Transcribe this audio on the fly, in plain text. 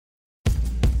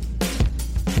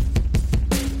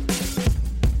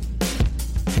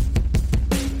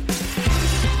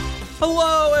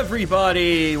Hello,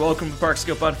 everybody. Welcome to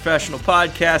Parkscope Unprofessional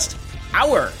Podcast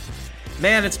Hour.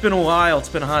 Man, it's been a while. It's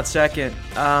been a hot second.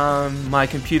 My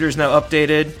computer's now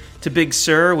updated to Big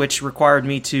Sur, which required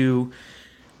me to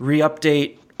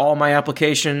re-update all my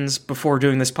applications before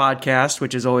doing this podcast,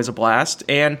 which is always a blast.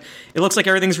 And it looks like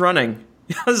everything's running.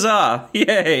 Huzzah!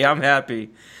 Yay! I'm happy.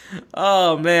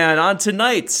 Oh man! On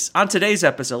today's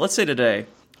episode, let's say today,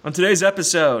 on today's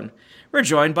episode, we're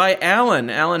joined by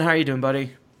Alan. Alan, how are you doing,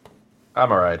 buddy? I'm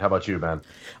all right. How about you, man?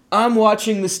 I'm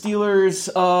watching the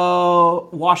Steelers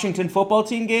Washington football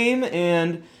team game,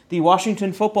 and the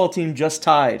Washington football team just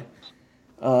tied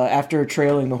after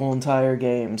trailing the whole entire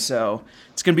game. So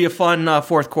it's going to be a fun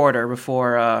fourth quarter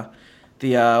before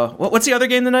what's the other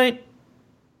game tonight?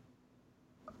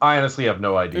 I honestly have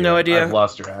no idea. No idea? I've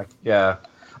lost track. Yeah.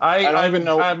 I don't even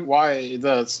know why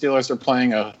the Steelers are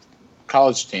playing a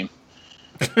college team.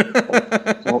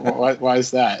 Why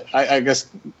is that? I guess,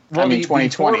 well,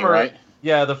 2020, right?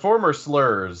 Yeah, the former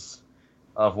slurs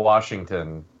of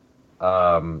Washington.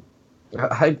 I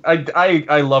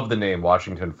love the name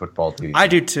Washington football team. I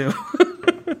do too.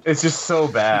 It's just so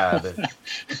bad.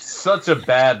 It's such a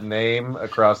bad name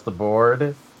across the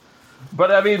board.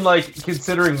 But I mean, like,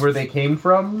 considering where they came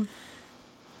from,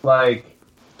 like,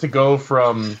 to go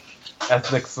from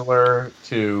ethnic slur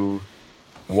to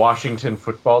Washington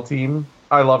football team,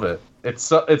 I love it. It's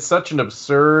such an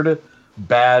absurd,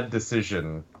 bad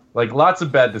decision. Like, lots of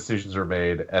bad decisions are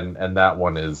made, and that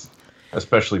one is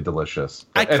especially delicious.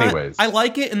 Anyways. I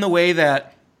like it in the way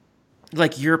that,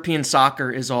 like, European soccer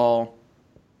is all,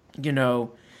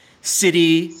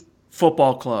 city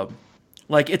football club.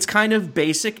 Like, it's kind of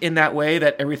basic in that way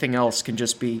that everything else can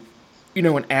just be,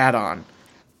 an add-on.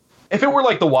 If it were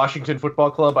like the Washington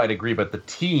Football Club, I'd agree, but the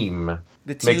team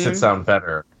makes it sound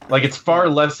better. Like, it's far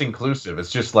less inclusive.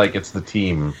 It's just like it's the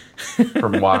team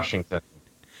from Washington.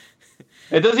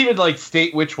 It doesn't even, like,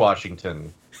 state which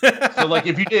Washington. So, like,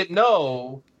 if you didn't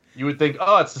know, you would think,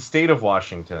 oh, it's the state of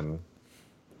Washington,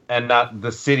 and not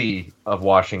the city of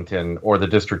Washington or the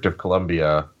District of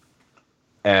Columbia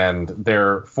and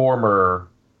their former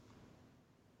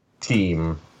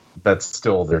team that's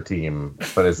still their team,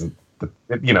 but isn't,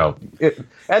 and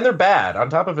they're bad. On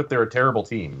top of it, they're a terrible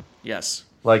team. Yes.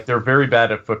 Like, they're very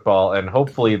bad at football, and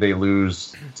hopefully they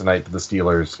lose tonight to the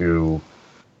Steelers, who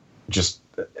just,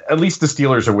 at least the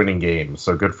Steelers are winning games,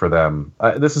 so good for them.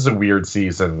 This is a weird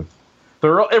season.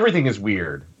 Everything is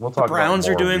weird. We'll talk about it. Browns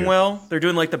are doing well. They're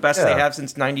doing, like, the best they have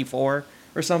since '94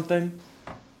 or something.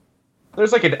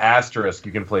 There's, like, an asterisk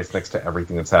you can place next to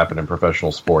everything that's happened in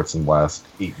professional sports in the last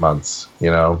 8 months,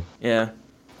 Yeah.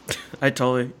 I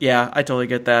totally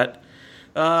get that.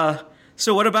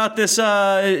 So what about this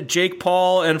Jake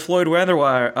Paul and Floyd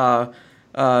Mayweather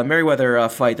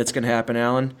fight that's going to happen,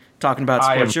 Alan? Talking about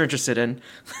sports you're interested in.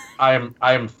 I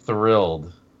am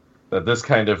thrilled that this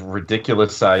kind of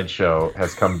ridiculous sideshow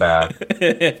has come back.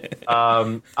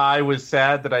 I was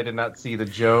sad that I did not see the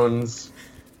Jones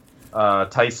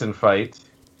Tyson fight,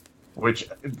 which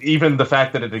even the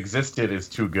fact that it existed is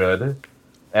too good.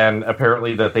 And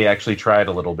apparently that they actually tried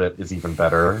a little bit is even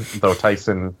better, though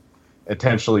Tyson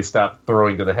intentionally stopped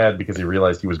throwing to the head because he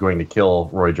realized he was going to kill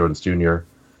Roy Jones Jr.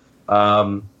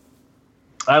 I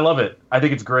love it. I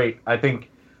think it's great. I think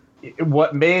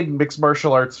what made mixed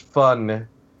martial arts fun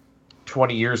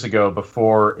 20 years ago,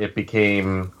 before it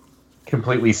became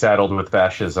completely saddled with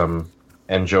fascism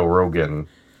and Joe Rogan,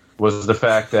 was the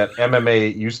fact that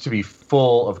MMA used to be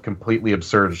full of completely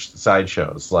absurd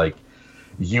sideshows. Like,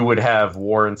 you would have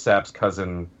Warren Sapp's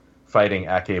cousin fighting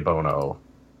Akebono.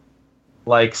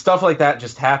 Like, stuff like that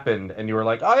just happened, and you were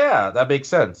like, oh yeah, that makes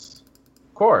sense.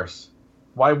 Of course.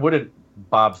 Why wouldn't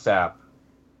Bob Sapp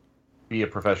be a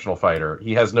professional fighter?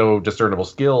 He has no discernible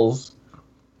skills.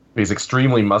 He's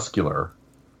extremely muscular.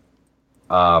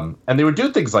 And they would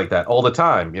do things like that all the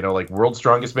time. Like World's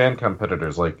Strongest Man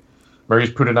competitors, like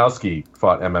Mariusz Pudzianowski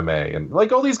fought MMA. And,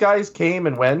 like, all these guys came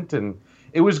and went, and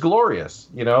it was glorious,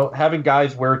 having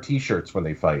guys wear T-shirts when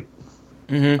they fight.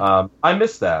 Mm-hmm. I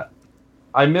miss that.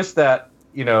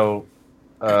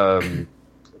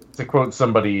 To quote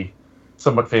somebody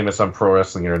somewhat famous on pro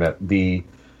wrestling internet, the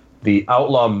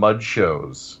outlaw mud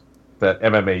shows that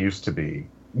MMA used to be,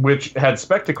 which had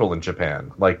spectacle in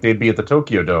Japan. Like, they'd be at the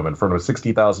Tokyo Dome in front of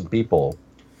 60,000 people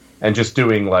and just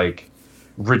doing, like,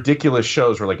 ridiculous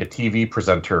shows where, like, a TV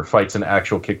presenter fights an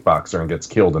actual kickboxer and gets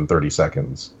killed in 30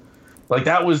 seconds. Like,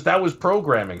 that was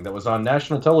programming that was on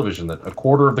national television that a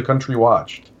quarter of the country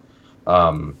watched.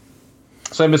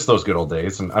 So I miss those good old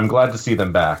days, and I'm glad to see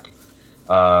them back.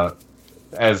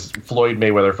 As Floyd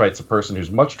Mayweather fights a person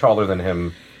who's much taller than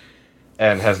him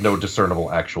and has no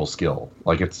discernible actual skill.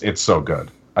 Like, it's so good.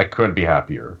 I couldn't be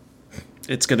happier.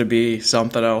 It's going to be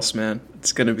something else, man.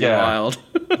 It's going to be wild.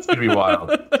 It's going to be wild.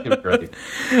 It's going to be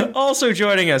great. Also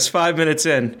joining us 5 minutes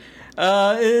in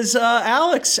is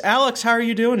Alex. Alex, how are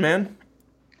you doing, man?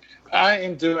 I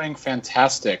am doing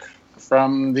fantastic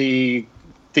from the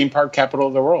theme park capital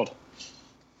of the world.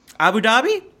 Abu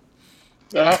Dhabi?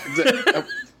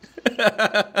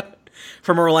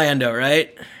 From Orlando,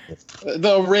 right?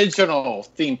 The original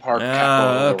theme park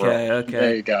capital of the world. Okay.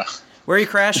 There you go. Where are you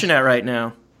crashing at right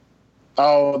now?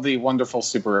 Oh, the wonderful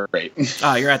Super 8.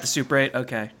 Oh, you're at the Super 8?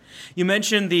 Okay. You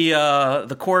mentioned the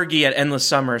Corgi at Endless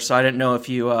Summer, so I didn't know if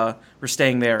you were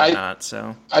staying there or not.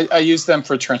 So I use them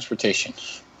for transportation.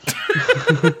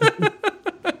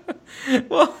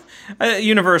 Well,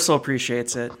 Universal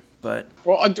appreciates it, but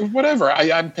whatever.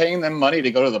 I'm paying them money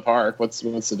to go to the park. What's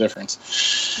the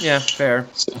difference? Yeah, fair.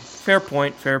 Fair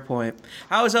point.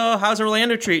 How's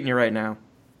Orlando treating you right now?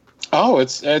 Oh,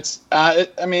 it's a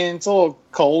little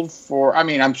cold for. I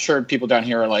mean, I'm sure people down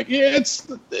here are like, yeah, it's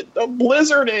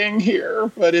blizzarding here,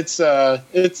 but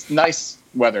it's nice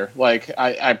weather. Like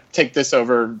I take this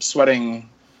over sweating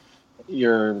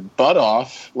your butt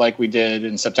off like we did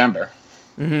in September.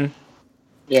 Mm-hmm.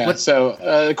 Yeah. So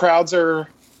the crowds are.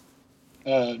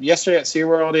 Yesterday at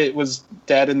SeaWorld, it was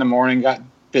dead in the morning. Got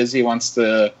busy once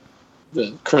the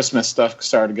Christmas stuff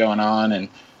started going on,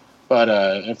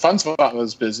 but Fun Spot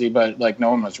was busy, but like no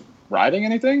one was riding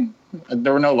anything.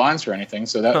 There were no lines for anything,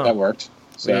 so that worked.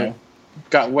 So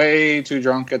got way too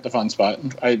drunk at the Fun Spot.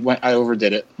 I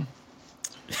overdid it.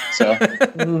 So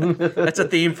that's a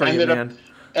theme for you, man.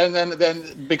 And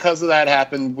then because of that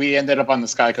happened, we ended up on the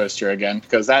Sky Coaster again,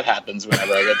 because that happens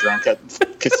whenever I get drunk at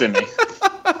Kissimmee.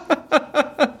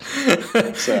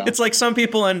 So. It's like some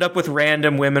people end up with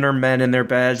random women or men in their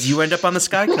beds. You end up on the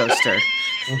Sky Coaster.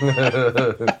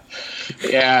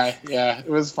 Yeah, it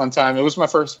was a fun time. It was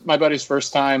my buddy's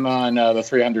first time on the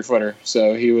 300-footer,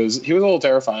 so he was a little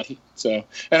terrified.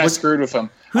 I screwed with him.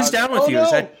 Who's down with you? No.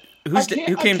 Is that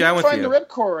who came down with you? I can't find the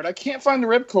ripcord. I can't find the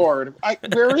ripcord.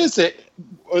 Where is it?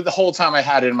 The whole time I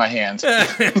had it in my hand.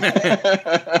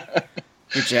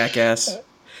 You jackass.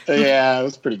 Yeah, it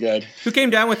was pretty good. Who came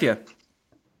down with you?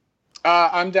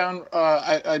 I'm down.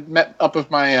 I met up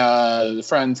with my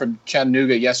friend from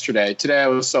Chattanooga yesterday. Today I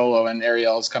was solo, and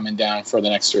Ariel's coming down for the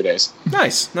next 3 days.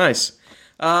 Nice.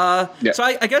 Yeah. So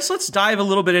I guess let's dive a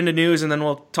little bit into news, and then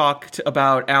we'll talk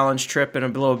about Alan's trip and a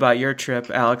little about your trip,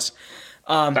 Alex.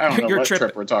 I don't know what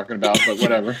trip we're talking about, but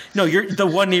whatever. No, you're the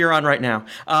one you're on right now.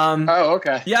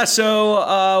 Okay. Yeah,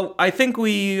 so I think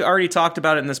we already talked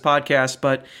about it in this podcast,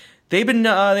 but they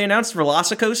announced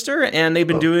Velocicoaster, and they've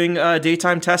been doing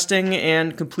daytime testing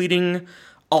and completing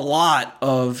a lot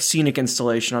of scenic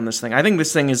installation on this thing. I think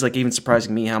this thing is like even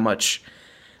surprising me how much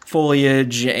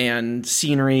foliage and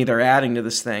scenery they're adding to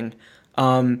this thing.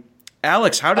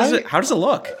 Alex, how does it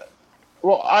look?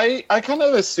 Well, I kind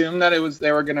of assumed that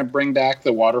they were going to bring back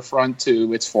the waterfront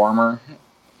to its former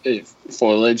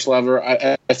foliage level.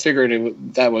 I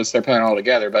figured that was their plan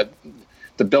altogether, but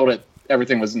to build it,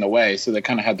 everything was in the way, so they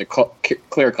kind of had to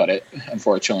clear cut it,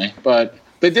 unfortunately. But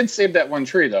they did save that one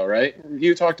tree, though, right?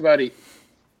 You talked about it.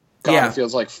 God, it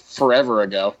feels like forever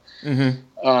ago.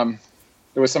 Mm-hmm.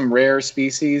 There was some rare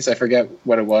species. I forget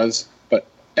what it was. But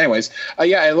anyways,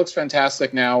 it looks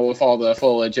fantastic now with all the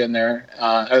foliage in there.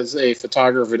 As a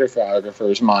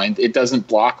photographer's mind, it doesn't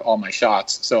block all my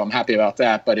shots, so I'm happy about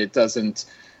that. But it doesn't.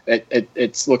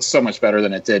 It looks so much better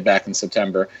than it did back in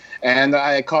September. And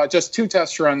I caught just 2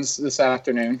 test runs this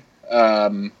afternoon.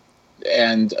 And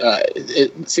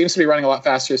it seems to be running a lot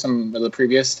faster than some of the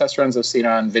previous test runs I've seen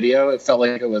on video. It felt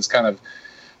like it was kind of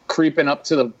creeping up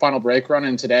to the final brake run,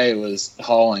 and today it was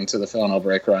hauling to the final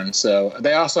brake run. So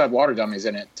they also had water dummies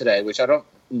in it today, which I don't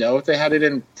know if they had it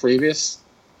in previous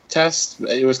tests.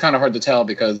 It was kind of hard to tell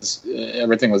because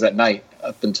everything was at night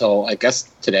up until, I guess,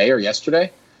 today or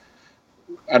yesterday.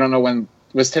 I don't know when.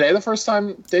 Was today the first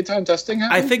time daytime testing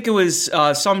happened? I think it was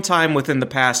sometime within the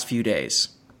past few days.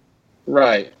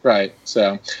 Right.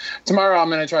 So tomorrow I'm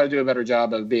going to try to do a better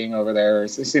job of being over there. It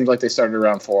seems like they started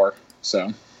around 4.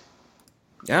 So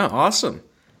yeah, awesome.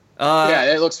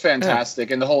 It looks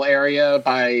fantastic, and the whole area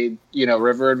by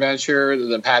River Adventure,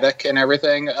 the paddock, and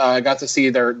everything. I got to see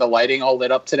the lighting all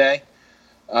lit up today,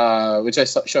 which I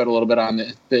showed a little bit on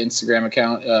the Instagram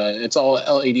account. It's all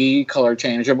LED color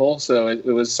changeable, so it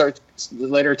was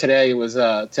later today. It was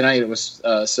tonight. It was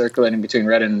circulating between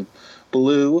red and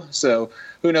blue. So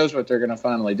who knows what they're going to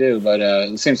finally do? But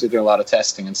it seems to do a lot of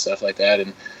testing and stuff like that.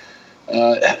 And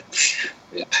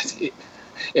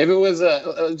if it was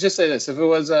just say this, if it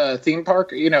was a theme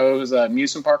park, it was a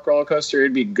amusement park roller coaster,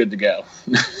 it'd be good to go.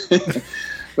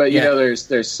 But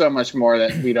there's so much more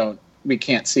that we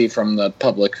can't see from the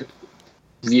public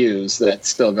views that's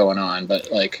still going on. But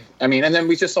and then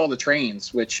we just saw the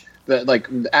trains,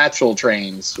 the actual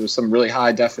trains with some really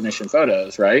high definition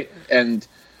photos, right? And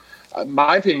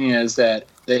my opinion is that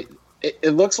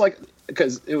it looks like,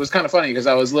 because it was kind of funny because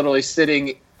I was literally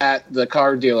sitting at the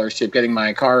car dealership getting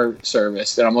my car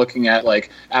serviced, and I'm looking at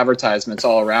advertisements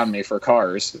all around me for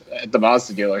cars at the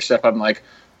Mazda dealership. I'm like,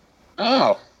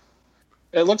 oh,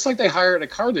 it looks like they hired a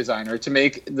car designer to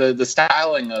make the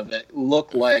styling of it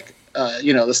look like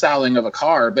the styling of a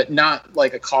car, but not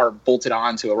like a car bolted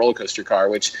onto a roller coaster car,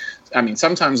 which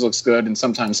sometimes looks good and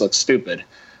sometimes looks stupid.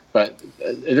 But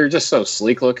they're just so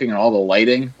sleek looking, and all the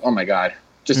lighting. Oh my god,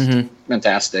 just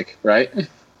fantastic, right?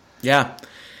 Yeah,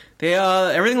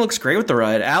 everything looks great with the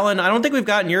ride. Alan, I don't think we've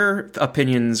gotten your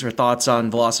opinions or thoughts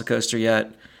on Velocicoaster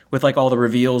yet, with all the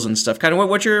reveals and stuff. Kind of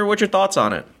what's your thoughts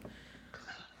on it?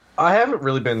 I haven't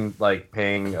really been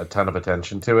paying a ton of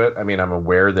attention to it. I'm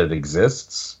aware that it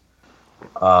exists.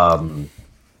 I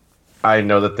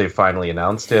know that they finally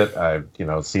announced it. I've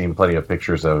seen plenty of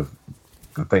pictures of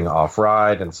the thing off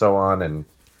ride and so on, and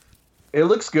it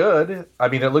looks good.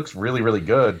 It looks really, really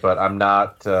good, but I'm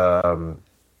not. I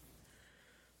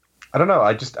don't know.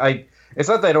 It's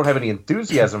not that I don't have any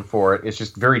enthusiasm for it. It's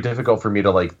just very difficult for me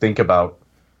to think about,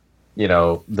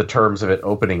 the terms of it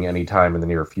opening anytime in the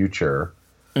near future.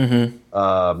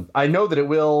 Mm-hmm. I know that it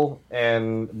will,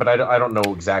 but I don't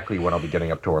know exactly when I'll be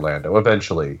getting up to Orlando.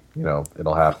 Eventually,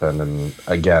 it'll happen. And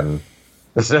again,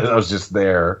 I was just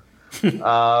there.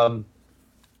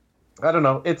 I don't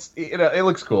know. It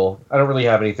looks cool. I don't really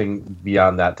have anything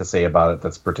beyond that to say about it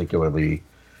that's particularly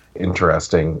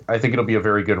interesting. I think it'll be a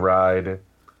very good ride.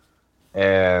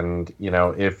 And,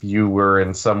 if you were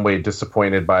in some way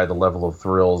disappointed by the level of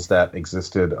thrills that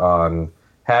existed on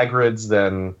Hagrid's,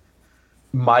 then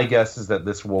my guess is that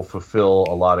this will fulfill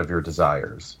a lot of your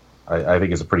desires. I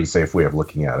think it's a pretty safe way of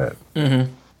looking at it.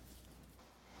 Mm-hmm.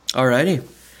 Alrighty.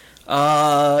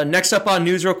 Next up on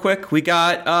news real quick, we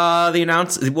got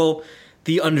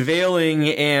the unveiling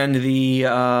and the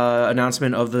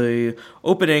announcement of the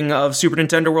opening of Super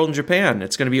Nintendo World in Japan.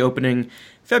 It's going to be opening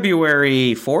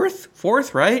February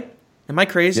 4th, right? Am I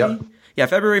crazy? Yep. Yeah,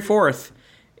 February 4th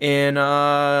in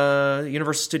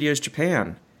Universal Studios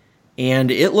Japan.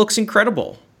 And it looks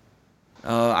incredible.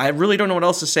 I really don't know what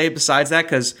else to say besides that,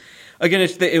 because, again,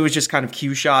 it was just kind of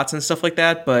cue shots and stuff like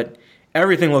that, but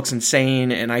everything looks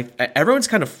insane, and everyone's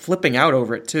kind of flipping out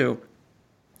over it, too,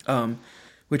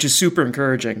 which is super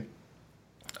encouraging.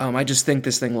 I just think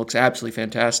this thing looks absolutely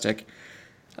fantastic.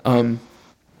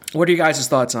 What are you guys'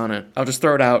 thoughts on it? I'll just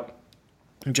throw it out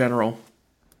in general.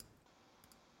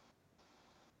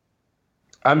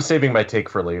 I'm saving my take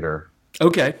for later.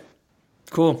 Okay,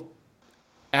 cool.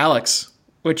 Alex,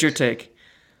 what's your take?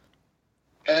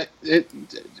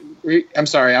 I'm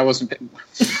sorry, I wasn't...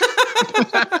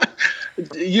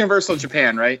 Universal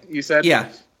Japan, right? You said? Yeah.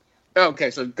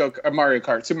 Okay, so go Mario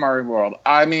Kart, Super Mario World.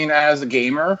 As a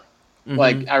gamer,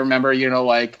 I remember,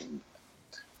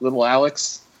 little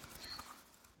Alex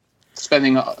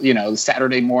spending,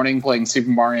 Saturday morning playing Super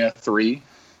Mario 3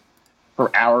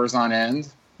 for hours on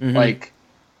end. Mm-hmm.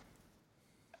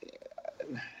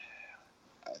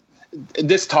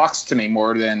 This talks to me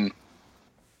more than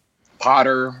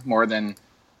Potter, more than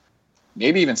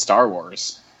maybe even Star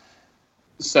Wars.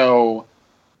 So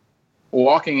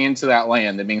walking into that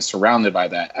land and being surrounded by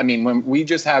that. When we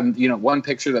just have, one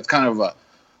picture that's kind of a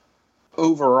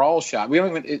overall shot. We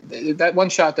don't even that one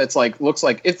shot that's looks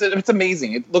like it's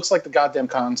amazing. It looks like the goddamn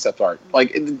concept art.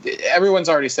 Everyone's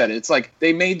already said it. It's like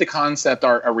they made the concept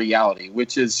art a reality,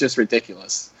 which is just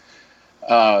ridiculous.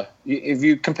 If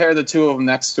you compare the two of them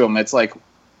next to them, it's like,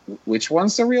 which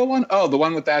one's the real one? Oh, the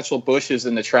one with the actual bushes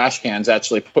and the trash cans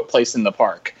actually placed in the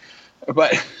park.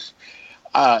 But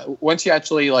once you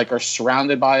actually are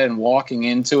surrounded by it and walking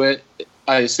into it,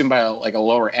 I assume by a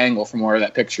lower angle from where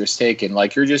that picture is taken,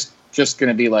 you're just going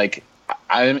to be like,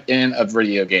 I'm in a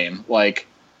video game.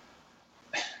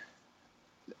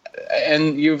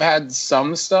 And you've had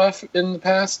some stuff in the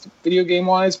past video game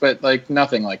wise, but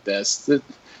nothing like this.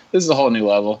 This is a whole new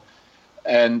level.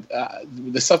 And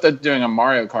the stuff they're doing on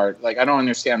Mario Kart, I don't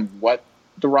understand what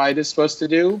the ride is supposed to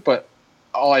do, but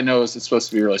all I know is it's supposed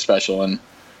to be really special. And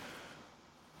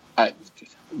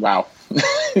wow.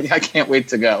 I can't wait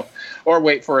to go. Or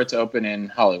wait for it to open in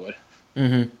Hollywood.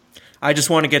 Mm-hmm. I just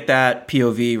want to get that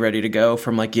POV ready to go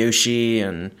from Yoshi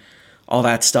and all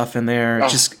that stuff in there.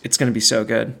 It's going to be so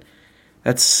good.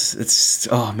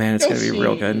 Oh man, it's going to be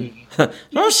real good.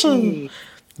 Yoshi.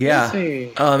 Yeah.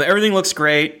 Everything looks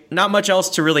great. Not much else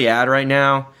to really add right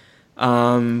now.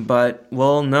 But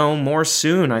we'll know more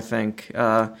soon, I think,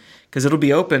 because it'll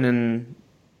be open in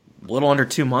a little under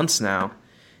 2 months now.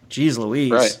 Jeez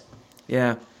Louise. Right.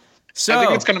 Yeah. So, I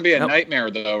think it's going to be a nightmare,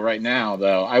 though, right now,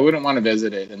 though. I wouldn't want to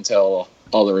visit it until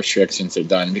all the restrictions are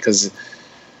done because,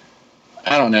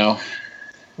 I don't know.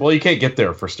 Well, you can't get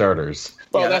there for starters.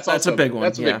 Well, Yeah, that's a big one.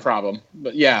 That's a big problem.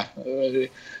 But yeah, we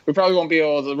probably won't be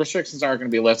able. The restrictions aren't going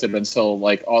to be lifted until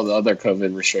like all the other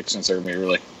COVID restrictions are going to be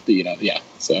really, yeah.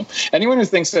 So anyone who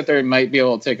thinks that they might be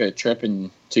able to take a trip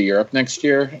to Europe next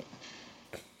year,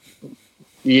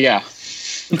 yeah.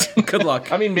 Good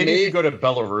luck. I mean, maybe you go to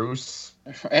Belarus.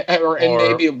 or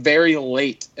maybe very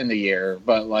late in the year,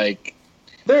 but like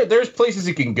there's places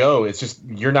you can go. It's just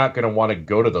you're not going to want to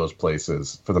go to those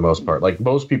places for the most part. Like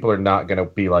most people are not going to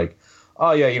be like,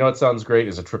 oh yeah, you know what sounds great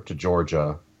is a trip to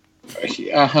Georgia.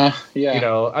 Yeah. You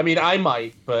know, I mean, I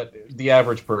might, but the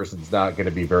average person's not going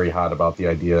to be very hot about the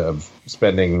idea of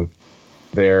spending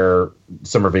their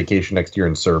summer vacation next year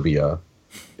in Serbia.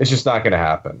 It's just not going to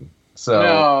happen. So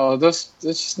no, that's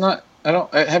just not.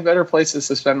 I have better places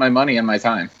to spend my money and my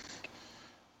time.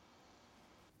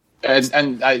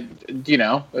 And I,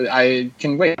 I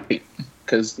can wait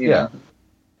because, you know,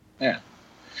 yeah.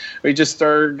 We just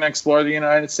started to explore the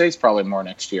United States probably more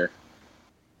next year.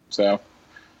 So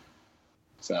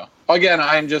again,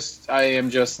 I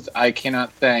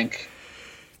cannot thank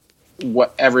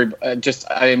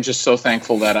I am just so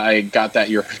thankful that I got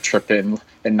that Europe trip in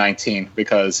 19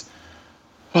 because,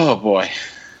 oh boy.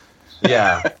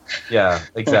 Yeah,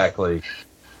 exactly.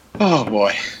 Oh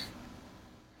boy.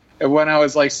 When I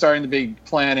was like starting the big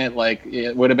planet, like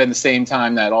it would have been the same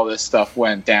time that all this stuff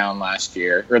went down last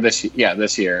year or this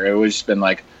year. It was just been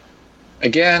like,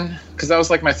 again, because that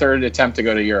was like my third attempt to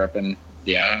go to Europe, and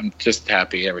yeah, I'm just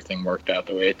happy everything worked out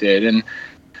the way it did, and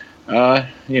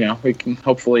we can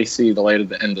hopefully see the light at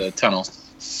the end of the tunnel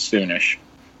soonish.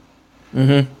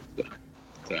 Mm-hmm.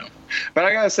 So, but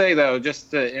I gotta say though,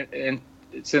 just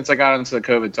since I got into the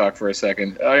COVID talk for a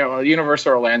second,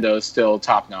 Universal Orlando is still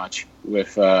top notch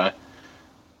with all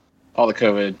the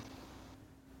COVID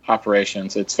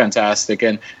operations. It's fantastic,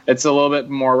 and it's a little bit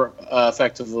more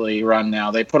effectively run now.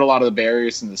 They put a lot of the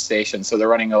barriers in the station, so they're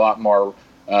running a lot more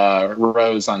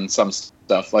rows on some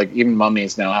stuff. Like even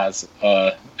Mummies now has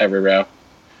every row.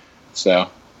 So,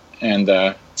 and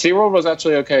SeaWorld was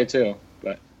actually okay too,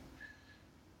 but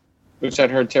which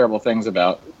I'd heard terrible things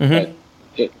about. Mm-hmm.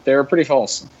 But they were pretty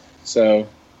false. So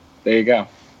there you go.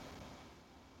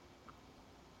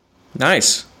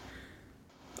 Nice.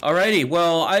 Alrighty.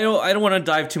 Well, I don't want to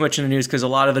dive too much into news because a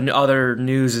lot of the other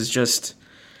news is just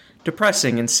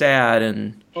depressing and sad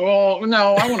and. Well,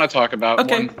 no, I want to talk about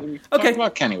Okay. Talk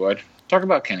about Kennywood. Talk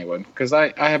about Kennywood because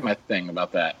I have my thing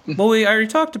about that. Well, we already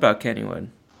talked about Kennywood.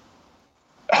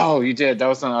 Oh, you did. That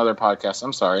was on another podcast.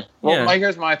 I'm sorry. Well, Yeah.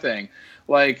 here's my thing.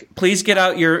 Like, Please get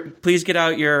out your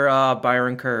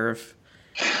Byron Curve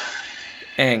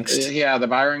angst. yeah, the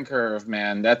Byron Curve,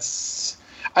 man.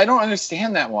 I don't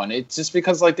understand that one. It's just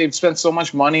because like they've spent so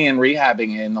much money in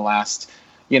rehabbing it in the last,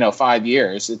 5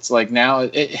 years. It's like now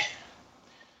it's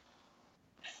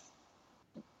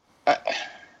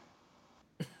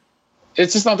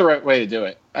just not the right way to do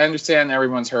it. I understand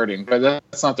everyone's hurting, but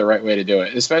that's not the right way to do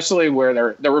it. Especially where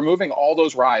they're removing all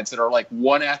those rides that are like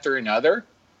one after another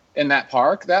in that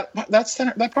park. That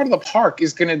part of the park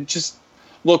is going to just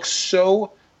look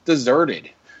so deserted.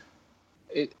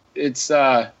 I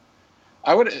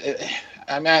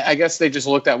guess they just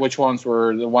looked at which ones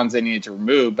were the ones they needed to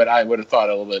remove, but I would have thought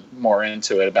a little bit more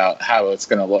into it about how it's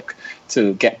going to look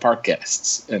to get park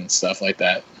guests and stuff like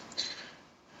that.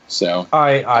 So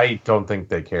I don't think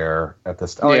they care at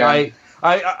this time. Yeah.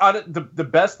 The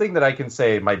best thing that I can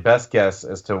say, my best guess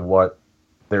as to what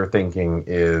they're thinking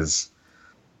is,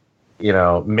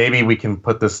 maybe we can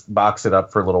box it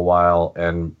up for a little while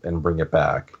and bring it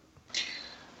back.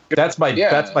 That's my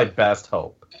best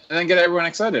hope. And then get everyone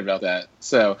excited about that.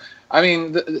 So, I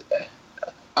mean,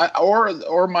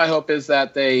 or my hope is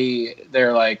that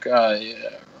they're like,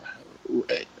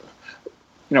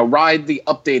 ride the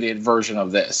updated version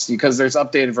of this because there's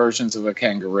updated versions of a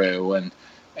Kangaroo and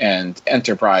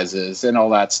Enterprises and all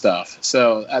that stuff.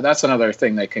 So that's another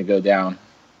thing that could go down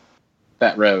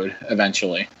that road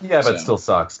eventually. Yeah, but it still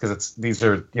sucks because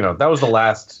that was the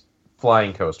last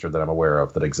flying coaster that I'm aware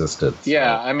of that existed. So.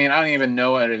 Yeah, I mean, I don't even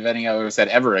know if any others had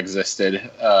ever existed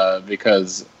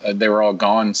because they were all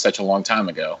gone such a long time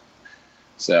ago.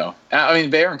 So, I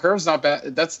mean, Byron Curve's not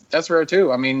bad. That's rare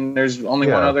too. I mean, there's only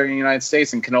one other in the United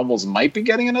States, and Knoebels might be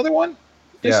getting another one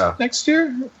next year.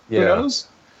 Who knows?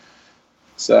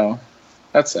 So,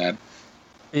 that's sad.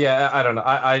 Yeah, I don't know.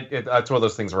 It's one of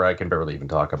those things where I can barely even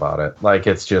talk about it. Like,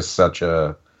 it's just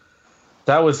that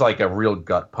was like a real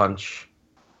gut punch.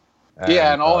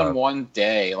 Yeah, and all in one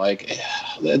day, like,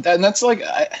 and that's like,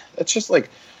 it's just like,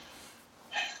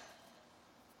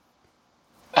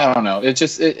 I don't know.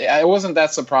 I wasn't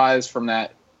that surprised from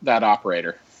that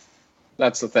operator.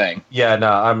 That's the thing. Yeah, no,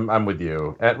 I'm with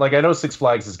you. Like, I know Six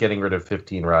Flags is getting rid of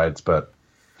 15 rides, but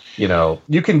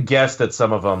you can guess that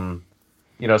some of them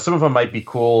might be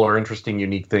cool or interesting,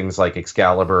 unique things like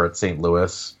Excalibur at St.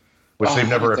 Louis, which they've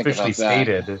never officially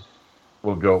stated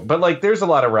will go. But like, there's a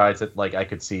lot of rides that like I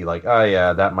could see like, oh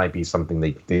yeah, that might be something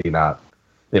they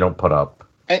don't put up.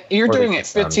 And you're doing it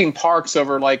 15 parks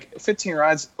over like 15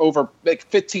 rides over like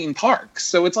 15 parks,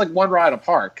 so it's like one ride a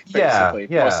park, basically.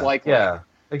 Yeah, most likely. Yeah,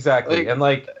 exactly. And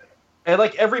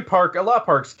every park, a lot of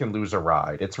parks can lose a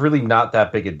ride. It's really not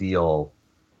that big a deal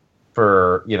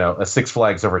for a Six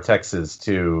Flags Over Texas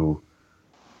to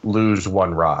lose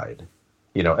one ride.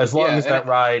 As long as that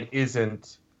ride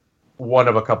isn't one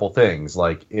of a couple things,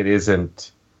 like it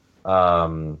isn't.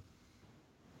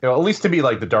 At least to me,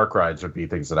 like the dark rides would be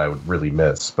things that I would really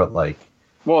miss. But like,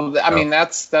 well, I mean,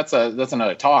 that's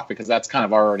another talk because that's kind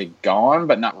of already gone,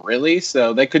 but not really.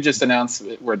 So they could just announce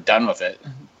we're done with it.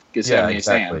 Yeah,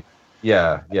 exactly.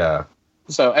 Yeah.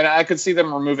 So, and I could see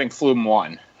them removing Flume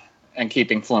 1 and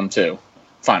keeping Flume 2,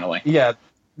 finally. Yeah,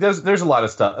 there's a lot of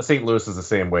stuff. St. Louis is the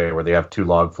same way where they have two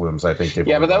log flumes. I think.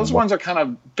 Yeah, but those ones are kind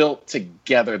of built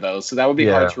together though, so that would be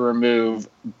hard to remove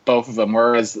both of them.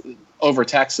 Whereas over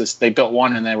Texas, they built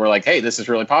one and they were like, "Hey, this is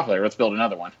really popular. Let's build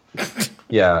another one."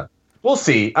 Yeah, we'll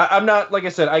see. I'm not, like I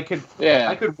said, I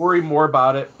could worry more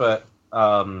about it, but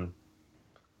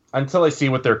until I see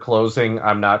what they're closing,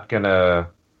 I'm not gonna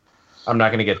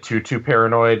get too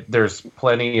paranoid. There's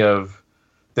plenty of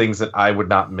things that I would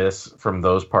not miss from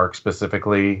those parks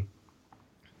specifically.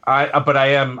 But I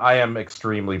am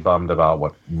extremely bummed about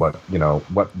what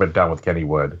went down with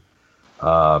Kennywood.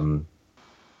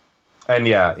 And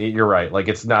yeah, you're right. Like,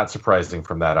 it's not surprising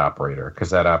from that operator, because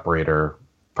that operator,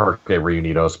 Parque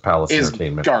Reunidos Palace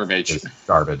Entertainment, is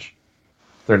garbage.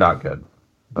 They're not good.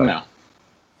 But. No.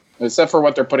 Except for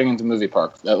what they're putting into Movie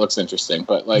Park. That looks interesting.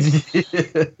 But, like,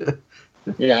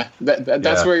 yeah,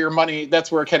 that's where your money,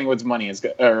 that's where Kennywood's money is,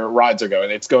 or rides are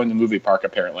going. It's going to Movie Park,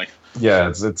 apparently. Yeah,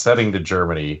 it's heading to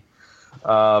Germany.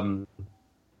 All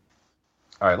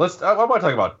right, I want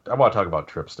to talk about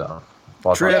trip stuff.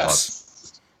 Trips.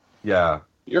 Yeah.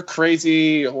 Your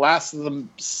crazy last of the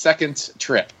second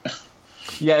trip.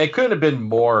 Yeah, it couldn't have been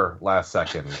more last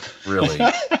second, really.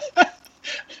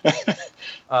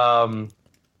 So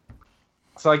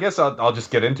I guess I'll just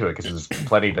get into it because there's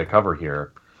plenty to cover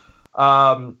here.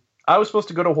 I was supposed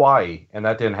to go to Hawaii, and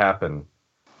that didn't happen.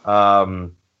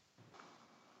 I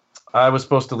was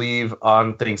supposed to leave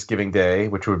on Thanksgiving Day,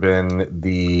 which would have been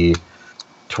the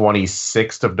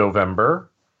 26th of November.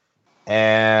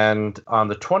 And on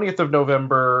the 20th of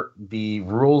November, the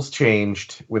rules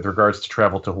changed with regards to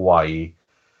travel to Hawaii.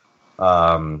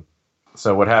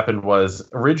 So what happened was,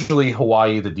 originally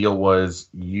Hawaii, the deal was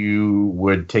you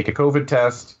would take a COVID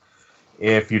test.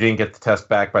 If you didn't get the test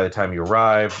back by the time you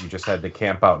arrived, you just had to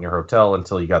camp out in your hotel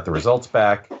until you got the results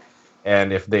back.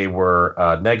 And if they were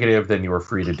negative, then you were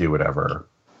free to do whatever.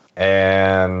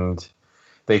 And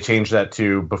they changed that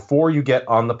to, before you get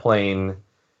on the plane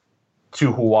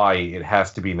to Hawaii, it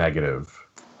has to be negative,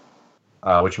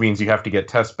 which means you have to get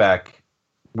tests back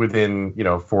within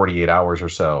 48 hours or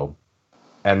so.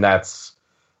 And that's,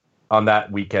 on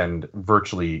that weekend,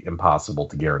 virtually impossible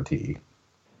to guarantee.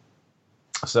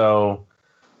 So,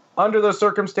 under those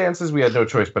circumstances, we had no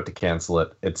choice but to cancel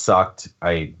it. It sucked.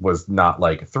 I was not,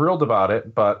 thrilled about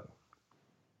it, but,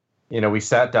 we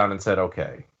sat down and said,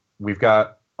 okay, we've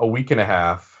got a week and a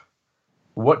half.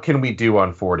 What can we do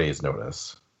on 4 days'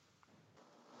 notice?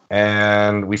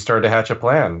 And we started to hatch a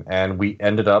plan, and we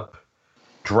ended up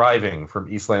driving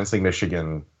from East Lansing,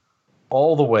 Michigan,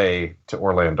 all the way to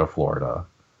Orlando, Florida.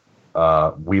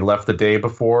 We left the day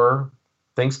before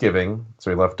Thanksgiving,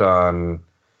 so we left on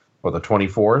the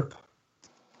 24th,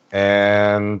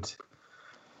 and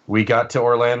we got to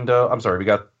Orlando. I'm sorry,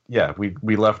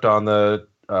 we left on the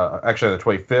actually on the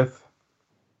 25th.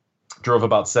 Drove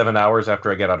about 7 hours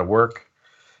after I got out of work,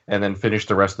 and then finished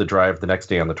the rest of the drive the next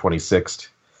day on the 26th.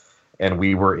 And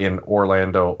we were in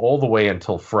Orlando all the way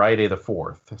until Friday the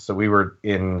 4th. So we were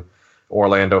in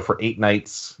Orlando for 8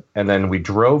 nights, and then we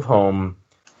drove home,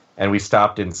 and we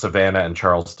stopped in Savannah and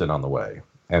Charleston on the way,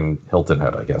 and Hilton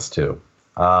Head, I guess, too.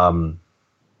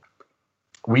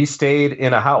 We stayed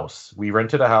in a house. We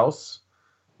rented a house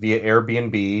via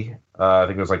Airbnb. I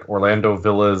think it was Orlando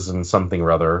Villas and something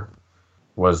or other.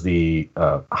 was the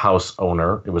house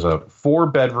owner. It was a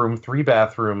 4-bedroom,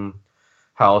 3-bathroom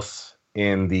house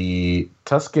in the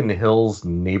Tuscan Hills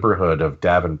neighborhood of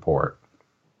Davenport,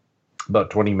 about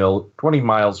 20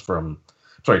 minutes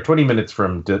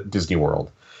from Disney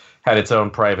World. Had its own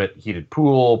private heated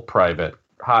pool, private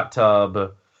hot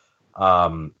tub,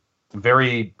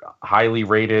 very highly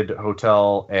rated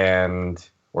hotel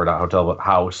or not hotel, but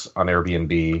house on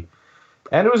Airbnb.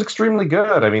 And it was extremely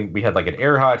good. I mean, we had like an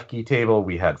air hockey table,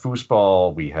 we had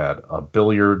foosball, we had a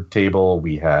billiard table,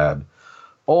 we had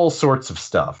all sorts of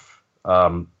stuff.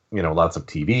 Lots of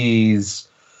TVs,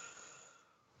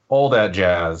 all that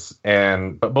jazz,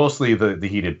 but mostly the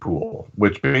heated pool,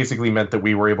 which basically meant that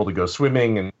we were able to go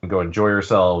swimming and go enjoy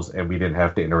ourselves, and we didn't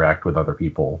have to interact with other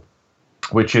people,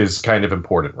 which is kind of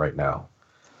important right now.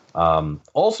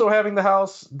 Also having the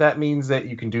house, that means that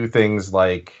you can do things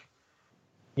like,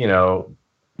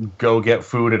 go get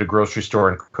food at a grocery store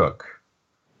and cook.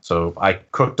 So I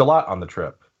cooked a lot on the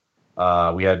trip.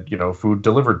 We had, food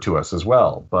delivered to us as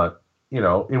well. But,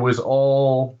 it was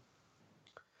all...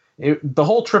 the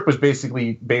whole trip was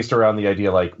basically based around the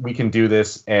idea, like, we can do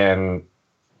this and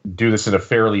do this in a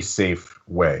fairly safe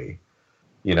way.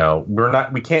 We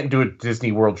can't do a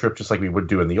Disney World trip just like we would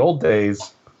do in the old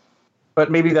days.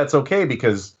 But maybe that's okay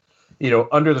because,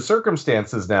 under the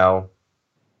circumstances now,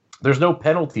 there's no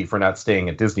penalty for not staying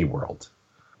at Disney World.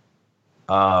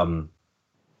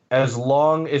 As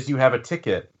long as you have a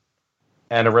ticket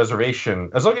and a reservation,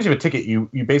 as long as you have a ticket, you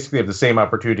basically have the same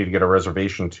opportunity to get a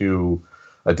reservation to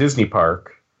a Disney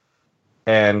park.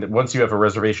 And once you have a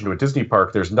reservation to a Disney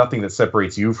park, there's nothing that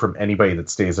separates you from anybody that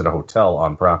stays at a hotel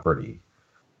on property.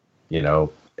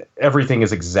 Everything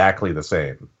is exactly the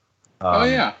same.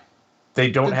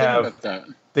 They don't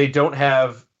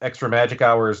have extra magic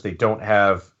hours. They don't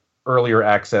have earlier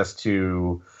access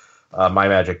to My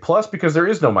Magic Plus because there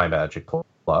is no My Magic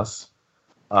Plus.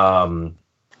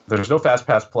 There's no Fast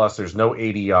Pass Plus. There's no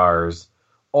ADRs.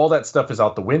 All that stuff is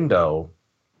out the window.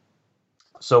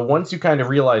 So once you kind of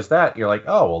realize that, you're like,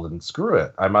 oh, well, then screw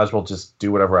it. I might as well just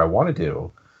do whatever I want to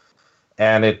do.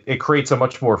 And it creates a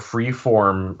much more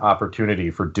free-form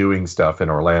opportunity for doing stuff in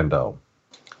Orlando.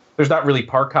 There's not really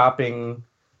park hopping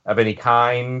of any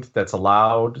kind that's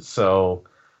allowed. So,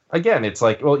 again, it's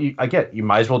like, well, you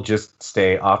might as well just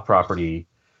stay off property,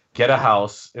 get a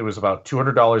house. It was about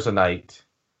 $200 a night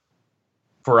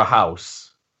for a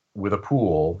house with a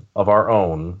pool of our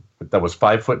own that was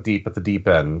 5 foot deep at the deep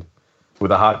end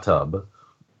with a hot tub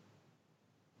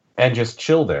and just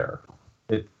chill there.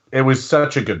 It was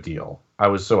such a good deal. I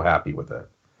was so happy with it.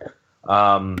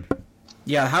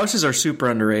 Yeah, houses are super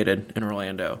underrated in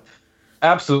Orlando.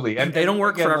 Absolutely. And they don't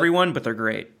work for everyone, but they're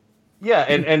great. Yeah,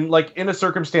 and like in a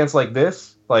circumstance like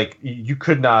this, like you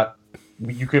couldn't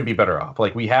be better off.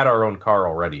 Like we had our own car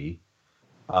already.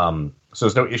 So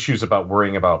there's no issues about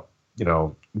worrying about,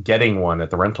 getting one at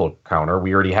the rental counter.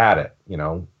 We already had it,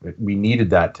 we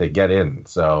needed that to get in.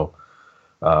 So,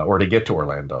 or to get to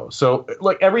Orlando. So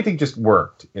like everything just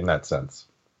worked in that sense.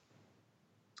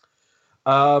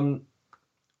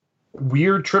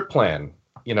 Weird trip plan.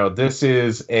 This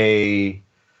is a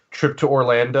trip to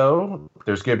Orlando.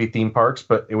 There's going to be theme parks,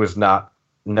 but it was not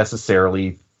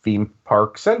necessarily theme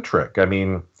park centric. I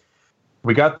mean,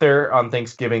 we got there on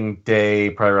Thanksgiving Day,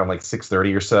 probably around like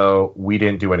 6:30 or so. We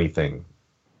didn't do anything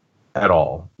at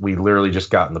all. We literally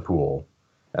just got in the pool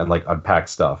and like unpacked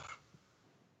stuff.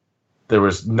 There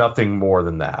was nothing more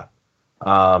than that.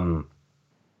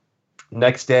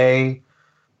 Next day,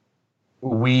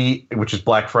 which is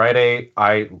Black Friday,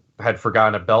 I had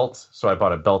forgotten a belt, so I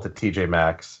bought a belt at TJ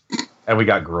Maxx, and we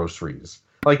got groceries.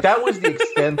 Like, that was the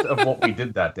extent of what we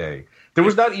did that day. There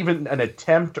was not even an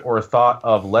attempt or a thought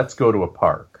of, let's go to a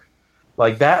park.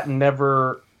 Like, that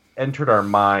never entered our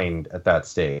mind at that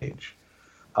stage.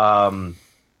 But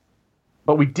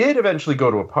we did eventually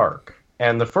go to a park,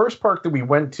 and the first park that we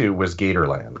went to was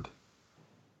Gatorland.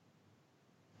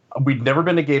 We'd never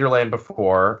been to Gatorland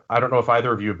before. I don't know if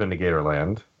either of you have been to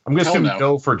Gatorland. I'm going to assume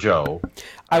no for Joe.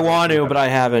 I want to, but I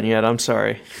haven't yet. I'm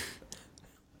sorry.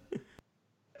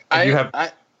 I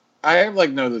have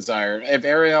like no desire. If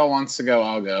Ariel wants to go,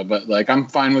 I'll go. But like, I'm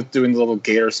fine with doing the little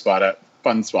Gator spot at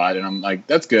Fun Spot, and I'm like,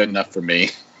 that's good enough for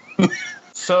me.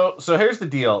 So here's the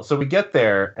deal. So we get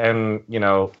there, and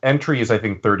entry is I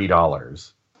think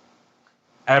 $30.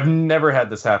 I've never had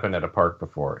this happen at a park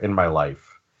before in my life.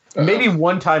 Maybe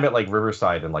one time at like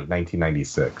Riverside in like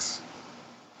 1996,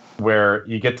 where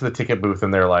you get to the ticket booth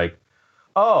and they're like,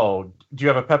 "Oh, do you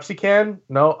have a Pepsi can?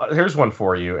 No, here's one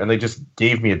for you," and they just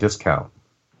gave me a discount.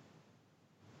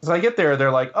 So I get there,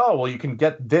 they're like, "Oh, well, you can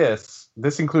get this.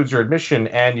 This includes your admission,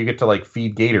 and you get to like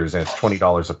feed gators, and it's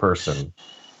 $20 a person.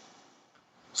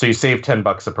 So you save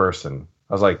 $10 a person."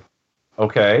 I was like,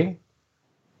 "Okay."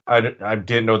 I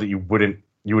didn't know that you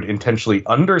would intentionally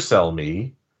undersell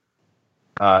me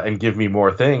and give me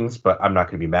more things, but I'm not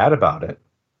going to be mad about it.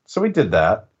 So we did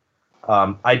that.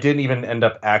 I didn't even end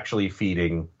up actually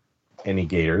feeding any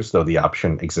gators, though the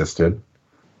option existed.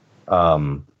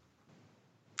 But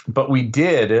we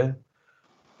did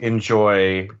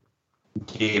enjoy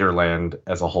Gatorland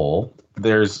as a whole.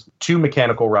 There's 2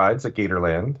 mechanical rides at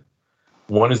Gatorland.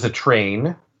 One is a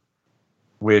train,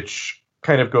 which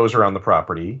kind of goes around the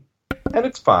property, and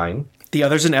it's fine. The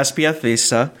other's an SPF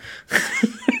Vista.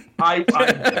 I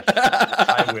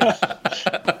wish.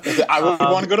 I would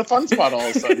want to go to Fun Spot all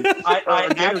of a sudden.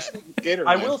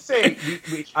 I will say,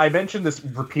 I mentioned this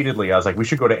repeatedly. I was like, we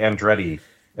should go to Andretti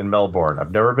in Melbourne.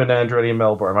 I've never been to Andretti in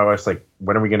Melbourne. My wife's like,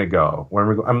 when are we going to go?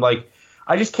 I'm like,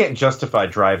 I just can't justify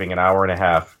driving an hour and a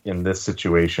half in this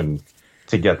situation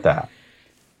to get that.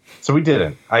 So we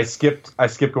didn't. I skipped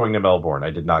going to Melbourne. I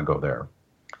did not go there.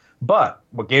 But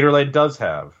what Gatorland does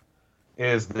have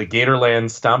is the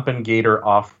Gatorland Stompin' Gator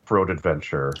Off-Road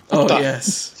Adventure. Oh,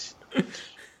 yes.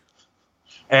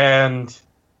 And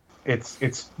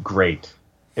it's great.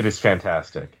 It is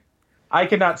fantastic. I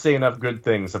cannot say enough good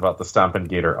things about the Stompin'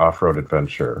 Gator Off-Road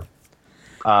Adventure.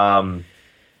 It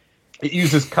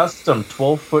uses custom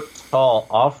 12-foot-tall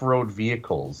off-road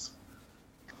vehicles.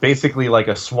 Basically like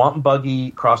a swamp buggy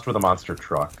crossed with a monster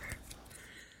truck.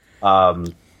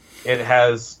 It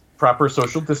has proper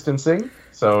social distancing.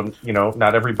 So,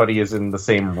 not everybody is in the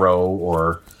same row,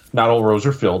 or not all rows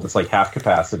are filled. It's like half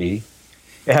capacity.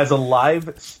 It has a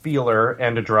live spieler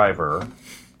and a driver.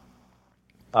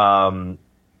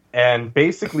 And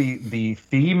basically the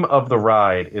theme of the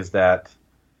ride is that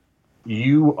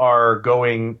you are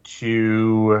going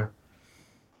to...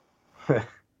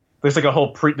 There's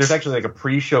actually like a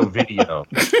pre-show video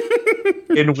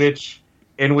in which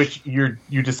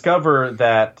you discover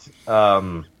that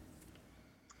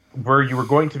where you were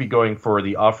going to be going for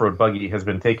the off-road buggy has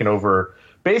been taken over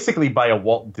basically by a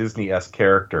Walt Disney-esque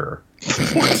character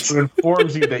who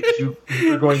informs you that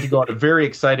you're going to go on a very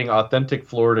exciting, authentic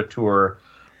Florida tour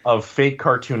of fake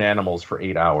cartoon animals for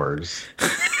 8 hours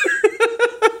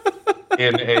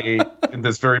in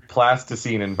this very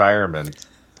plasticine environment.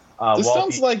 This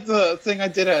sounds like the thing I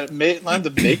did at Land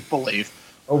of Make Believe.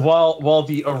 While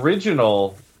the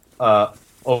original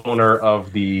owner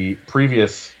of the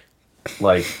previous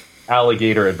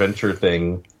alligator adventure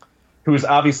thing, who is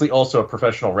obviously also a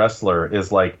professional wrestler,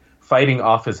 is fighting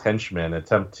off his henchmen,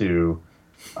 attempt to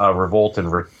revolt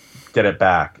and get it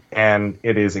back. And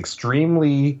it is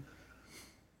extremely...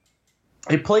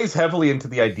 It plays heavily into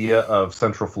the idea of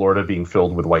Central Florida being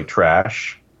filled with white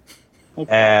trash,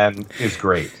 and is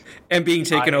great. And being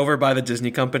taken over by the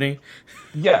Disney company.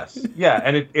 Yes, yeah,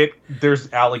 and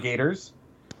there's alligators,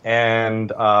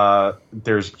 and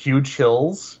there's huge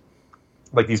hills,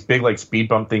 like these big speed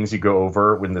bump things you go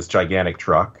over with this gigantic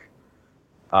truck.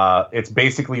 It's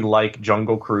basically like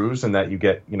Jungle Cruise in that you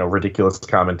get ridiculous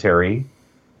commentary.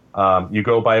 You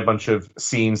go by a bunch of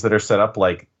scenes that are set up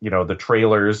the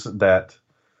trailers that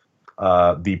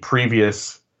the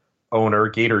previous owner,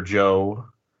 Gator Joe,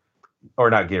 or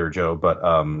not Gator Joe, but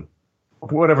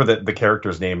whatever the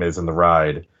character's name is in the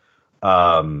ride,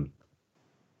 was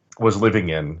living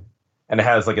in. And it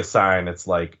has a sign. It's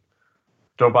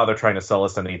don't bother trying to sell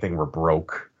us anything, we're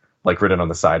broke, written on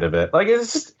the side of it.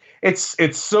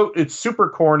 It's super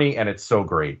corny, and it's so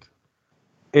great.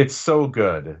 It's so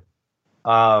good.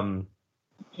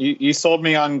 You sold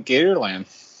me on Gatorland.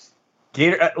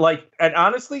 And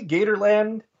honestly,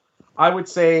 Gatorland, I would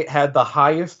say, had the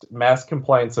highest mask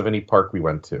compliance of any park we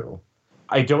went to.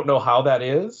 I don't know how that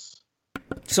is.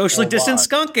 Socially distanced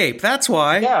skunk ape, that's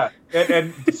why. Yeah,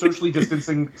 and socially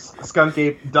distancing skunk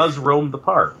ape does roam the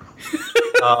park.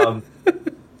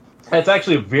 It's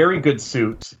actually a very good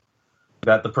suit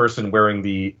that the person wearing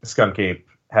the skunk ape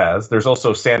has. There's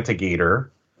also Santa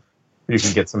Gator, you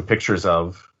can get some pictures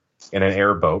of in an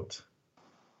airboat.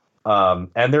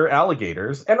 And there are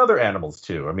alligators and other animals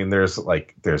too. I mean, there's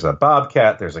a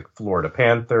bobcat, there's a Florida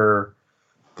panther,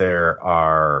 there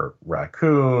are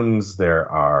raccoons, there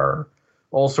are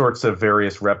all sorts of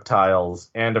various reptiles,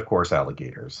 and of course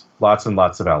alligators. Lots and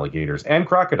lots of alligators and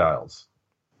crocodiles.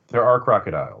 There are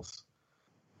crocodiles.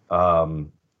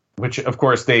 Which of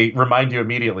course they remind you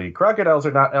immediately, crocodiles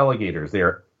are not alligators. They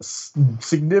are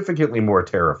significantly more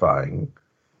terrifying.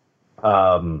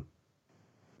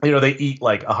 They eat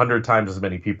 100 times as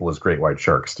many people as great white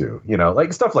sharks do,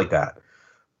 stuff like that.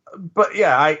 But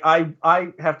yeah,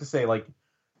 I have to say,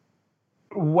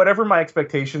 whatever my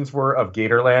expectations were of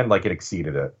Gatorland, like it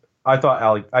exceeded it. I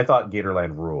thought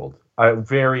Gatorland ruled.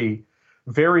 Very,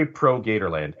 very pro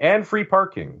Gatorland and free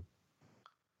parking.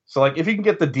 So like if you can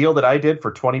get the deal that I did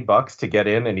for $20 to get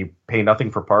in and you pay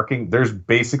nothing for parking, there's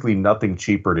basically nothing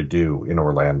cheaper to do in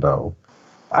Orlando.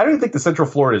 I don't think the Central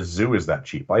Florida Zoo is that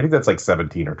cheap. I think that's like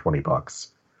 $17 or $20.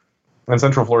 And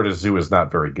Central Florida Zoo is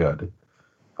not very good.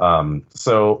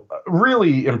 So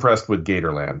really impressed with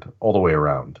Gatorland all the way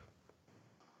around.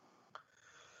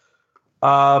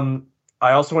 I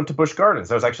also went to Busch Gardens.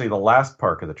 That was actually the last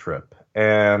park of the trip.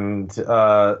 And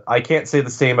I can't say the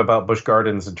same about Busch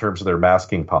Gardens in terms of their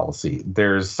masking policy.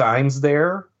 There's signs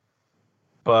there,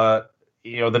 but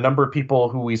the number of people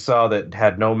who we saw that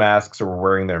had no masks or were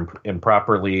wearing them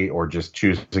improperly or just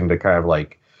choosing to kind of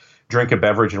like drink a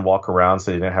beverage and walk around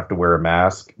so they didn't have to wear a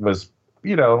mask was,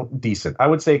 decent. I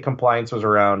would say compliance was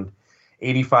around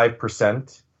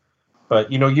 85%,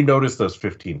 but you notice those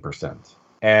 15%.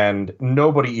 And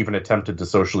nobody even attempted to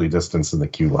socially distance in the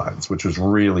queue lines, which was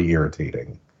really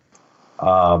irritating.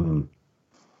 There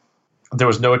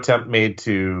was no attempt made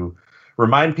to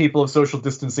remind people of social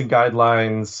distancing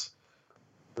guidelines.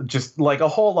 Just like a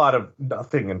whole lot of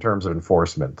nothing in terms of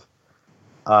enforcement.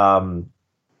 Had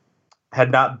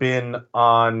not been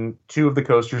on two of the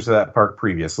coasters of that park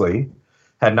previously.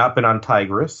 Had not been on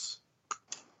Tigris.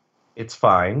 It's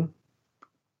fine,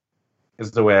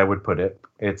 is the way I would put it.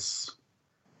 It's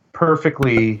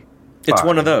perfectly fine. It's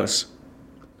one of those.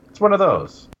 It's one of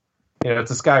those.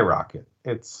 It's a skyrocket.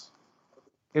 It's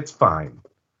fine.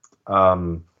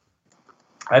 I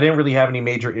didn't really have any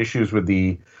major issues with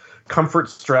the comfort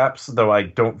straps, though I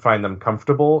don't find them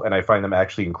comfortable, and I find them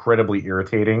actually incredibly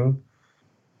irritating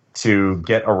to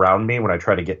get around me when I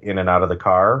try to get in and out of the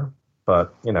car.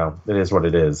 But, it is what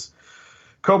it is.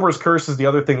 Cobra's Curse is the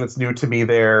other thing that's new to me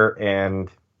there, and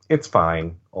it's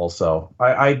fine also.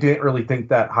 I didn't really think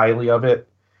that highly of it.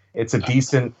 It's a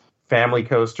decent family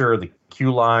coaster. The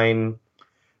queue line,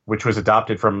 which was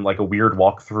adopted from like a weird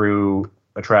walkthrough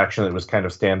attraction that was kind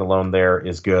of standalone there,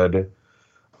 is good.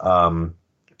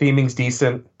 Theming's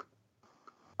decent.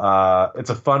 It's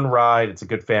a fun ride. It's a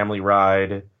good family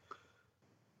ride.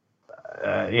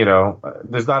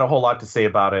 There's not a whole lot to say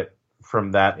about it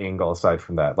from that angle aside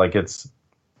from that. Like it's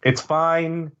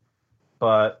fine,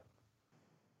 but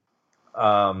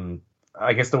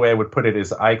I guess the way I would put it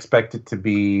is I expect it to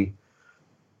be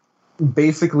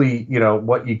basically,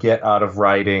 what you get out of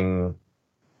riding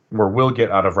or will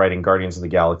get out of riding Guardians of the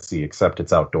Galaxy, except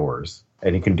it's outdoors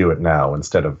and you can do it now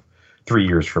instead of 3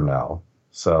 years from now.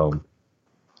 So,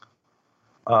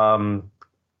 other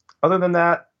than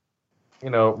that,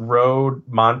 Road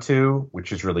Montu,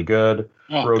 which is really good.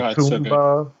 Road Kumba. So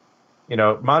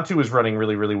good. Montu is running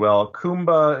really, really well.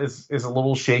 Kumba is a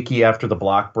little shaky after the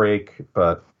block break,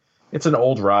 but it's an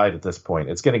old ride at this point.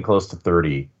 It's getting close to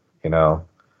 30, Can't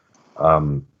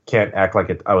act like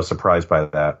it. I was surprised by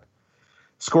that.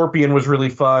 Scorpion was really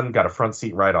fun. Got a front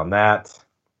seat ride on that.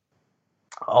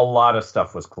 A lot of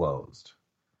stuff was closed.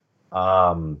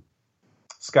 Skyride's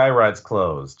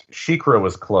closed. SheiKra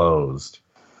was closed.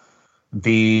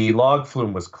 The Log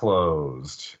Flume was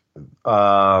closed.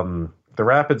 The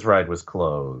Rapids ride was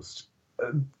closed.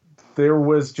 There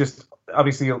was just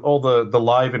obviously all the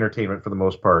live entertainment for the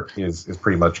most part is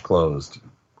pretty much closed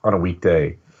on a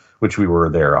weekday, which we were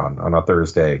there on a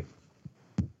Thursday.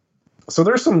 So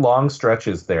there's some long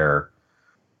stretches there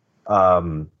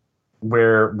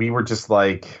where we were just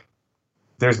like,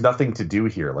 there's nothing to do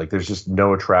here. Like there's just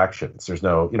no attractions. There's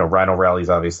no, Rhino Rally's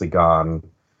obviously gone.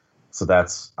 So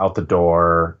that's out the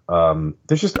door.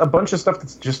 There's just a bunch of stuff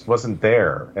that just wasn't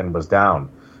there and was down.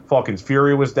 Falcon's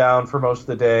Fury was down for most of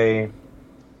the day.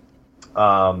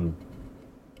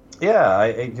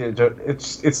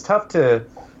 It's tough to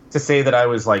say that I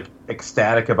was like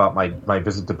ecstatic about my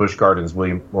visit to Busch Gardens,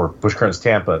 Busch Gardens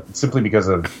Tampa, simply because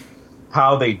of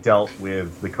how they dealt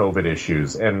with the COVID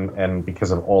issues and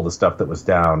because of all the stuff that was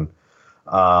down.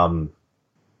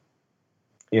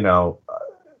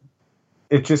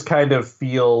 It just kind of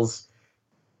feels,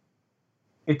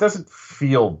 I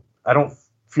don't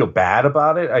feel bad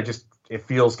about it. It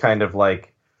feels kind of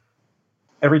like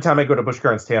every time I go to Busch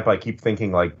Gardens Tampa, I keep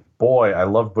thinking like, boy, I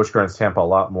love Busch Gardens Tampa a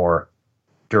lot more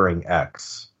during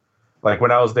X. Like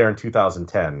when I was there in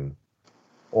 2010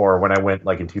 or when I went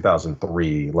like in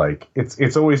 2003, like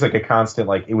it's always like a constant,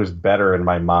 like it was better in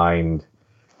my mind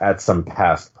at some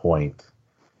past point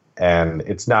and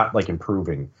it's not like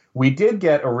improving. We did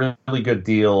get a really good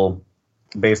deal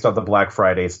based on the Black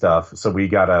Friday stuff. So we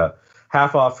got a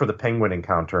half off for the penguin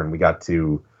encounter, and we got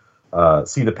to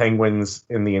see the penguins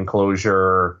in the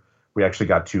enclosure. We actually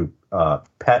got to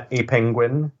pet a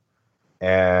penguin,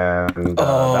 and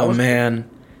man,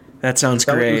 that sounds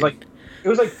great. It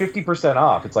was like 50%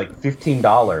 off. It's like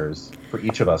 $15 for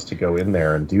each of us to go in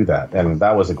there and do that, and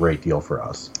that was a great deal for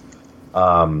us.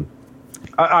 I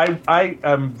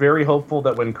am very hopeful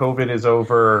that when COVID is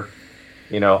over,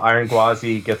 Iron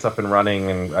Gwazi gets up and running,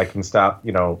 and I can stop,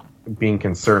 being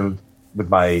concerned with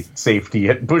my safety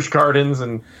at Busch Gardens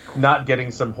and not getting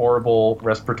some horrible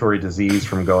respiratory disease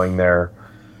from going there,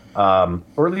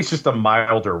 or at least just a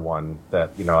milder one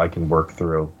that I can work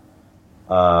through.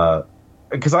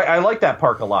 Because I like that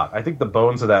park a lot. I think the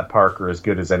bones of that park are as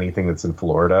good as anything that's in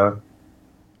Florida.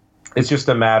 It's just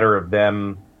a matter of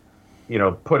them,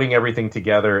 putting everything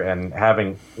together and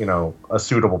having, a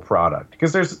suitable product.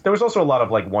 Because there was also a lot of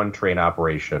like one train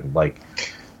operation. Like,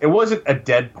 it wasn't a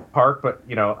dead park, but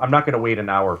I'm not going to wait an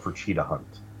hour for cheetah hunt.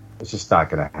 It's just not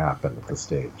going to happen at this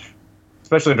stage,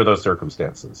 especially under those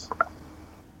circumstances.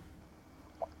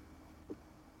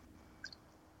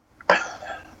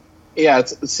 Yeah,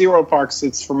 it's SeaWorld parks.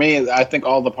 It's for me. I think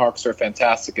all the parks are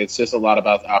fantastic. It's just a lot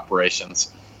about the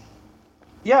operations.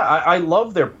 Yeah, I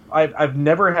love their. I've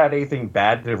never had anything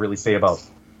bad to really say about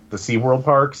the SeaWorld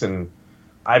parks, and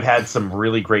I've had some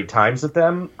really great times at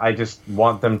them. I just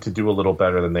want them to do a little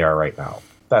better than they are right now.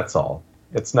 That's all.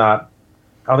 It's not.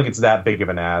 I don't think it's that big of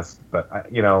an ask, but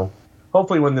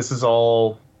hopefully when this is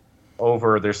all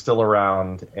over, they're still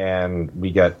around and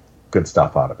we get good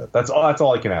stuff out of it. That's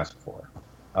all I can ask for.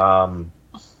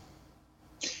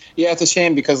 Yeah, it's a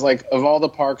shame because of all the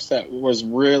parks that was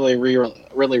really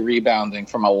rebounding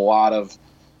from a lot of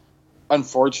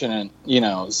unfortunate,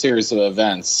 series of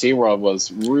events, SeaWorld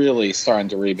was really starting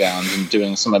to rebound and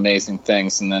doing some amazing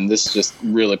things, and then this just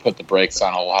really put the brakes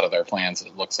on a lot of their plans,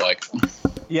 it looks like.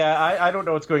 Yeah, I don't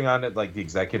know what's going on at the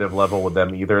executive level with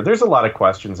them either. There's a lot of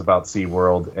questions about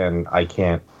SeaWorld, and I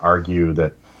can't argue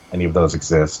that any of those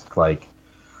exist.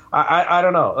 I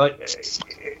don't know.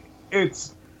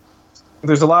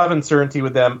 There's a lot of uncertainty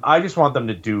with them. I just want them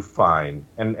to do fine.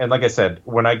 And like I said,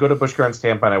 when I go to Busch Gardens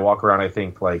Tampa and I walk around, I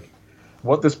think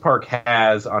what this park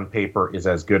has on paper is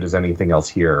as good as anything else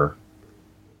here.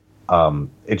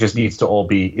 It just needs to all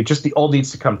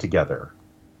needs to come together.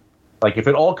 If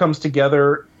it all comes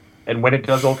together, and when it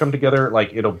does all come together,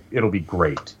 it'll be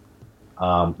great.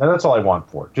 And that's all I want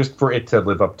for it, just for it to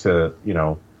live up to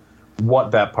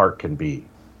what that park can be.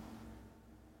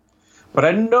 But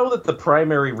I know that the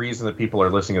primary reason that people are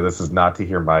listening to this is not to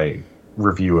hear my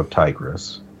review of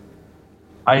Tigris.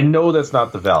 I know that's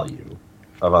not the value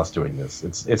of us doing this.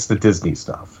 It's the Disney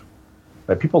stuff.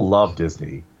 People love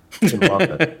Disney. They love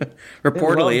it.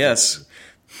 Reportedly, yes.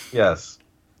 Yes.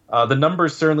 The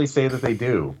numbers certainly say that they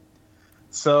do.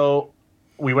 So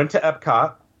we went to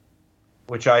Epcot,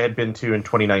 which I had been to in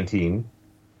 2019.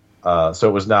 So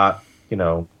it was not,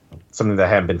 something that I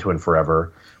hadn't been to in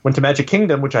forever. Went to Magic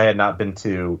Kingdom, which I had not been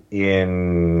to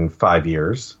in 5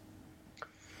 years.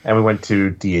 And we went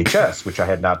to DHS, which I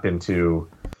had not been to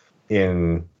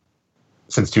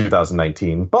since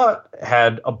 2019, but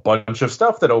had a bunch of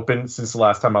stuff that opened since the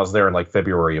last time I was there in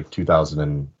February of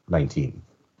 2019.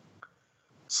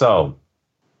 So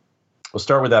we'll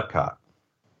start with Epcot.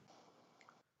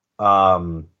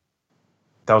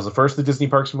 That was the first of the Disney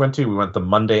parks we went to. We went the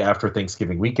Monday after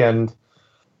Thanksgiving weekend.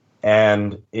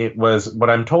 And it was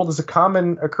what I'm told is a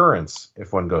common occurrence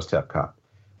if one goes to Epcot.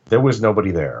 There was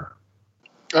nobody there.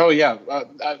 Oh, yeah.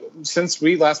 Since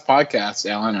we last podcast,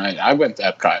 Alan, I went to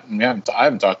Epcot, and I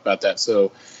haven't talked about that.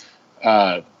 So,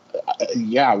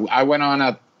 yeah, I went on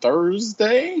a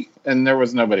Thursday, and there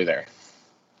was nobody there.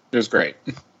 It was great.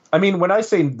 I mean, when I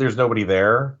say there's nobody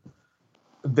there,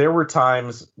 there were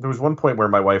times, there was one point where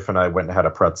my wife and I went and had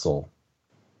a pretzel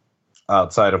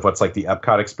outside of what's the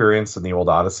Epcot experience in the old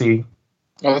Odyssey.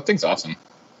 Oh, that thing's awesome.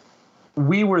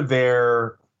 We were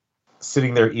there,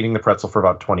 sitting there eating the pretzel for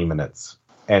about 20 minutes,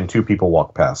 and two people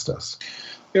walked past us.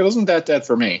 It wasn't that dead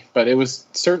for me, but it was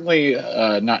certainly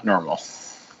not normal.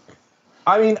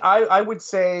 I mean, I would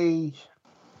say,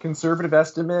 conservative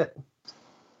estimate,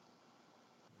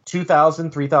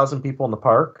 2,000, 3,000 people in the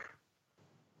park,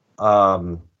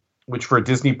 which for a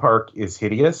Disney park is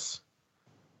hideous.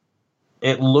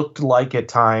 It looked like at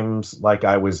times like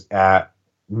I was at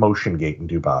Motion Gate in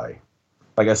Dubai.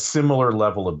 A similar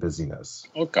level of busyness.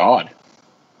 Oh, God.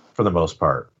 For the most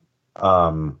part.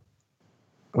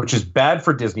 Which is bad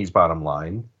for Disney's bottom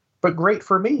line, but great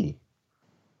for me.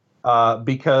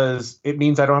 Because it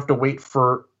means I don't have to wait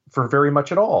for very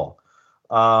much at all.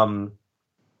 I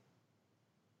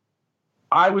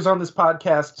was on this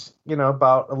podcast,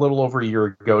 about a little over a year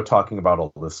ago talking about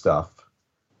all this stuff.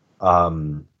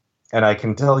 And I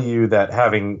can tell you that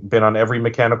having been on every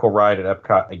mechanical ride at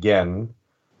Epcot again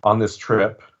on this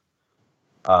trip,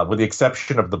 with the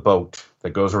exception of the boat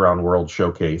that goes around World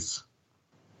Showcase.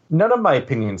 None of my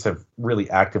opinions have really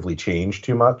actively changed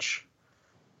too much.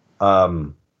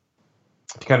 To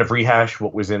kind of rehash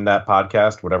what was in that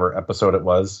podcast, whatever episode it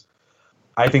was,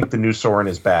 I think the new Soren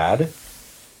is bad.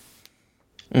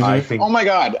 Mm-hmm. I think. Oh my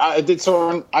God, I did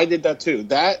Soren. I did that too.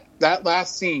 That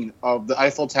last scene of the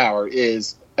Eiffel Tower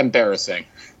is embarrassing.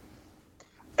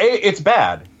 It's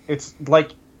bad. It's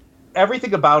like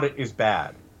everything about it is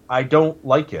bad. I don't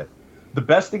like it. The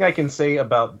best thing I can say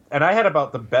about, and I had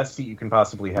about the best seat you can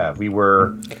possibly have. We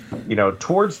were,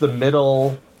 towards the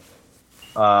middle,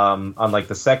 on like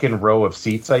the second row of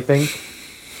seats, I think.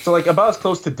 So like about as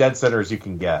close to dead center as you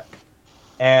can get.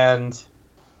 And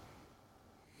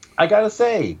I gotta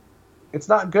say, it's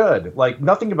not good. Like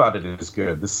nothing about it is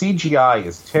good. The CGI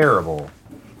is terrible.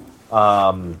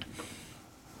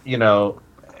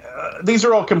 These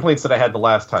are all complaints that I had the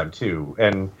last time too,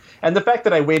 and the fact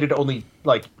that I waited only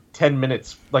like 10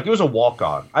 minutes, like it was a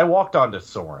walk-on. I walked on to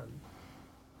Soren.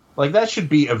 Like that should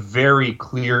be a very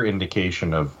clear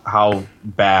indication of how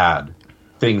bad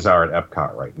things are at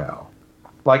Epcot right now.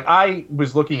 Like I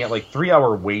was looking at like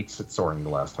 3-hour waits at Soren the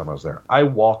last time I was there. I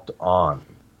walked on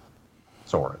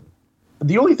Soren.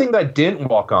 The only thing that I didn't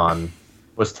walk on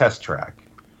was Test Track.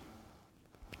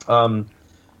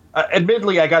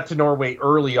 Admittedly, I got to Norway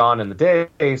early on in the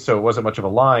day, so it wasn't much of a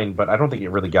line, but I don't think it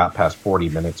really got past 40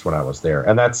 minutes when I was there.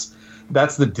 And that's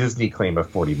the Disney claim of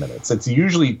 40 minutes. It's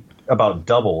usually about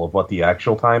double of what the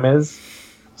actual time is.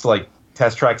 So, like,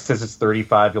 Test Track says it's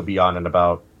 35, you'll be on in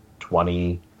about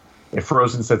 20. If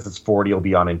Frozen says it's 40, you'll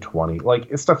be on in 20.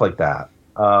 Like, it's stuff like that.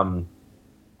 But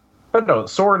no,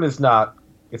 Soren is not,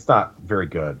 it's not very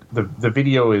good. The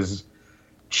video is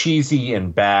cheesy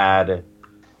and bad.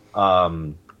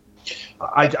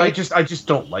 I just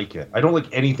don't like it. I don't like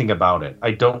anything about it.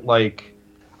 I don't like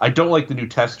the new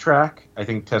Test Track. I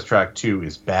think Test Track 2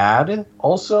 is bad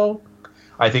also.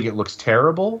 I think it looks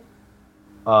terrible.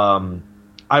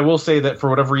 I will say that for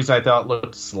whatever reason I thought it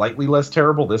looked slightly less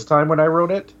terrible this time when I wrote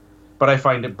it, but I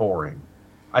find it boring.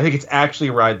 I think it's actually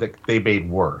a ride that they made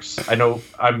worse. I know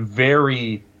I'm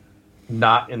very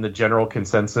not in the general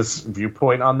consensus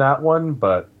viewpoint on that one,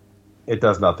 but it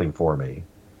does nothing for me.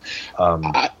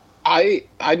 I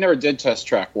never did Test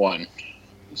Track 1,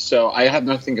 so I have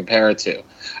nothing to compare it to.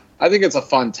 I think it's a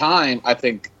fun time. I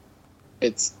think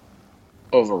it's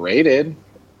overrated.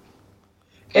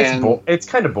 It's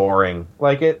kind of boring.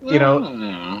 Like it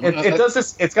does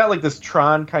this. It's got like this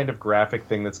Tron kind of graphic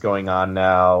thing that's going on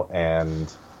now, and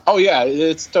oh yeah,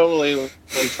 it's totally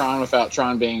like Tron without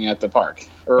Tron being at the park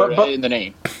or in the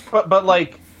name. But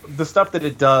like the stuff that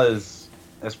it does,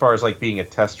 as far as like being a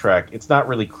test track, it's not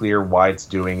really clear why it's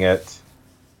doing it.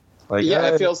 Like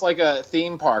it feels like a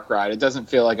theme park ride. It doesn't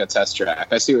feel like a test track.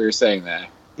 I see what you're saying there.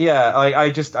 Yeah, I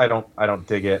don't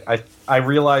dig it. I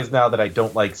realize now that I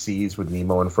don't like Seas with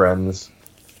Nemo and Friends.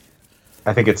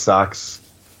 I think it sucks.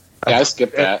 Yeah, I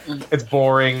skipped that. It's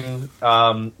boring.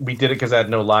 We did it because I had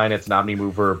no line. It's an Omni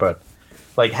Mover, but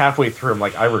like halfway through, I'm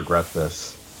like, I regret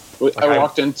this. I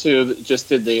walked into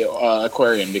did the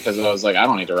aquarium because I was like, I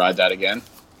don't need to ride that again.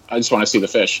 I just want to see the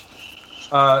fish.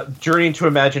 Journey into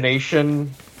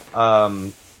Imagination.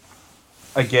 Again,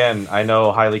 I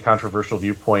know, highly controversial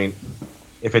viewpoint.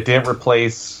 If it didn't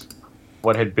replace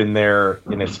what had been there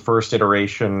in its first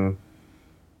iteration,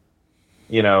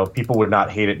 people would not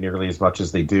hate it nearly as much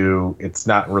as they do. It's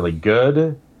not really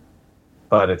good,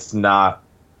 but it's not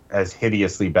as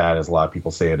hideously bad as a lot of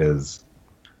people say it is.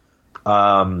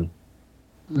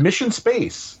 Mission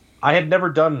Space. I had never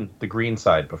done the green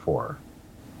side before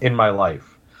in my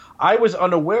life. I was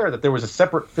unaware that there was a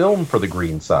separate film for the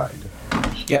green side.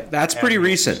 Yeah, that's pretty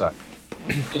recent.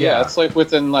 Yeah, it's like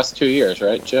within the last 2 years,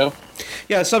 right, Joe?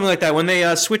 Yeah, something like that. When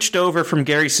they switched over from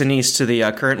Gary Sinise to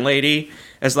the current lady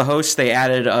as the host, they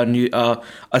added a new,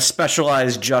 a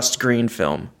specialized just green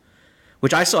film,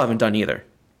 which I still haven't done either.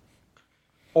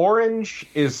 Orange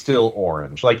is still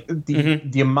orange. Like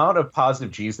the amount of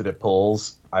positive G's that it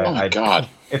pulls. Oh my God!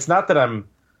 It's not that I'm.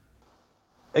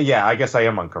 Yeah, I guess I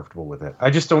am uncomfortable with it. I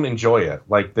just don't enjoy it.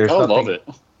 Like there's. I nothing, love it.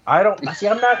 I don't see.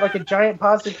 I'm not like a giant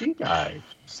positive G guy.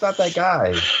 Just not that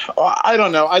guy. I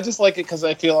don't know. I just like it because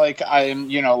I feel like I'm,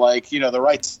 the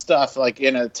right stuff, like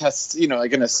in a test,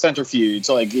 like in a centrifuge,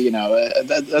 like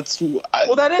that's.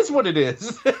 Well, that is what it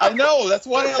is. I know. That's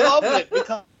why I love it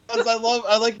because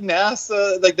I like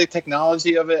NASA, like the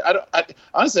technology of it.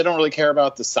 Honestly, I don't really care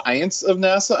about the science of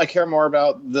NASA. I care more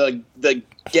about the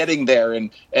getting there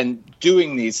and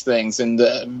doing these things and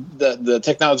the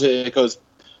technology that goes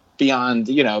beyond,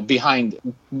 behind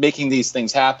making these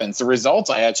things happen. The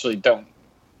results I actually don't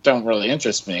don't really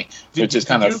interest me, which is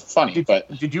kind of funny. But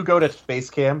did you go to space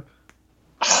camp?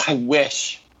 I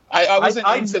wish. I wasn't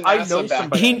into NASA. I know back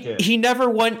somebody. then. He never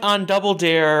went on Double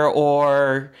Dare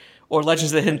or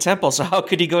Legends of the Hidden Temple, so how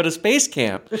could he go to space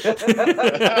camp?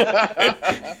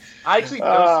 I actually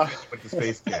know somebody went to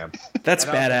space camp. That's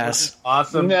badass.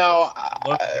 Awesome. No,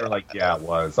 they were like, yeah, it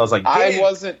was. I was like, I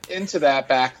wasn't into that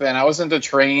back then. I was into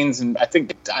trains and I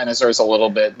think dinosaurs a little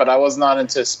bit, but I was not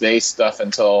into space stuff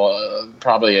until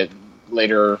probably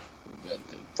later,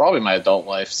 probably my adult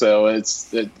life. So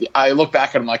I look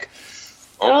back and I'm like,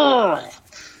 oh.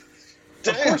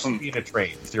 Of course, you're into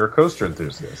trains. You're a coaster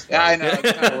enthusiast. Yeah, I know.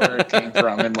 That's kind of where it came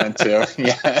from and went to.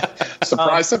 Yeah.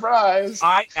 Surprise, surprise.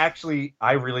 I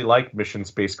really like Mission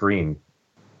Space Green.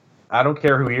 I don't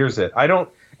care who hears it. I don't,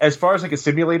 as far as like a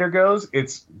simulator goes,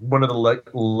 it's one of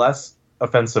the less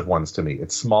offensive ones to me.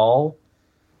 It's small.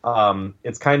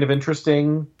 It's kind of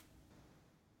interesting.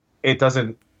 It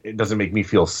doesn't make me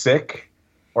feel sick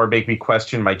or make me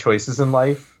question my choices in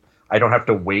life. I don't have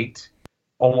to wait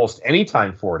almost any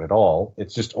time for it at all.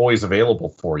 It's just always available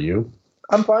for you.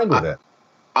 I'm fine with it.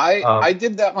 I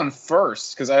did that one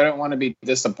first because I don't want to be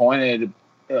disappointed.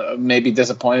 Maybe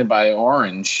disappointed by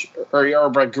orange or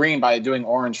by green by doing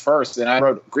orange first. And I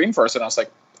wrote green first, and I was like,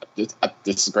 "This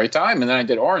is a great time." And then I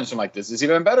did orange. I'm like, "This is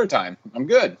even a better time. I'm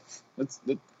good."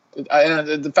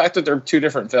 The fact that they're two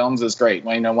different films is great.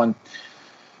 Well,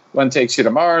 one takes you to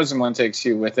Mars and one takes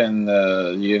you within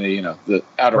the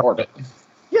outer orbit.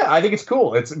 Yeah, I think it's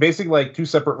cool. It's basically like two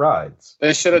separate rides.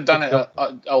 They should have done it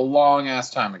a long ass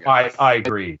time ago. I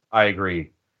agree.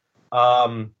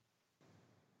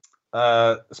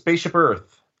 Spaceship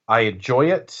Earth. I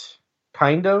enjoy it,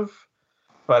 kind of,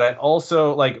 but I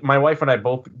also like my wife and I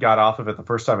both got off of it the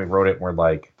first time we wrote it. And we're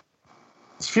like,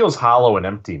 this feels hollow and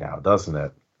empty now, doesn't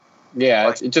it?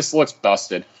 Yeah, it just looks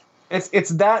busted. It's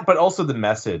that, but also the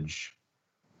message.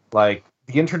 Like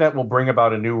the internet will bring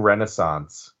about a new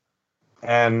renaissance.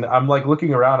 And I'm like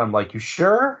looking around. I'm like, you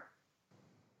sure?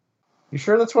 You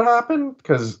sure that's what happened?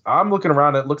 Because I'm looking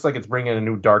around. It looks like it's bringing a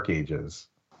new Dark Ages.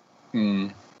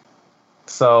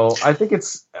 So I think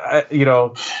it's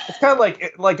it's kind of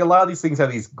like a lot of these things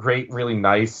have these great, really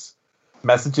nice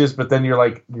messages, but then you're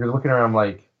looking around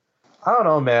like, I don't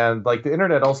know, man. Like the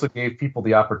internet also gave people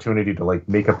the opportunity to like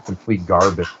make up complete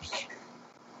garbage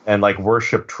and like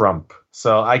worship Trump.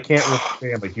 So I can't really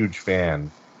say I'm a huge fan.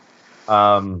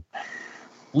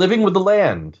 Living with the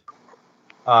Land.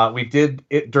 We did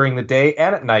it during the day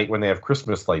and at night when they have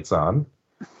Christmas lights on.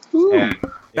 And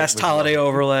best holiday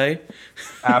overlay.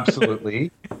 Absolutely.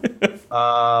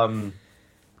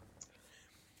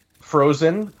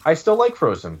 Frozen. I still like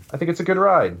Frozen. I think it's a good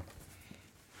ride.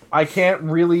 I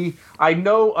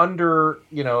know under,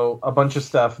 a bunch of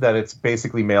stuff that it's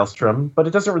basically Maelstrom, but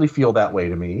it doesn't really feel that way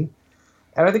to me.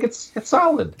 And I think it's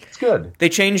solid. It's good. They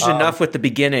changed enough with the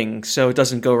beginning, so it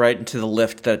doesn't go right into the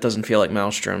lift that it doesn't feel like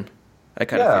Maelstrom. I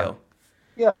kind of feel.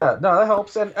 Yeah, no, that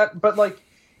helps. And but like,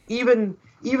 even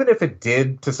if it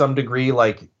did to some degree,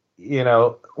 like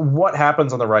what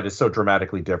happens on the ride is so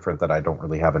dramatically different that I don't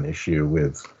really have an issue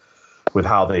with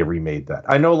how they remade that.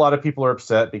 I know a lot of people are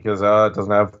upset because it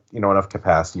doesn't have enough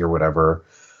capacity or whatever.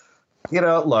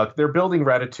 Look, they're building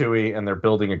Ratatouille and they're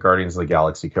building a Guardians of the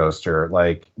Galaxy coaster.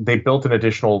 Like, they built an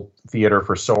additional theater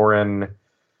for Soarin'.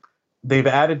 They've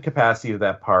added capacity to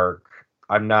that park.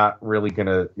 I'm not really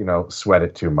gonna, sweat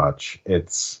it too much.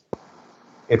 It's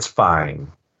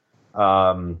fine.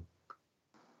 Going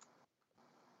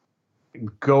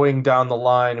down the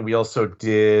line, we also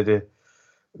did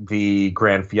the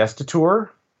Grand Fiesta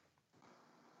Tour,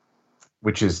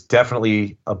 which is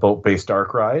definitely a boat-based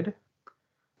dark ride.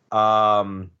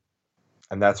 And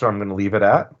that's where I'm going to leave it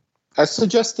at. I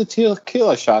suggest the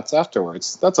tequila shots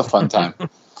afterwards. That's a fun time.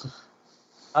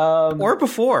 Or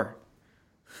before.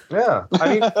 Yeah.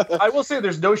 I mean, I will say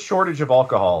there's no shortage of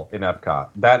alcohol in Epcot.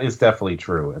 That is definitely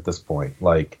true at this point.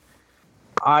 Like,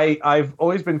 I've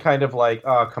always been kind of like,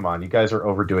 oh, come on, you guys are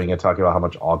overdoing it, talking about how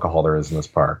much alcohol there is in this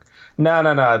park. No.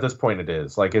 At this point, it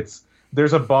is. Like,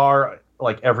 there's a bar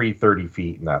like every 30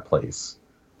 feet in that place.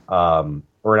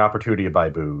 Or an opportunity to buy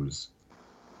booze,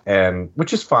 and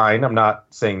which is fine. I'm not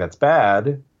saying that's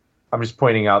bad. I'm just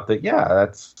pointing out that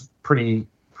that's pretty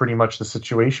much the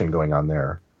situation going on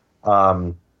there.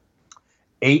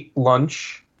 Ate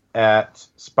lunch at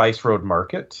Spice Road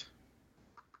Market.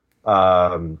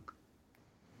 Now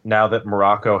that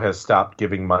Morocco has stopped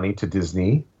giving money to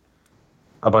Disney,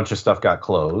 a bunch of stuff got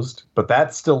closed, but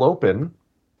that's still open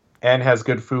and has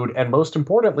good food, and most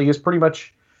importantly, is pretty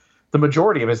much the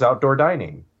majority of his outdoor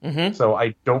dining. Mm-hmm. So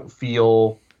I don't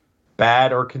feel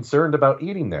bad or concerned about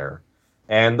eating there.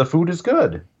 And the food is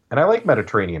good. And I like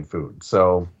Mediterranean food,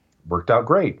 so worked out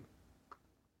great.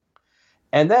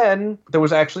 And then there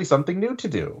was actually something new to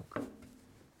do.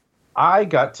 I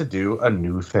got to do a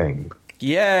new thing.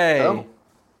 Yay! Oh.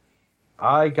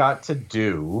 I got to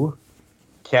do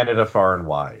Canada Far and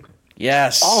Wide.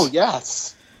 Yes. Oh,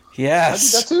 yes. I did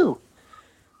Yes. that too.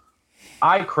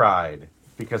 I cried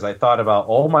because I thought about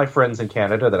all my friends in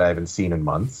Canada that I haven't seen in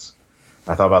months.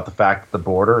 I thought about the fact that the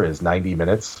border is 90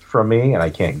 minutes from me and I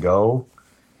can't go.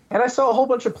 And I saw a whole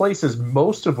bunch of places,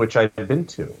 most of which I've been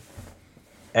to.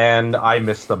 And I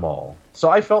missed them all. So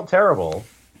I felt terrible.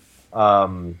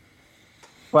 But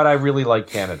I really like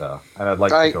Canada, and I'd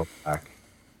like to go back.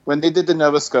 When they did the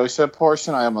Nova Scotia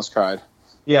portion, I almost cried.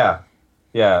 Yeah.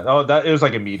 Oh, it was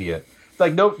like immediate.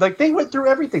 Like they went through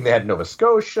everything. They had Nova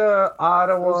Scotia,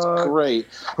 Ottawa, It was great.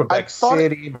 Quebec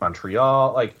City,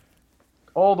 Montreal, like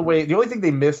all the way. The only thing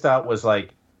they missed out was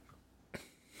like,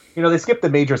 they skipped the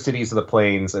major cities of the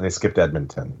plains and they skipped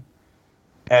Edmonton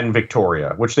and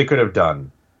Victoria, which they could have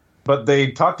done, but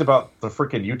they talked about the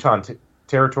freaking Yukon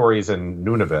territories and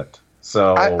Nunavut.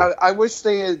 So I wish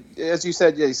they had, as you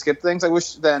said, they skipped things. I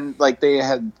wish then they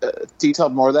had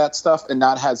detailed more of that stuff and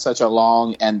not had such a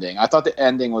long ending. I thought the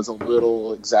ending was a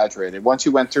little exaggerated. Once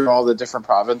you went through all the different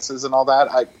provinces and all that,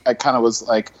 I kind of was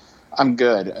like, I'm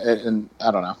good. And I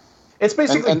don't know. It's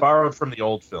basically borrowed from the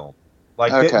old film.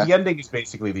 Like the ending is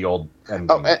basically the old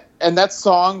ending. Oh, and that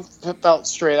song felt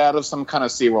straight out of some kind of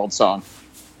SeaWorld song.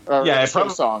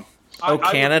 Song.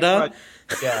 Canada?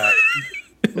 Yeah.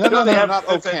 No,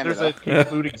 not Canada. There's a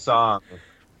concluding song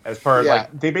as part of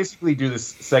they basically do this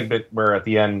segment where at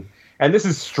the end, and this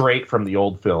is straight from the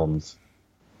old films,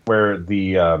 where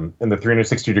the in the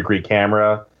 360-degree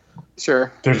camera,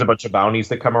 sure, there's a bunch of bounties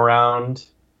that come around.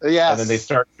 Yes. And then they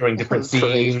start showing different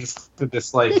scenes to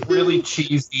this like really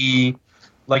cheesy,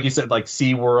 like you said, like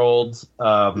SeaWorld.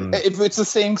 If it's the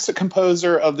same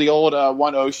composer of the old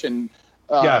One Ocean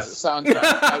soundtrack,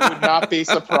 I would not be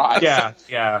surprised.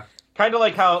 Yeah. Kind of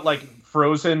like how like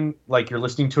Frozen, like you're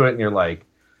listening to it and you're like,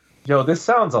 yo, this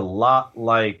sounds a lot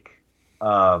like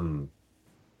Book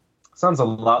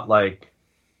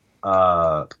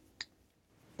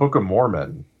of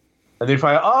Mormon. And then you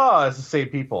find, it's the same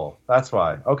people. That's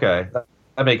why. Okay,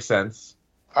 that makes sense.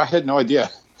 I had no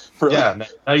idea. Really? Yeah,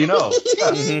 now you know.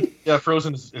 Yeah,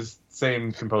 Frozen is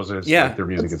same composer as like, their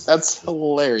music. That's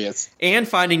hilarious. And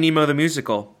Finding Nemo the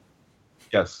musical.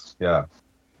 Yes, yeah.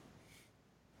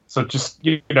 So just,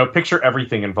 picture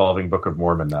everything involving Book of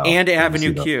Mormon now. And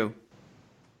Avenue Q.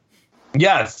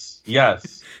 Yes.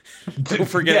 Don't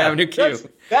forget Avenue Q.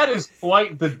 That's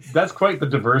quite the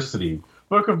diversity.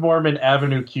 Book of Mormon,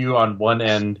 Avenue Q on one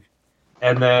end,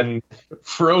 and then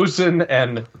Frozen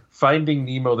and Finding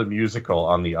Nemo the musical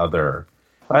on the other.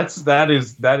 That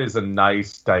is a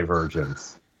nice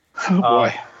divergence. Oh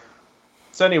boy.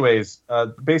 So anyways,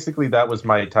 basically that was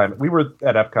my time. We were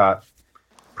at Epcot,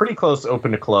 pretty close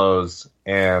open to close,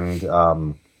 and it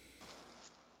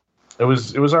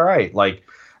was all right. Like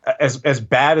as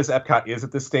bad as Epcot is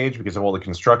at this stage because of all the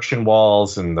construction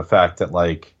walls and the fact that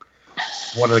like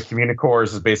one of the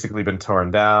communicores has basically been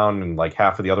torn down and like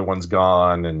half of the other one's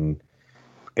gone and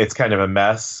it's kind of a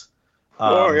mess.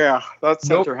 That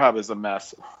center hub is a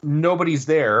mess. Nobody's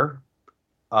there,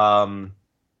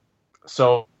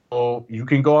 so you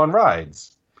can go on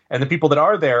rides. And the people that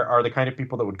are there are the kind of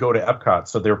people that would go to Epcot,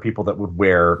 so they're people that would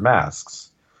wear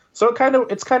masks. So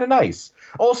it's kind of nice.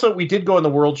 Also, we did go in the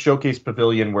World Showcase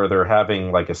Pavilion where they're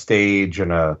having like a stage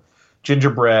and a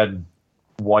gingerbread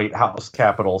White House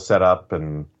Capitol set up,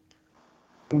 and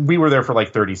we were there for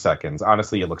like 30 seconds.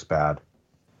 Honestly, it looks bad.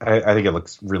 I think it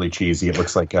looks really cheesy. It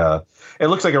looks like a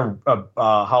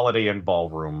Holiday Inn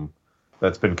ballroom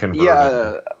that's been converted.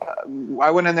 Yeah, I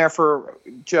went in there for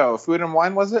Joe. Food and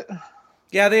Wine, was it?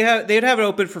 Yeah, they'd have it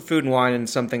open for food and wine and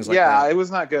some things like that. Yeah, it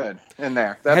was not good in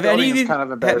there. That building is kind of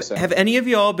embarrassing. Have any of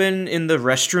you all been in the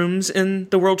restrooms in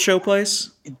the World Showplace?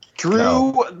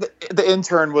 Drew, the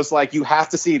intern, was like, "You have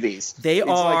to see these." He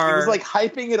was like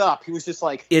hyping it up. He was just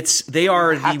like, You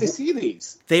have to see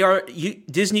these.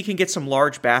 Disney can get some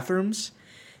large bathrooms.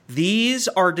 These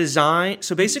are designed.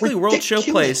 So basically, World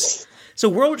Showplace. So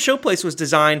World Showplace was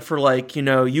designed for like,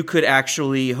 you could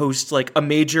actually host like a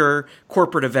major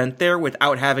corporate event there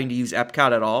without having to use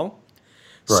Epcot at all.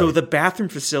 Right. So the bathroom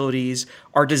facilities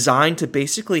are designed to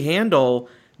basically handle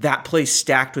that place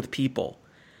stacked with people.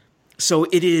 So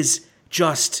it is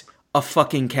just a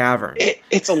fucking cavern.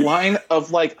 It's a line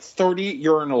of like 30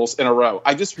 urinals in a row.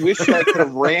 I just wish I could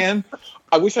have ran.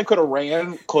 I wish I could have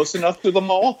ran close enough to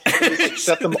them all and just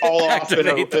set them all off in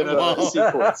a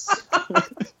sequence.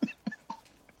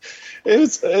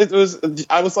 It was.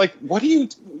 I was like, "Why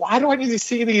do I need to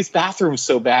see these bathrooms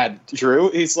so bad,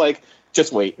 Drew?" He's like,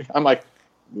 "Just wait." I'm like,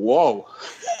 "Whoa."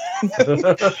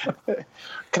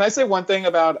 Can I say one thing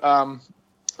about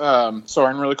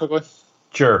Soren really quickly?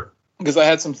 Sure. Because I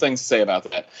had some things to say about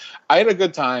that. I had a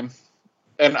good time,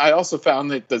 and I also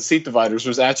found that the seat dividers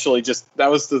was actually that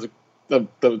was the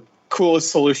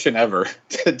coolest solution ever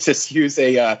to just use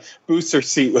a booster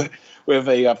seat with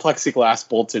a plexiglass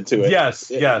bolted to it. Yes.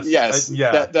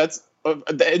 That's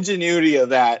the ingenuity of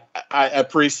that. I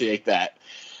appreciate that.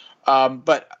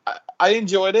 But I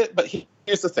enjoyed it. But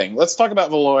here's the thing. Let's talk about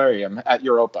Valorium at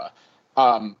Europa.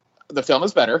 The film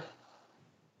is better,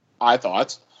 I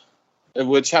thought,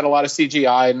 which had a lot of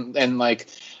CGI and like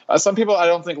some people I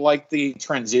don't think like the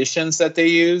transitions that they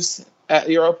use at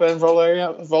Europa and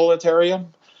Voletarium.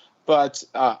 But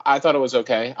I thought it was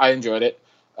okay. I enjoyed it.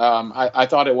 I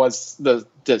thought it was the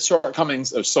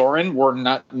shortcomings of Soren were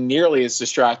not nearly as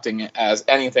distracting as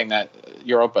anything that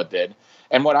Europa did.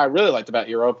 And what I really liked about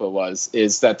Europa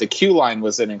is that the queue line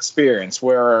was an experience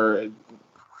where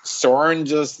Soren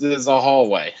just is a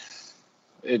hallway.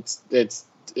 It's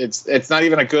not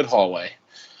even a good hallway.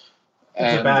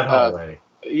 It's a bad hallway.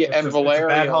 And Valerium, it's a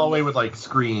bad hallway with like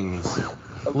screens.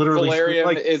 Literally,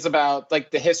 Valerium is about like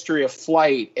the history of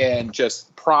flight and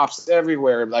just props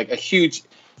everywhere, like a huge,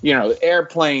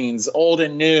 airplanes, old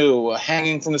and new,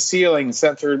 hanging from the ceiling,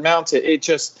 centered mounted.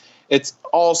 It's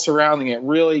all surrounding it.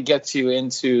 Really gets you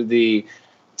into the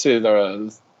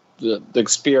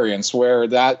experience where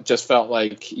that just felt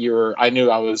like I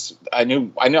knew I was going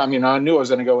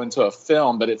to go into a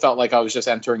film, but it felt like I was just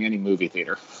entering any movie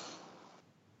theater.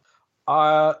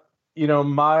 My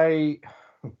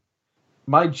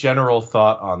general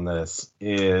thought on this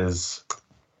is,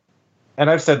 and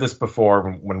I've said this before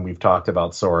when we've talked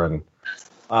about Soren,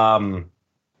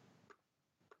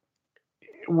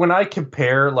 when I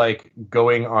compare like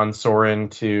going on Soren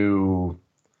to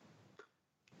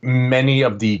many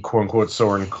of the quote unquote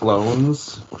Soren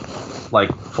clones,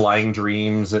 like Flying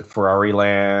Dreams at Ferrari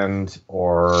Land,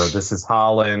 or This Is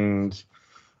Holland,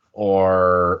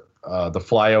 or the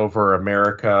Flyover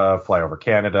America, Flyover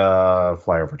Canada,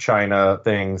 Flyover China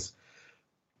things.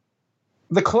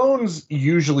 The clones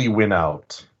usually win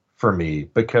out for me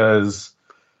because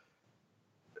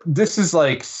this is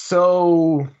like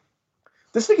so.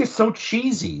 This thing is so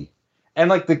cheesy, and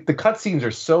like the cutscenes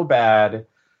are so bad.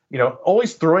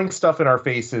 Always throwing stuff in our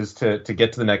faces to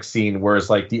get to the next scene, whereas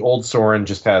like the old Soren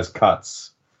just has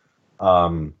cuts.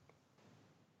 And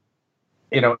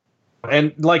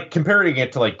like comparing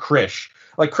it to like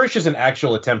Krish is an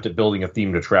actual attempt at building a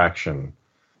themed attraction.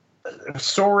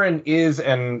 Soren is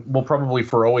and will probably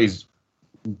for always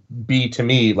be to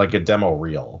me like a demo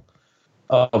reel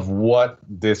of what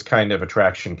this kind of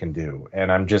attraction can do,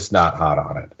 and I'm just not hot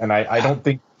on it. And I don't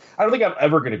think I'm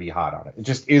ever going to be hot on it. It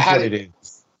just is what it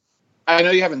is. I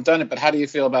know you haven't done it, but how do you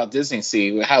feel about Disney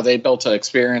Sea? How they built an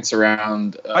experience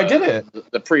around? I did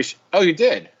it. The pre. Oh, you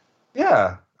did?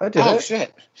 Yeah, I did. Oh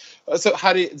shit! So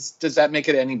does that make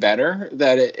it any better?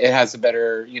 That it has a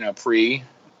better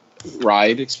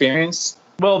pre-ride experience?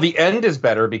 Well, the end is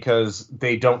better because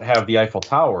they don't have the Eiffel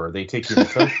Tower. They take you to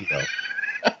Tokyo.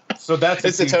 So that's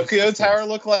does the Tokyo Tower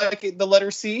look like the letter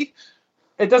C?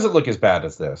 It doesn't look as bad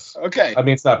as this. Okay. I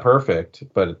mean, it's not perfect,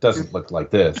 but it doesn't look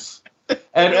like this.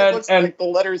 And it looks like the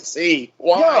letter C.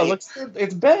 Why? Yeah,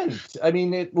 it's bent. I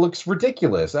mean, it looks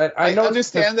ridiculous. I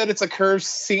understand that it's a curved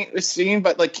scene,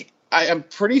 but like I am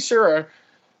pretty sure,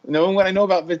 knowing what I know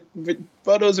about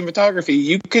photos and photography,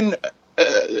 you can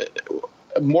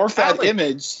morph that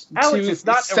image to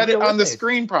set it on the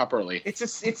screen properly. It's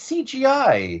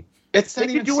CGI. They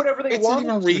can do whatever they want. It's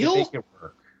not even real. Make it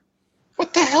work.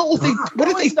 What the hell? What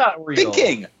are they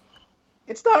thinking?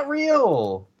 It's not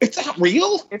real. It's not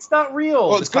real? It's not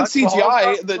real. Well, it's good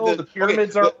CGI. The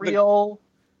pyramids aren't real.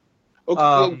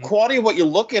 The quality of what you're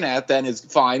looking at then is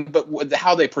fine, but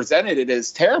how they presented it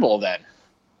is terrible then.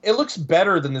 It looks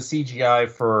better than the CGI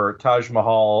for Taj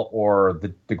Mahal or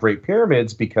the Great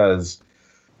Pyramids because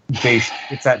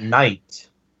it's at night,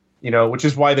 which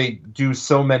is why they do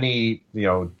so many,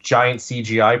 giant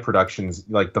CGI productions.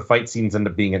 Like the fight scenes end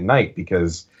up being at night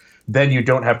because then you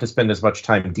don't have to spend as much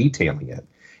time detailing it.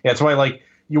 Yeah, that's why, like,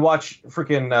 you watch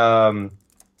freaking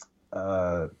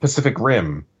Pacific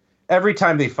Rim. Every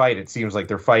time they fight, it seems like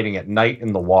they're fighting at night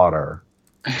in the water.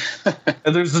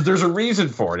 And there's a reason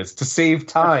for it. It's to save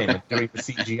time doing the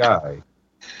CGI.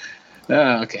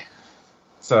 Oh, okay.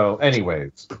 So,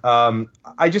 anyways, I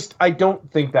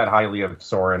don't think that highly of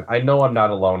Soren. I know I'm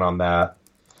not alone on that.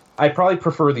 I probably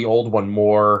prefer the old one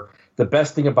more. The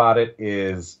best thing about it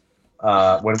is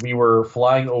when we were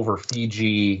flying over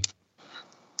Fiji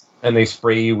and they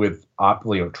spray you with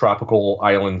tropical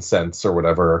island scents or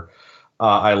whatever,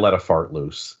 I let a fart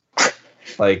loose.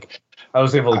 Like, I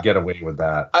was able to get away with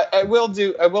that. I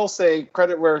will say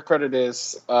credit where credit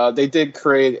is. They did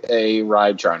create a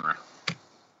ride genre.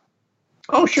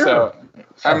 Oh, sure. So,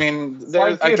 I mean,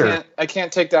 I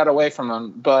can't take that away from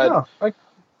them. But no,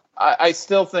 I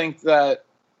still think that,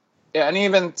 and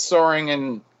even soaring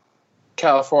in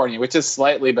California, which is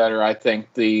slightly better, I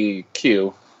think, the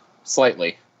queue,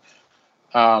 slightly.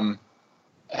 That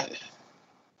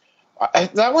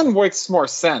one makes more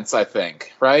sense, I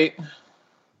think, right?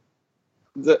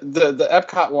 The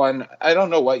Epcot one, I don't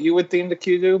know what you would theme the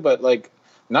queue to, but like,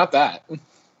 not that.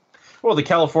 Well, the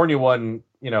California one,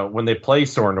 when they play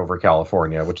Soarin' Over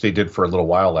California, which they did for a little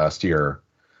while last year,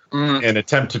 an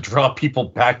attempt to draw people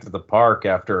back to the park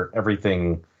after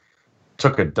everything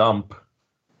took a dump.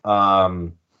 I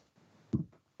mean,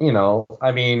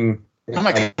 oh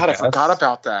my God, I forgot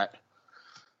about that.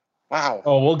 Wow.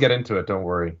 Oh, we'll get into it. Don't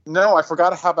worry. No, I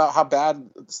forgot about how bad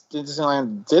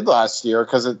Disneyland did last year,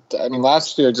 because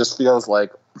last year just feels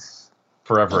like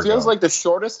forever. It feels like the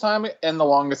shortest time and the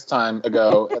longest time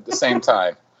ago at the same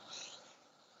time.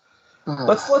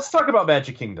 Let's talk about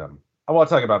Magic Kingdom. I want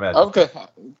to talk about Magic. Okay,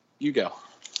 you go.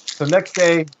 So next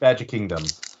day, Magic Kingdom.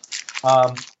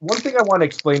 One thing I want to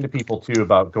explain to people too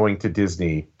about going to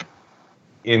Disney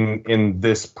in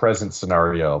this present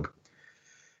scenario.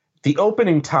 The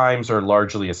opening times are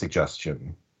largely a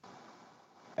suggestion.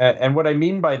 And what I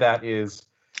mean by that is,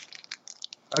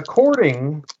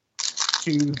 according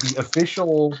to the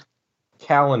official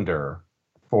calendar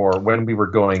for when we were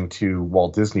going to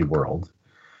Walt Disney World,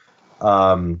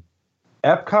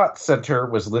 Epcot Center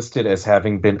was listed as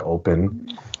having been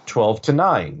open 12 to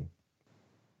 9.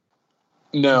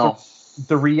 No.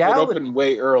 The reality... It opened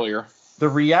way earlier. The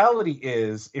reality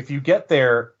is, if you get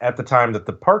there at the time that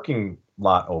the parking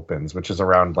lot opens, which is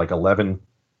around like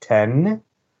 11:10,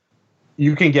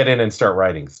 you can get in and start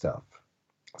writing stuff.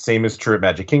 Same is true at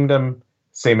Magic Kingdom.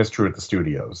 Same is true at the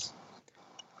studios.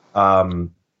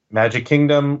 Magic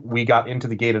Kingdom, we got into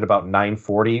the gate at about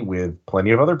 9:40 with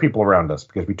plenty of other people around us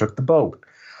because we took the boat.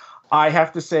 I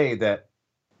have to say that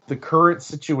the current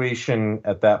situation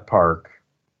at that park,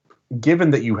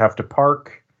 given that you have to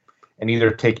park and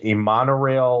either take a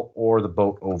monorail or the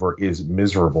boat over, is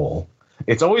miserable.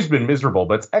 It's always been miserable,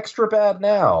 but it's extra bad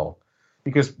now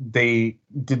because they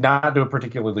did not do a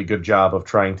particularly good job of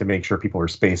trying to make sure people were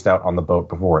spaced out on the boat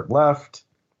before it left.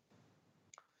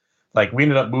 Like, we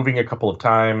ended up moving a couple of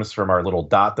times from our little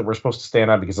dot that we're supposed to stand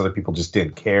on because other people just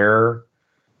didn't care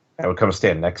and would come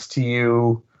stand next to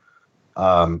you.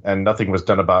 And nothing was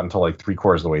done about until like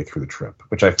 3/4 of the way through the trip,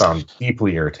 which I found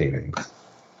deeply irritating.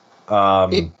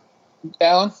 Alan?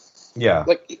 Yeah.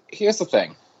 Like, here's the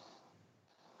thing.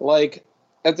 Like,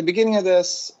 at the beginning of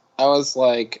this, I was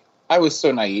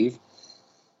so naive.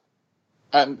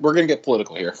 We're going to get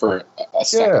political here for a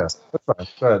second. Yeah, that's fine.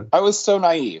 Go ahead. I was so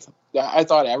naive. I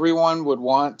thought everyone would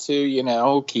want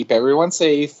to, keep everyone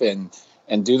safe and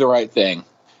do the right thing.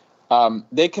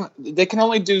 They can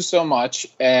only do so much,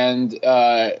 and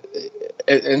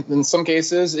in some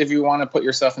cases, if you want to put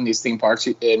yourself in these theme parks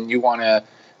and you want to,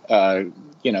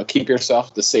 keep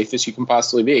yourself the safest you can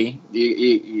possibly be,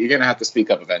 you're going to have to speak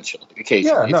up occasionally, if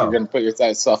you're going to put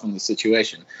yourself in the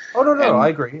situation. Oh, no, I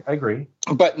agree.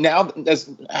 But now, as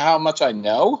how much I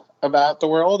know about the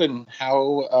world and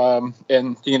how,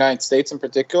 in the United States in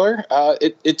particular,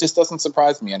 it just doesn't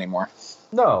surprise me anymore.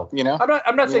 No,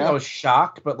 I'm not saying I was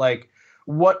shocked, but like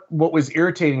what was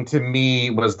irritating to me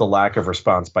was the lack of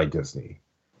response by Disney.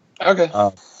 Okay.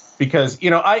 Because,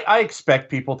 I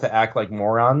expect people to act like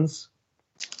morons,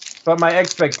 but my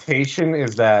expectation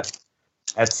is that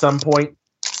at some point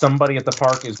somebody at the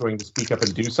park is going to speak up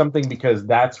and do something, because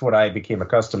that's what I became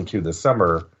accustomed to this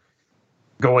summer,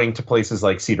 going to places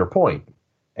like Cedar Point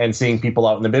and seeing people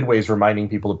out in the midways reminding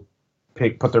people to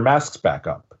put their masks back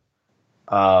up.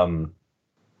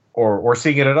 Or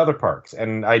seeing it at other parks.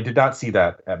 And I did not see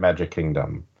that at Magic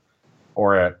Kingdom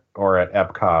or at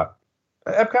Epcot.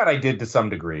 Epcot I did to some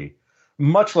degree,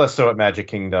 much less so at Magic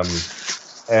Kingdom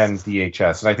and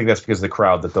DHS. And I think that's because of the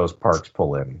crowd that those parks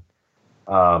pull in.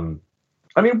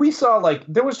 We saw,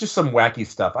 there was just some wacky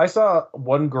stuff. I saw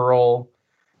one girl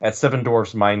at Seven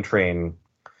Dwarfs Mine Train,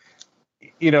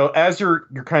 as you're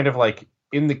kind of like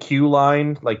in the queue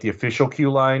line, like the official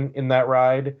queue line in that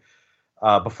ride,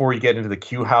 before you get into the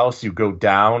queue house, you go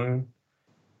down,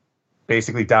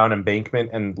 basically down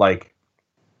embankment, and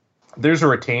there's a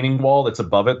retaining wall that's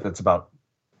above it that's about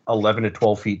 11 to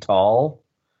 12 feet tall.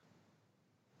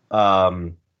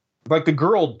 The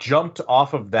girl jumped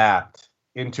off of that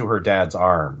into her dad's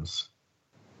arms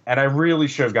And I really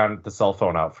should have gotten the cell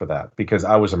phone out for that because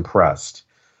I was impressed.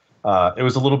 It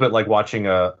was a little bit like watching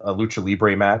a lucha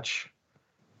libre match.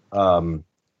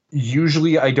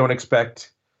 Usually I don't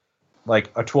expect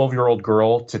like a 12-year-old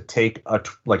girl to take an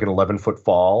 11-foot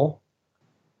fall.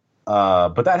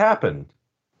 But that happened.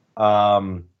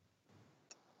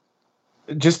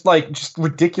 Just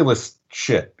ridiculous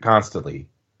shit constantly.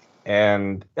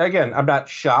 And again, I'm not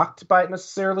shocked by it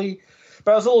necessarily,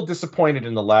 but I was a little disappointed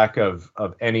in the lack of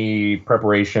any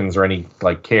preparations or any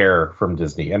like care from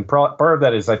Disney. And part of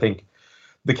that is I think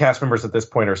the cast members at this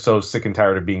point are so sick and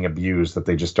tired of being abused that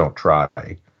they just don't try.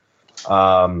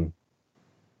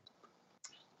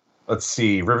 Let's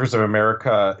see. Rivers of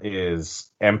America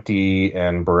is empty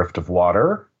and bereft of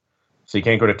water, so you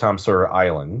can't go to Tom Sawyer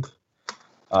Island.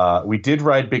 We did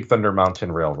ride Big Thunder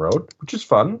Mountain Railroad, which is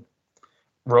fun.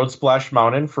 Rode Splash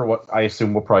Mountain for what I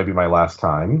assume will probably be my last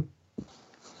time.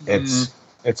 It's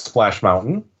Splash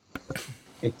Mountain.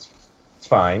 It's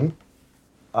fine.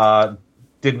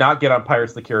 Did not get on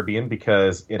Pirates of the Caribbean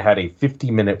because it had a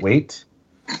 50-minute wait,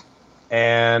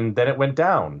 and then it went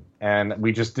down, and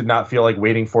we just did not feel like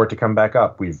waiting for it to come back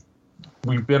up. We've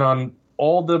been on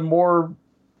all the more,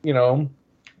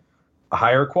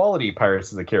 higher quality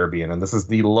Pirates of the Caribbean, and this is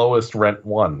the lowest rent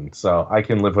one, so I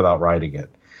can live without riding it.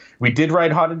 We did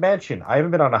ride Haunted Mansion. I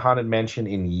haven't been on a Haunted Mansion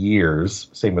in years.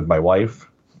 Same with my wife.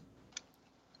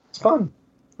 It's fun.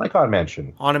 I like Haunted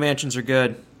Mansion. Haunted Mansions are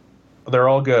good. They're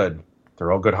all good.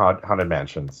 They're all good Haunted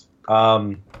Mansions.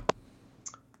 Little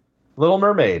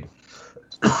Mermaid.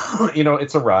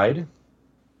 It's a ride.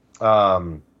 I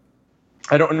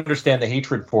don't understand the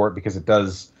hatred for it because it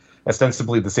does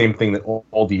ostensibly the same thing that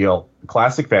all the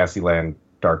classic Fantasyland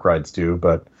dark rides do,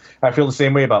 but I feel the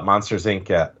same way about Monsters, Inc.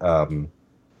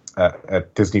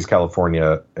 at Disney's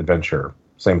California Adventure.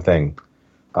 Same thing.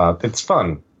 It's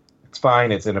fun. It's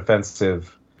fine. It's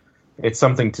inoffensive. It's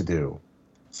something to do.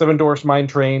 Seven Dwarfs Mine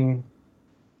Train.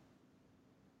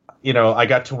 I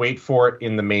got to wait for it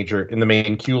in the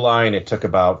main queue line. It took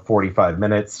about 45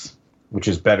 minutes, which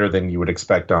is better than you would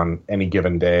expect on any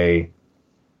given day.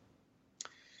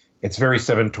 It's very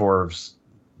Seven Dwarfs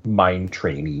Mine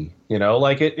Train-y.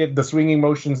 The swinging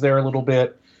motion's there a little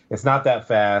bit. It's not that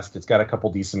fast. It's got a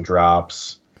couple decent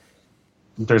drops.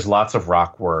 There's lots of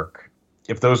rock work.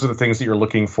 If those are the things that you're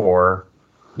looking for,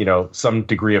 some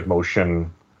degree of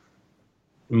motion,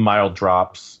 mild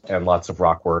drops, and lots of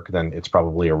rock work, then it's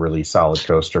probably a really solid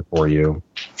coaster for you.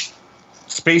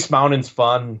 Space Mountain's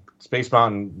fun. Space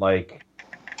Mountain,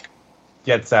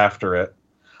 gets after it.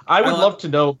 I would love to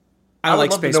know. I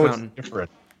like Space Mountain. What's different.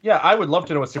 Yeah, I would love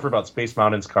to know what's different about Space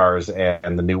Mountain's cars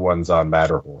and the new ones on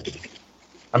Matterhorn.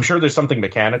 I'm sure there's something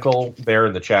mechanical there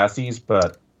in the chassis,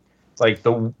 but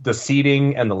the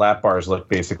seating and the lap bars look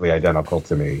basically identical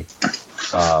to me.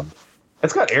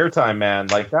 It's got airtime, man.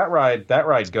 That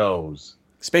ride goes.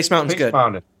 Space Mountain's good.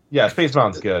 Mountain. Yeah, Space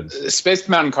Mountain's good. Space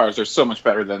Mountain cars are so much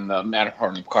better than the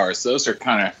Matterhorn cars. Those are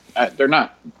kind of they're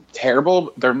not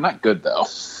terrible. They're not good though.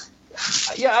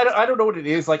 Yeah, I don't know what it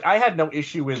is. I had no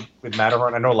issue with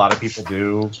Matterhorn. I know a lot of people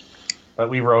do. But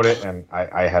we wrote it, and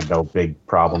I had no big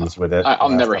problems with it. I'll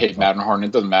never hate Matterhorn.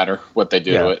 It doesn't matter what they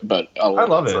do to it, but I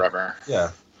love it forever.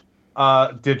 Yeah.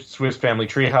 Did Swiss Family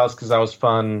Treehouse because that was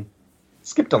fun.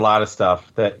 Skipped a lot of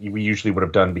stuff that we usually would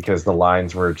have done because the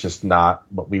lines were just not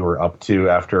what we were up to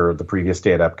after the previous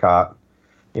day at Epcot.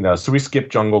 So we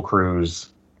skipped Jungle Cruise.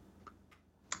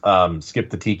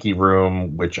 Skipped the Tiki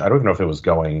Room, which I don't even know if it was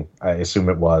going. I assume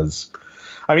it was.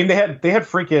 I mean, they had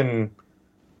freaking...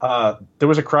 there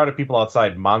was a crowd of people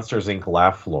outside Monsters, Inc.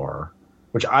 Laugh Floor,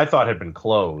 which I thought had been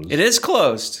closed. It is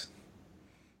closed.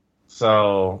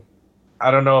 So, I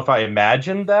don't know if I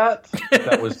imagined that.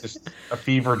 That was just a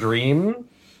fever dream.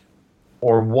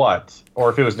 Or what. Or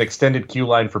if it was an extended queue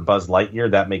line for Buzz Lightyear,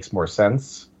 that makes more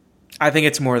sense. I think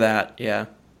it's more that, yeah.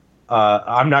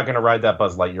 I'm not going to ride that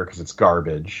Buzz Lightyear because it's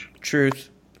garbage. Truth.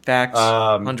 Facts.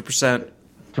 100%.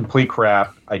 Complete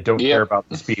crap. I don't care about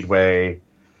the Speedway.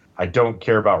 I don't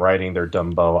care about riding their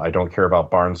Dumbo. I don't care about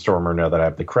Barnstormer now that I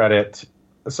have the credit.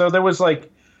 So there was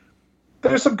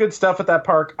there's some good stuff at that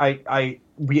park.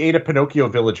 We ate at Pinocchio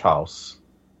Village House.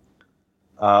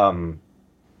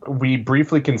 We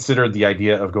briefly considered the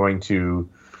idea of going to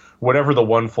whatever the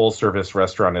one full service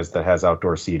restaurant is that has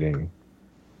outdoor seating.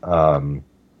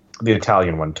 The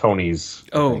Italian one, Tony's.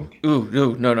 Oh,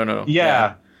 no.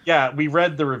 Yeah. We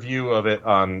read the review of it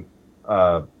on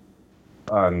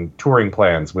Touring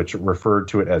Plans, which referred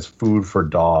to it as food for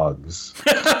dogs,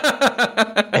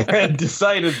 and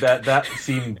decided that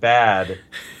seemed bad.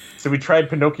 So we tried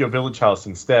Pinocchio Village House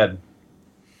instead.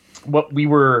 What we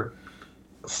were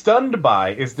stunned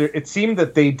by is there. It seemed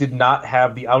that they did not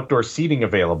have the outdoor seating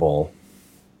available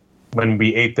when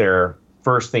we ate there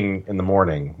first thing in the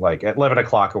morning, like at 11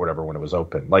 o'clock or whatever when it was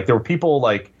open. Like there were people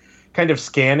like kind of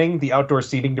scanning the outdoor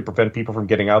seating to prevent people from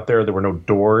getting out there. There were no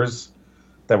doors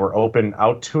that were open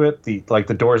out to it. The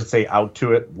doors that say out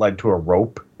to it led to a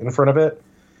rope in front of it.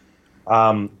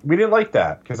 We didn't like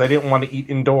that because I didn't want to eat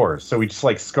indoors. So we just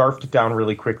like scarfed it down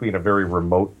really quickly in a very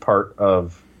remote part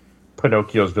of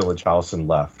Pinocchio's village house and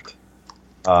left.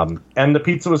 And the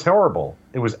pizza was horrible.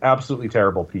 It was absolutely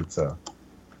terrible pizza.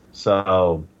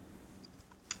 So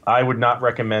I would not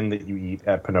recommend that you eat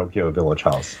at Pinocchio Village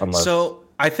House unless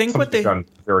I think what they done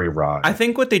very raw. I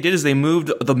think what they did is they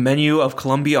moved the menu of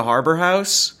Columbia Harbor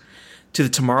House to the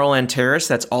Tomorrowland Terrace.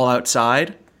 That's all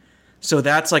outside. So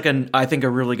that's like I think a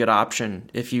really good option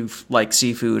if you like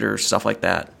seafood or stuff like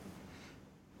that.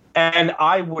 And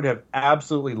I would have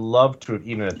absolutely loved to have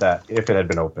eaten at that if it had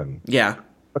been open. Yeah.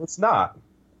 But it's not.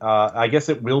 I guess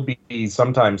it will be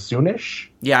sometime soonish.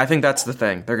 Yeah, I think that's the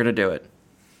thing. They're going to do it.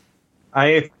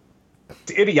 It's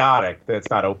idiotic that it's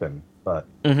not open, but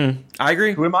I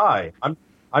agree. Who am I?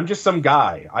 I'm just some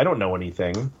guy. I don't know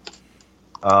anything.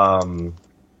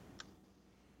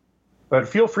 But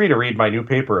feel free to read my new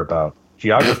paper about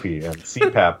geography and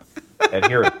CPAP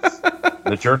adherence,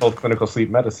 the Journal of Clinical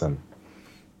Sleep Medicine.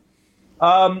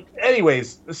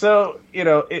 Anyways, so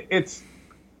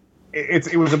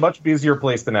it was a much busier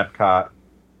place than Epcot.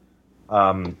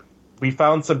 We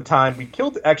found some time. We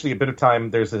killed actually a bit of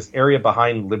time. There's this area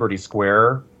behind Liberty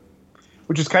Square,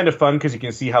 which is kind of fun because you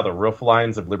can see how the roof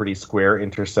lines of Liberty Square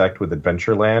intersect with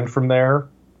Adventureland from there.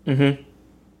 Mm-hmm.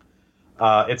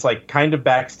 It's like kind of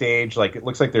backstage. Like it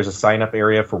looks like there's a sign up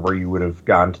area for where you would have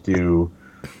gone to do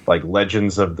like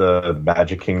Legends of the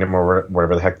Magic Kingdom or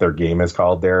whatever the heck their game is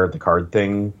called there, the card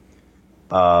thing.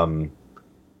 But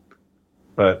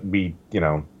we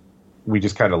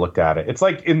just kind of looked at it. It's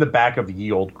like in the back of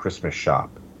Ye Old Christmas Shop.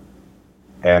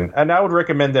 And I would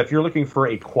recommend that if you're looking for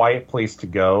a quiet place to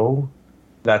go,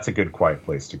 that's a good quiet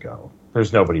place to go.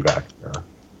 There's nobody back there.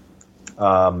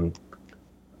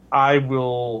 I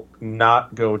will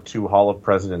not go to Hall of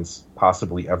Presidents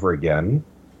possibly ever again.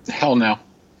 Hell no.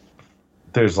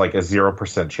 There's like a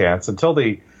 0% chance until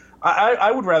they...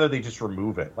 I would rather they just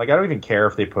remove it. Like, I don't even care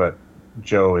if they put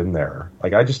Joe in there.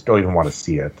 Like, I just don't even want to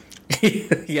see it.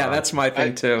 Yeah, that's my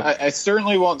thing, too. I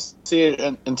certainly won't see it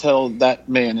until that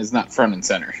man is not front and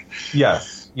center.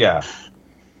 Yes. Yeah.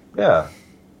 Yeah.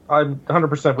 I'm 100%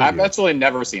 with you. I've actually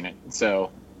never seen it, so...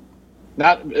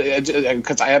 Not...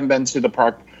 Because I haven't been to the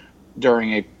park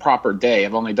during a proper day.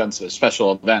 I've only done some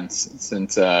special events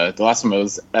since the last time I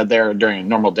was there during a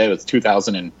normal day was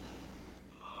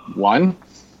 2001.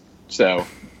 So,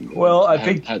 well, I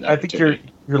think your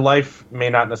life may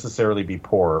not necessarily be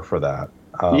poor for that.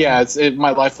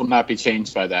 My life will not be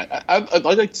changed by that. I'd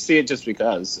like to see it just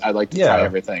because I like to try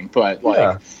everything, but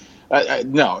like.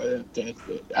 No,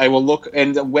 I will look.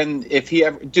 And if he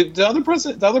ever, the other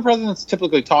presidents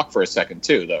typically talk for a second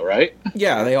too, though, right?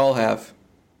 Yeah, they all have.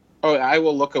 Oh, I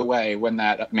will look away when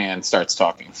that man starts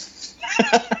talking.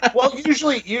 Well,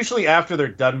 usually after they're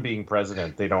done being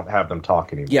president, they don't have them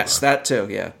talk anymore. Yes, that too.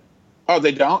 Yeah. Oh,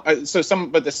 they don't. So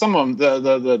some of them,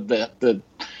 the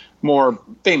more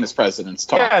famous presidents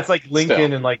talk. Yeah, it's like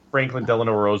Lincoln and like Franklin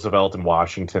Delano Roosevelt and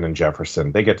Washington and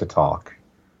Jefferson. They get to talk.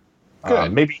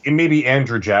 Maybe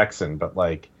Andrew Jackson, but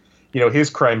like,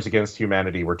 his crimes against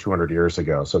humanity were 200 years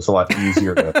ago, so it's a lot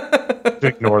easier to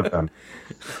ignore them.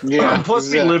 Yeah. Plus,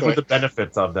 they live with the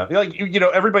benefits of them. Like,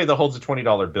 everybody that holds a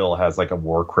 $20 bill has like a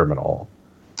war criminal.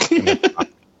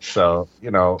 So,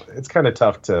 it's kind of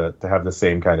tough to have the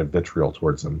same kind of vitriol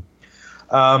towards them.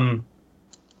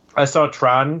 I saw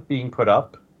Tron being put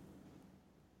up.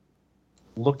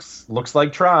 Looks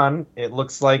like Tron. It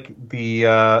looks like the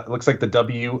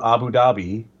W Abu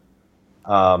Dhabi,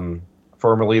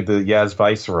 formerly the Yaz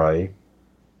Viceroy.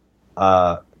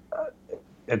 I'm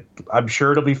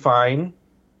sure it'll be fine.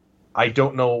 I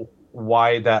don't know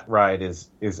why that ride is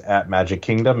at Magic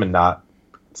Kingdom and not,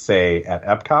 say, at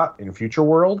Epcot in Future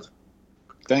World.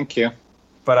 Thank you.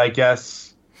 But I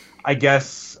guess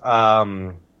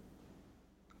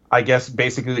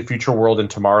basically Future World and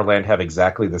Tomorrowland have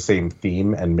exactly the same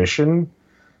theme and mission.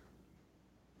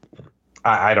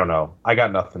 I don't know. I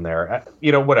got nothing there.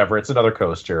 Whatever. It's another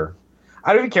coaster.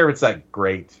 I don't even care if it's that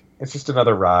great. It's just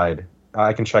another ride.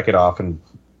 I can check it off and,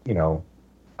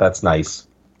 that's nice.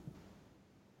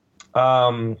 We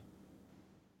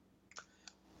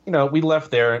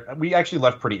left there. We actually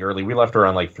left pretty early. We left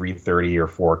around like 3:30 or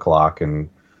 4 o'clock and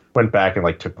went back and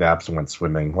like took naps and went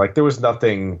swimming. Like there was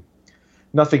nothing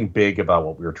nothing big about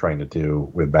what we were trying to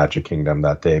do with Magic Kingdom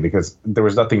that day because there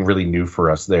was nothing really new for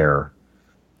us there,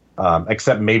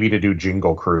 except maybe to do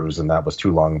Jingle Cruise, and that was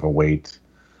too long of a wait.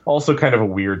 Also, kind of a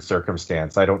weird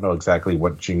circumstance. I don't know exactly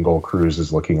what Jingle Cruise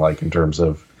is looking like in terms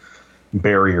of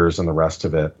barriers and the rest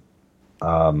of it.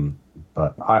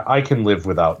 But I can live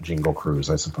without Jingle Cruise,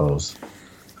 I suppose.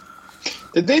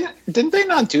 Didn't they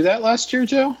not do that last year,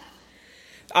 Joe?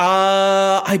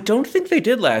 I don't think they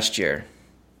did last year.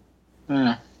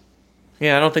 Yeah,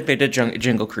 I don't think they did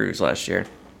Jingle Cruise last year.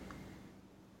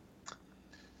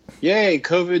 Yay,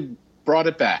 COVID brought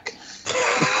it back.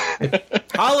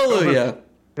 Hallelujah.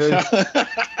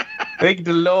 Thank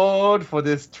the Lord for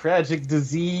this tragic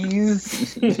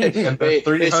disease and the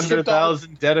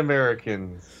 300,000 dead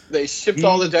Americans. They shipped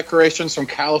all the decorations from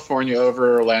California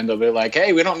over Orlando. They're like,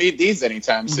 hey, we don't need these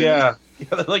anytime soon. Yeah,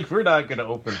 they're like, we're not going to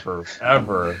open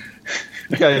forever.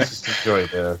 You guys just enjoy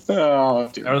this. Oh,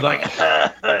 dude. I was like,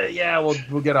 yeah,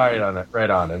 we'll get right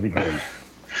on it. It'd be great.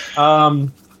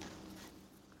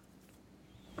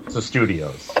 So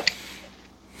studios.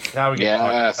 Now we get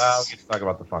to talk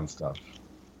about the fun stuff.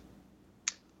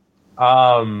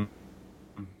 I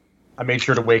made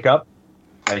sure to wake up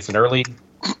nice and early,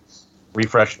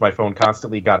 refreshed my phone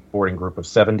constantly, got a boarding group of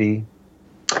 70.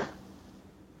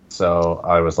 So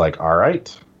I was like, all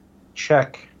right,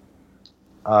 check.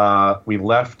 We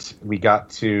left. We got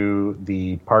to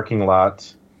the parking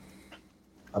lot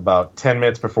about 10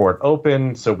 minutes before it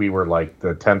opened. So we were like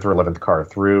the 10th or 11th car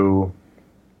through.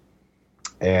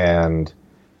 And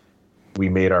we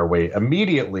made our way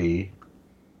immediately.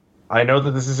 I know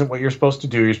that this isn't what you're supposed to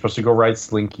do. You're supposed to go ride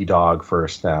Slinky Dog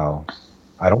first now.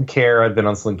 I don't care. I've been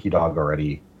on Slinky Dog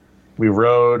already. We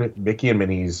rode Mickey and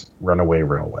Minnie's Runaway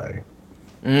Railway.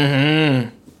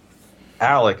 Mm-hmm.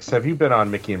 Alex, have you been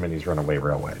on Mickey and Minnie's Runaway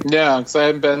Railway? Yeah, because I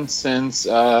haven't been since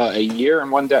a year and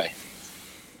 1 day.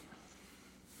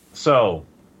 So,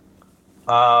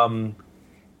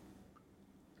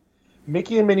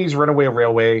 Mickey and Minnie's Runaway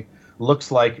Railway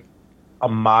looks like a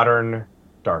modern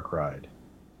dark ride.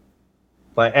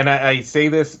 And I say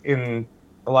this in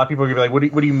a lot of people are gonna be like,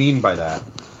 what do you mean by that?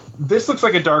 This looks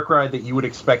like a dark ride that you would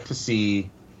expect to see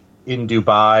in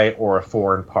Dubai or a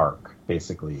foreign park,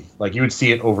 basically. Like you would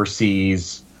see it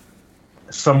overseas,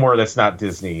 somewhere that's not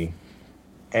Disney,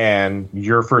 and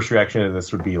your first reaction to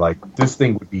this would be like, this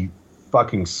thing would be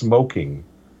fucking smoking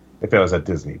if it was at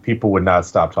Disney. People would not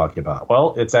stop talking about it.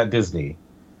 Well, it's at Disney.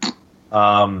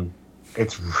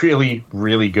 It's really,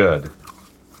 really good.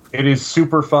 It is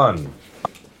super fun.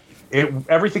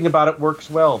 Everything about it works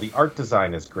well. The art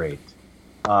design is great.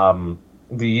 The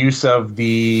use of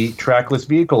the trackless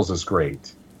vehicles is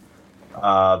great.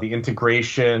 The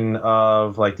integration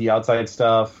of like the outside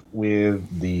stuff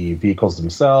with the vehicles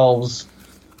themselves.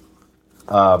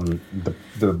 The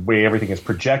way everything is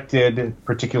projected,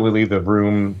 particularly the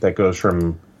room that goes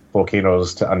from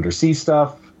volcanoes to undersea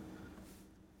stuff.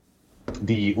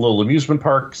 The little amusement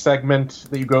park segment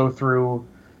that you go through.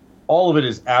 All of it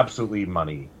is absolutely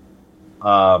money.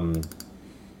 I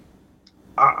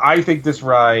think this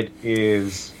ride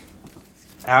is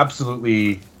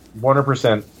absolutely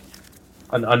 100%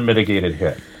 an unmitigated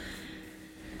hit.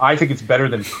 I think it's better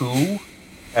than Pooh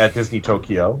at Disney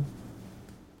Tokyo.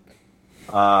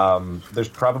 There's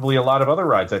probably a lot of other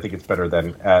rides I think it's better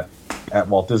than at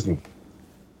Walt Disney.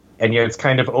 And yet it's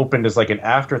kind of opened as like an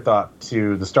afterthought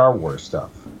to the Star Wars stuff.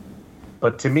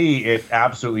 But to me, it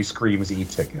absolutely screams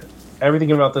e-ticket.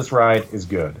 Everything about this ride is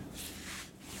good.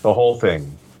 The whole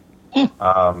thing.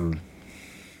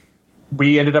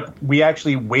 We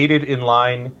actually waited in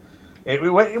line.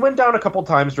 It went down a couple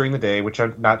times during the day, which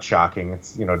are not shocking.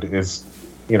 It's,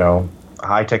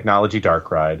 high technology dark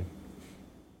ride.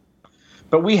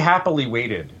 But we happily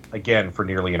waited again for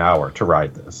nearly an hour to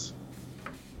ride this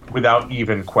without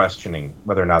even questioning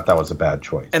whether or not that was a bad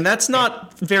choice. And that's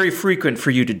not very frequent for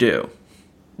you to do.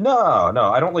 No,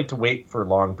 I don't like to wait for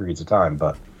long periods of time,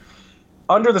 but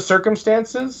under the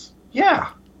circumstances, yeah,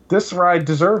 this ride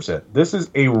deserves it. This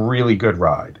is a really good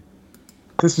ride.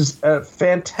 This is a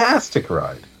fantastic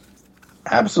ride.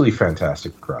 Absolutely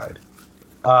fantastic ride.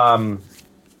 I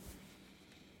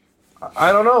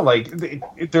don't know,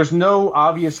 like, there's no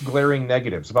obvious glaring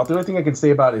negatives. About the only thing I can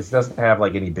say about it is it doesn't have,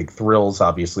 like, any big thrills,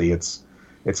 obviously. It's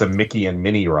a Mickey and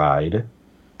Minnie ride.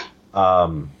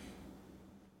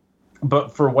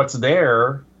 But for what's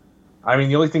there, I mean,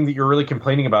 the only thing that you're really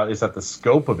complaining about is that the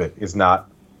scope of it is not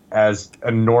as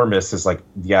enormous as, like,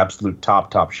 the absolute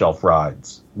top shelf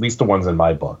rides. At least the ones in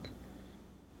my book.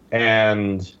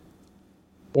 Or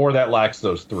that lacks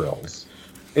those thrills.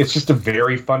 It's just a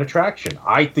very fun attraction.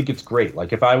 I think it's great.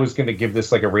 Like, if I was going to give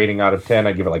this, like, a rating out of 10,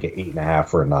 I'd give it, like, an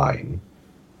 8.5 or a 9.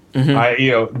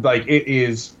 Like it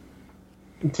is,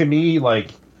 to me,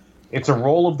 like it's a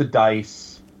roll of the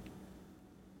dice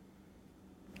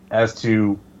as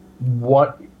to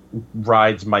what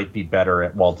rides might be better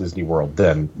at Walt Disney World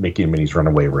than Mickey and Minnie's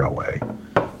Runaway Railway.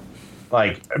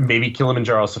 Like maybe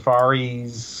Kilimanjaro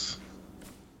Safaris.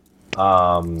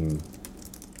 People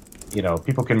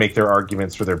can make their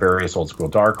arguments for their various old school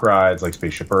dark rides like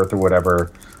Spaceship Earth or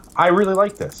whatever. I really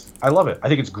like this. I love it. I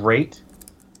think it's great.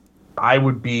 I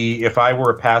would be, if I were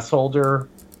a pass holder,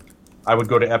 I would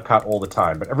go to Epcot all the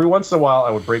time. But every once in a while,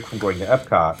 I would break from going to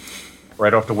Epcot, where I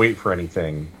don't have to wait for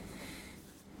anything.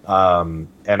 And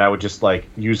I would just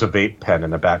use a vape pen in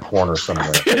the back corner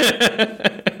somewhere.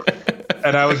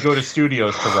 And I would go to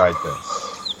Studios to ride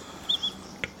this.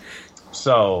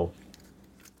 So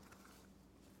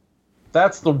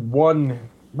that's the one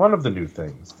of the new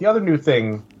things. The other new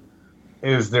thing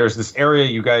is there's this area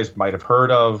you guys might have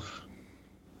heard of.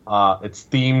 It's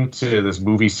themed to this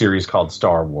movie series called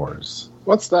Star Wars.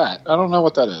 What's that? I don't know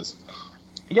what that is.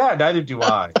 Yeah, neither do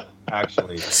I,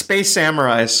 actually. Space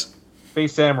Samurais.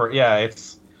 Space Samurai, yeah.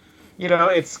 It's,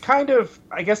 it's kind of,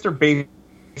 I guess they're based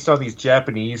on these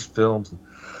Japanese films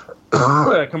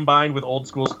combined with old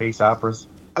school space operas.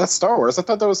 That's Star Wars. I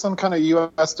thought that was some kind of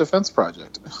U.S. defense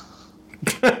project.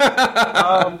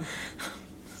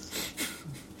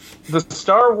 The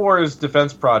Star Wars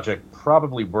defense project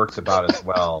probably works about as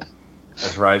well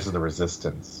as Rise of the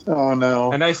Resistance. Oh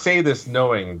no! And I say this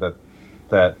knowing that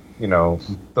the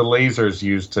lasers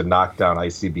used to knock down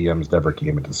ICBMs never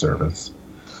came into service.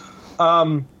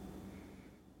 I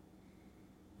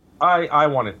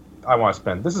want to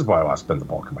spend. This is what I want to spend the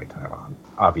bulk of my time on,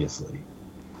 obviously,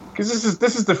 because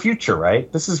this is the future,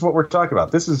 right? This is what we're talking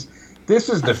about. This is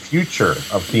the future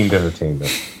of themed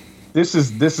entertainment. This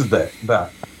is the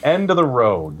end of the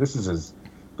road. This is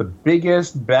the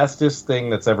biggest, bestest thing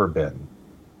that's ever been.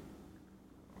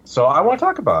 So I want to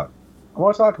talk about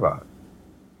it.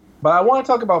 But I want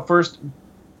to talk about first,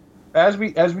 as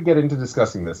we get into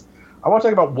discussing this, I want to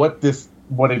talk about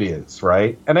what it is,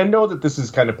 right? And I know that this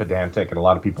is kind of pedantic, and a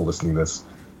lot of people listening to this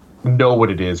know what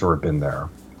it is or have been there.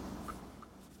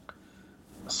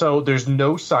 So there's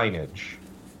no signage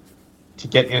to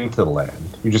get into the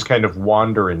land. You just kind of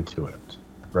wander into it,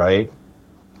 right?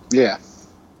 Yeah.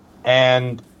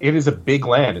 And it is a big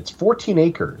land. It's 14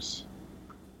 acres.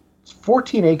 It's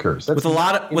 14 acres. That's with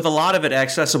a lot of it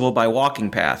accessible by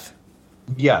walking path.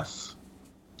 Yes.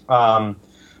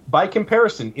 By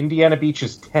comparison, Indiana Beach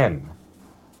is 10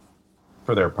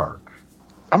 for their park.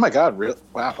 Oh my God! Really?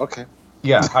 Wow. Okay.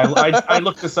 Yeah, I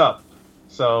looked this up,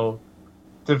 so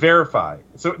to verify.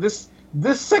 So this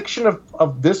section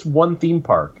of this one theme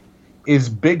park is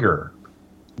bigger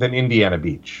than Indiana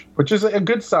Beach, which is a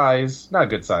good size, not a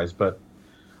good size, but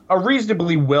a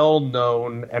reasonably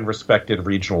well-known and respected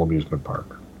regional amusement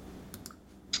park.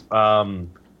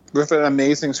 With an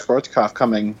amazing Schwarzkopf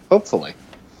coming, hopefully.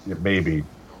 Yeah, maybe.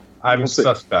 I'm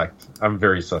suspect. I'm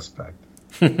very suspect.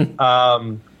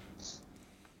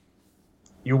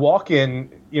 You walk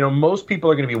in, most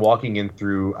people are going to be walking in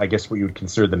through, I guess, what you would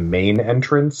consider the main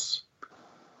entrance.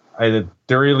 There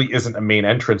really isn't a main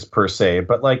entrance per se,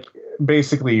 but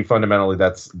basically, fundamentally,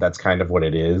 that's kind of what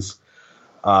it is.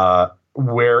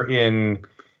 Wherein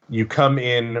you come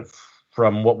in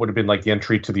from what would have been the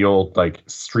entry to the old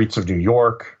streets of New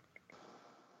York,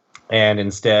 and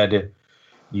instead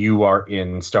you are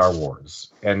in Star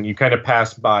Wars, and you kind of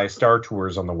pass by Star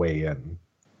Tours on the way in,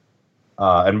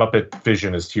 and Muppet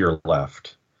Vision is to your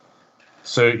left.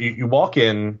 So you walk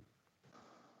in,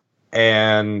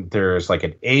 and there's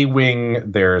an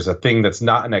A-wing. There's a thing that's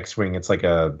not an X-wing. It's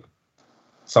a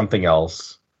something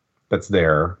else that's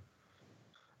there.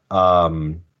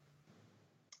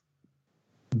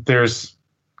 There's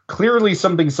clearly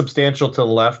something substantial to the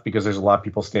left because there's a lot of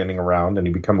people standing around, and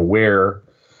you become aware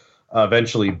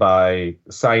eventually by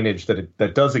signage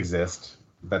that does exist,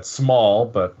 that's small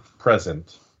but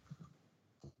present,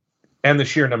 and the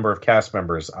sheer number of cast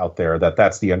members out there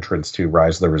that's the entrance to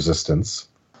Rise of the Resistance.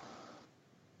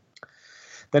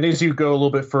 Then as you go a little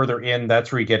bit further in, that's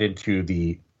where you get into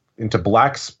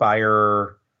Black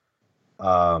Spire.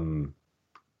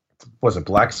 Was it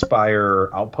Black Spire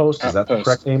Outpost? Is that the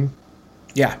correct name?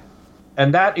 Yeah.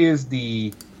 And that is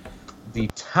the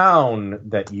town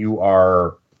that you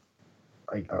are,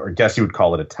 or I guess you would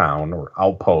call it a town or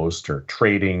outpost or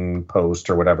trading post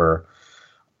or whatever,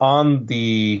 on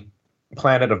the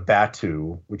planet of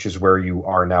Batuu, which is where you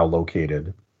are now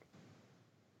located.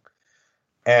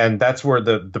 And that's where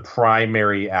the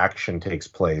primary action takes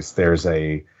place. There's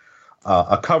a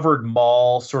covered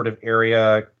mall sort of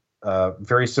area,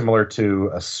 very similar to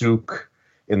a souk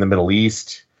in the Middle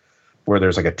East, where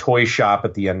there's like a toy shop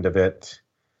at the end of it.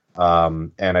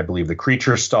 And I believe the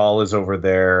Creature Stall is over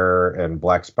there, and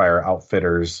Black Spire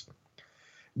Outfitters.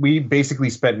 We basically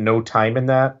spent no time in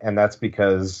that, and that's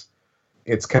because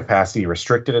it's capacity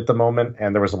restricted at the moment,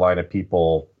 and there was a line of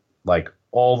people like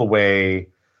all the way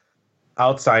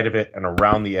outside of it and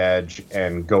around the edge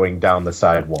and going down the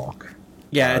sidewalk.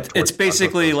 Yeah, it's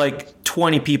basically like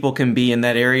 20 people can be in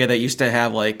that area that used to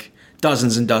have like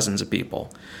dozens and dozens of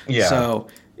people. Yeah. So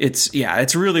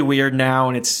it's really weird now,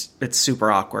 and it's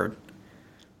super awkward.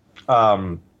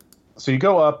 So you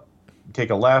go up, take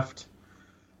a left.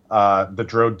 The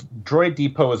droid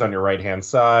depot is on your right-hand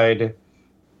side.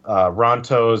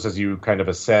 Ronto's, as you kind of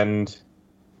ascend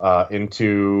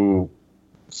into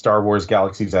Star Wars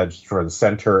Galaxy's Edge, for the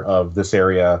center of this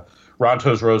area.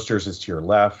 Ronto's Roasters is to your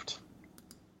left.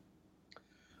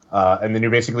 And then you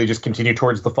basically just continue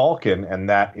towards the Falcon, and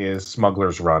that is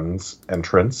Smuggler's Run's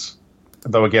entrance.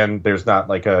 Though, again, there's not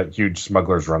like a huge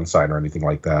Smuggler's Run sign or anything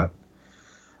like that.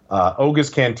 Oga's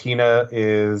Cantina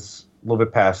is a little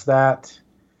bit past that.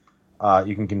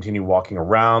 You can continue walking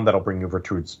around. That'll bring you over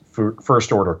to its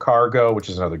First Order Cargo, which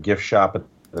is another gift shop at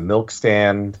the milk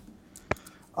stand.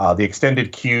 The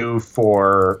extended queue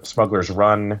for Smuggler's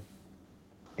Run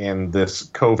in this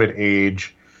COVID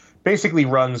age basically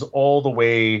runs all the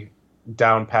way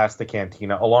down past the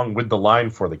cantina, along with the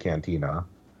line for the cantina,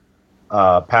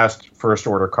 past First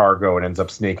Order Cargo, and ends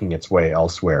up snaking its way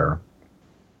elsewhere.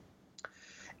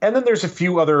 And then there's a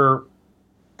few other...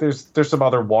 There's some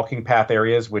other walking path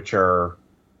areas which are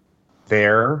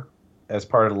there as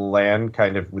part of the land,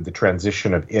 kind of with the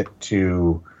transition of it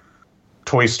to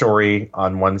Toy Story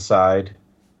on one side,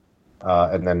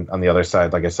 and then on the other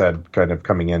side, like I said, kind of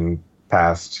coming in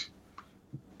past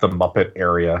the Muppet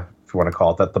area, if you want to call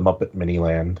it that, the Muppet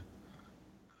Miniland.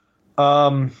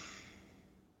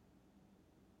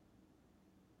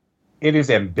 It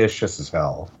is ambitious as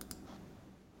hell.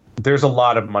 There's a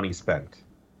lot of money spent.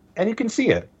 And you can see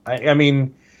it. I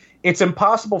mean, it's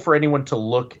impossible for anyone to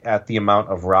look at the amount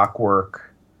of rock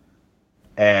work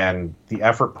and the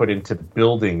effort put into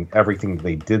building everything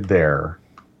they did there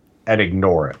and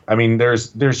ignore it. I mean,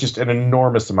 there's just an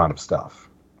enormous amount of stuff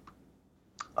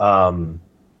that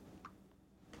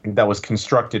was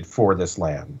constructed for this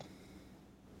land.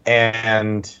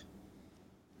 And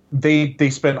they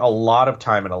spent a lot of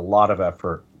time and a lot of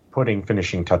effort putting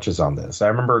finishing touches on this. I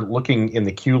remember looking in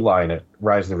the queue line at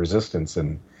Rise of the Resistance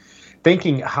and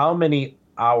thinking how many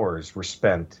hours were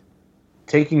spent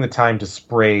taking the time to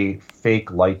spray fake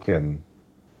lichen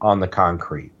on the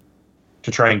concrete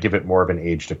to try and give it more of an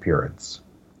aged appearance.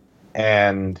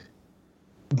 And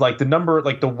like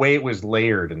the way it was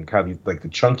layered and kind of like the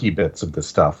chunky bits of the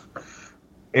stuff,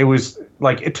 it was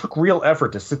like, it took real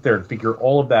effort to sit there and figure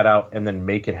all of that out and then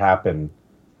make it happen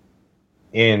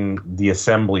in the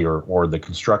assembly or the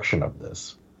construction of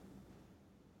this.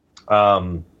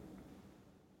 The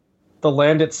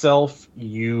land itself,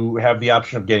 you have the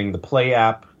option of getting the Play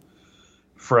app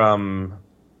from,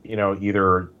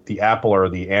 either the Apple or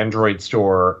the Android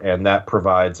store, and that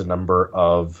provides a number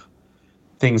of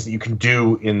things that you can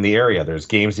do in the area. There's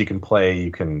games you can play,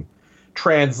 you can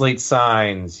translate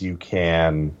signs, you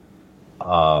can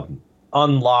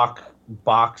unlock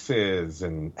boxes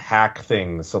and hack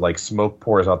things so like smoke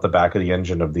pours out the back of the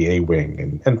engine of the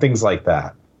A-Wing and things like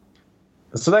that.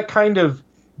 So that kind of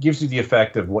gives you the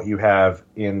effect of what you have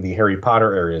in the Harry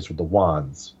Potter areas with the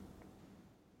wands.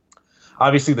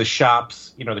 Obviously the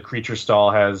shops, the Creature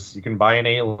Stall you can buy an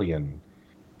alien.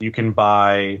 You can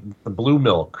buy the blue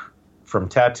milk from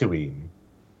Tatooine.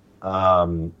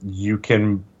 You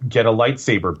can get a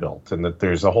lightsaber built, and that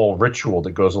there's a whole ritual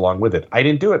that goes along with it. I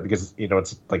didn't do it because,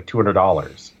 it's like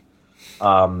 $200.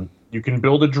 You can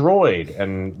build a droid,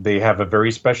 and they have a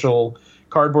very special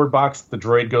cardboard box the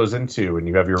droid goes into, and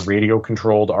you have your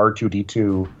radio-controlled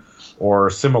R2-D2 or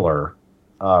similar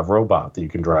robot that you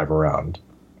can drive around.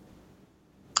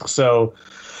 So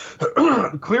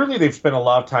clearly they've spent a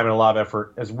lot of time and a lot of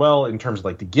effort as well in terms of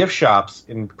like the gift shops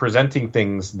in presenting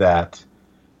things that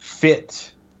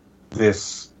fit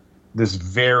this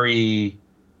very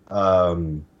I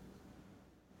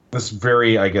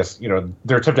guess,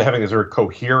 their attempt at having this very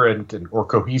coherent or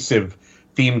cohesive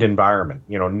themed environment.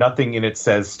 Nothing in it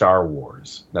says Star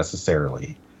Wars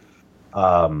necessarily,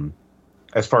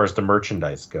 as far as the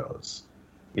merchandise goes.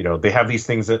 They have these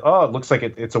things that, it looks like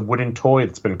it's a wooden toy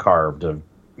that's been carved of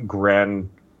Grand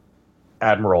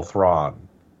Admiral Thrawn.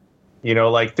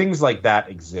 Like things like that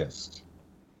exist.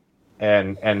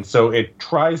 And so it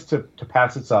tries to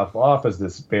pass itself off as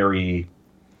this very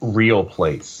real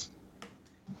place.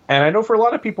 And I know for a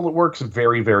lot of people it works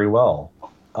very, very well.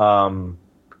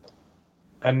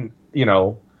 And you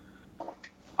know,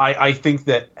 I think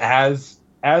that as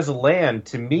a land,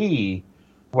 to me,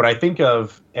 what I think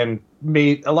of, and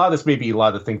a lot of this may be a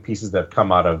lot of the think pieces that have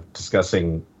come out of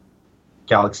discussing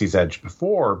Galaxy's Edge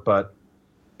before, but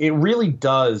it really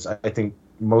does, I think,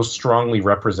 most strongly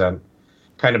represent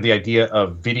kind of the idea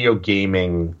of video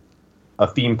gaming a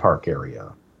theme park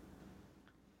area.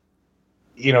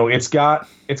 You know, it's got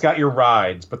your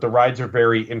rides, but the rides are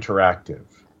very interactive.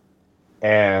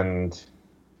 And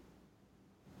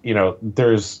you know,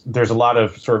 there's a lot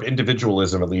of sort of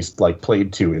individualism, at least like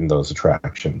played to in those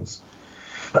attractions.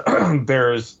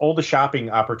 There's all the shopping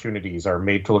opportunities are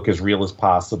made to look as real as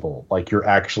possible. Like you're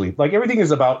actually, like everything is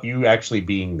about you actually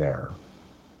being there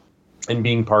and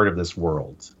being part of this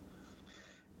world.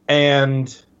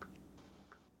 And,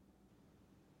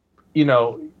 you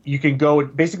know, you can go,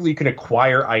 basically you can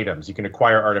acquire items, you can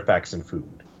acquire artifacts and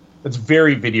food. It's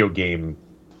very video game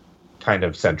kind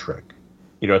of centric.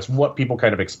 You know, it's what people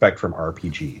kind of expect from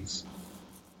RPGs.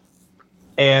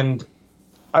 And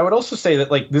I would also say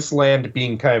that, like, this land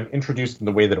being kind of introduced in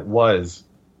the way that it was,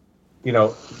 you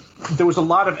know, there was a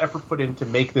lot of effort put in to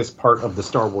make this part of the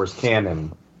Star Wars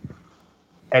canon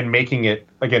and making it,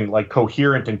 again, like,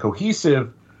 coherent and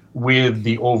cohesive with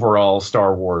the overall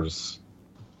Star Wars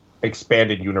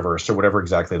expanded universe, or whatever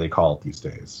exactly they call it these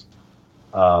days.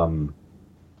 You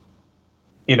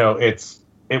know,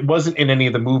 it wasn't in any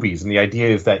of the movies, and the idea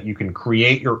is that you can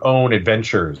create your own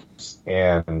adventures,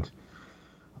 and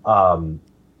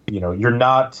you know, you're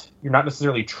not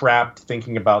necessarily trapped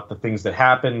thinking about the things that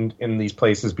happened in these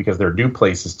places, because they're new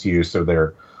places to you, so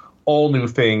they're all new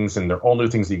things, and they're all new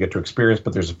things that you get to experience,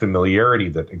 but there's a familiarity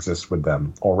that exists with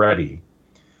them already.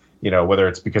 You know, whether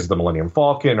it's because of the Millennium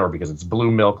Falcon or because it's Blue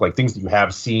Milk, like things that you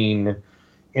have seen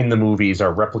in the movies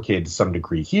are replicated to some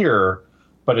degree here,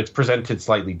 but it's presented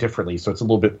slightly differently. So it's a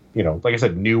little bit, you know, like I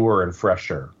said, newer and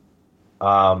fresher.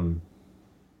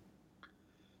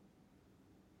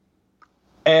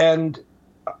 And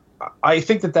I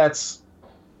think that that's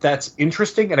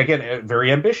interesting, and again,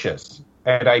 very ambitious.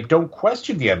 And I don't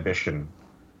question the ambition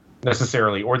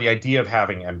necessarily, or the idea of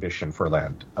having ambition for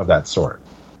land of that sort.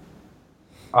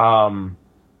 Having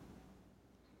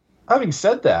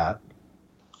said that,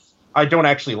 I don't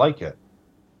actually like it.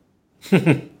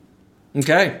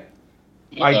 Okay.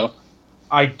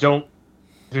 I don't.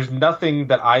 There's nothing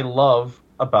that I love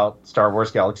about Star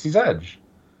Wars Galaxy's Edge.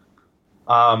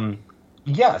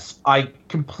 Yes, I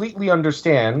completely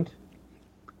understand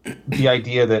the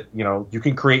idea that, you know, you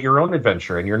can create your own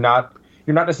adventure, and you're not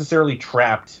necessarily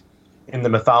trapped in the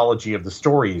mythology of the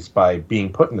stories by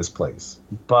being put in this place.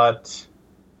 But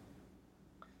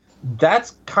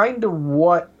that's kind of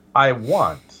what I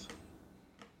want.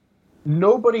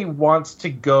 Nobody wants to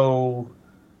go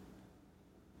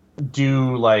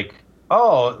do, like,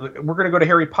 oh, we're going to go to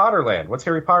Harry Potter Land. What's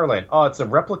Harry Potter Land? Oh, it's a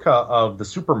replica of the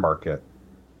supermarket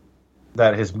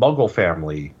that his Muggle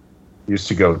family used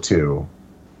to go to.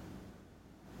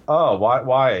 Oh,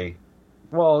 why?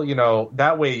 Well, you know,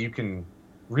 that way you can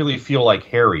really feel like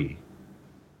Harry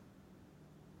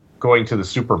going to the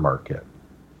supermarket.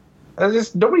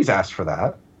 Nobody's asked for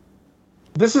that.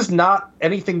 This is not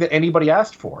anything that anybody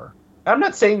asked for. I'm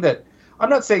not saying that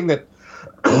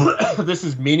this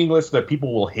is meaningless, that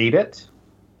people will hate it.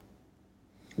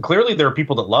 Clearly, there are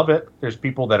people that love it. There's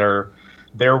people that are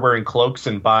there wearing cloaks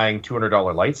and buying $200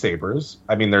 lightsabers.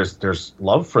 I mean, there's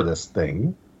love for this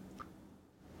thing.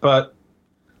 But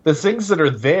the things that are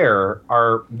there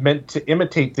are meant to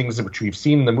imitate things which we've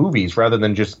seen in the movies, rather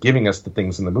than just giving us the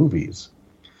things in the movies.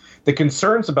 The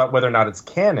concerns about whether or not it's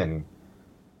canon,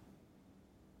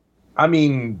 I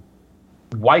mean,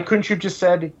 why couldn't you have just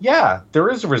said, yeah, there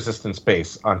is a resistance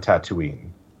base on Tatooine?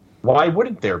 Why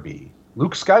wouldn't there be?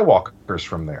 Luke Skywalker's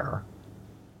from there.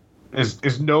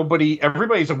 Is nobody...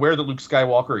 Everybody's aware that Luke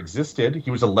Skywalker existed.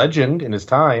 He was a legend in his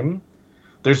time.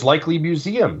 There's likely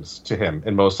museums to him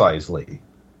in Mos Eisley,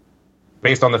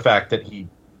 based on the fact that he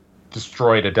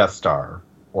destroyed a Death Star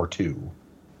or two.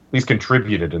 At least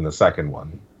contributed in the second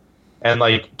one. And,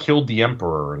 like, killed the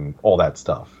Emperor and all that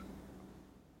stuff.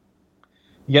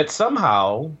 Yet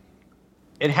somehow,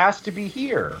 it has to be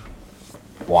here.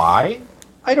 Why?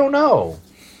 I don't know.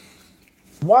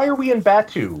 Why are we in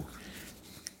Batuu?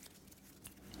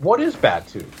 What is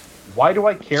Batuu? Why do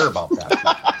I care about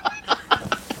Batuu?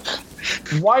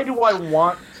 Why do I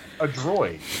want a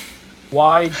droid?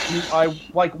 Why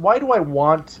do I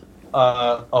want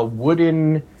a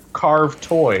wooden carved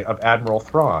toy of Admiral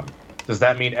Thrawn? Does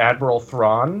that mean Admiral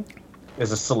Thrawn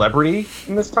is a celebrity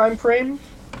in this time frame?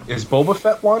 Is Boba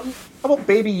Fett one? How about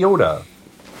Baby Yoda?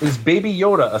 Is Baby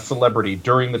Yoda a celebrity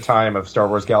during the time of Star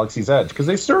Wars Galaxy's Edge? Because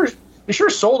they They sure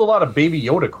sold a lot of Baby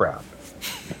Yoda crap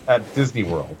at Disney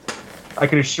World. I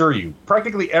can assure you.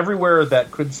 Practically everywhere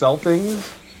that could sell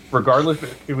things, regardless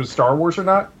if it was Star Wars or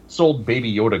not, sold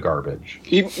Baby Yoda garbage.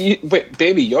 Wait,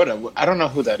 Baby Yoda? I don't know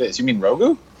who that is. You mean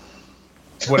Grogu?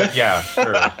 Yeah,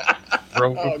 sure.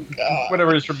 Oh, God.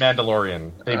 Whatever it is from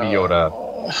Mandalorian, Baby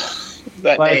Yoda.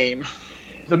 That name.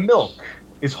 The milk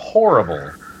is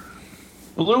horrible.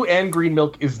 Blue and green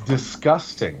milk is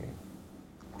disgusting.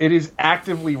 It is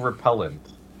actively repellent.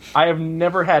 I have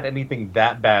never had anything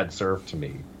that bad served to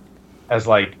me as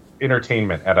like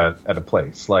entertainment at a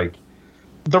place. Like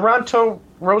the Ronto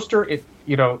roaster,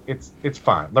 it's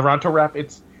fine. The Ronto wrap,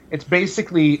 it's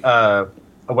basically a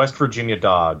West Virginia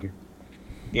dog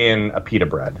in a pita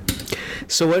bread.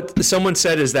 So what someone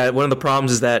said is that one of the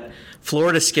problems is that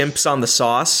Florida skimps on the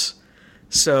sauce.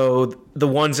 So the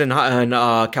ones in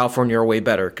California are way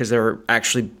better because they're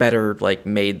actually better like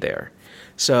made there.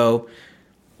 So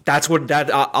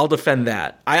I'll defend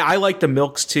that. I like the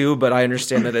milks too, but I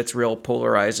understand that it's real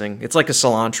polarizing. It's like a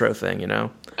cilantro thing, you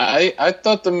know. I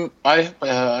thought I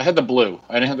had the blue.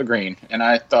 I didn't have the green, and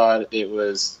I thought it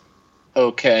was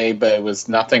okay, but it was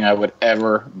nothing I would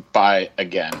ever buy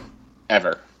again,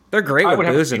 ever. They're great with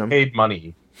booze in them. Paid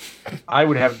money. I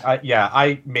would have.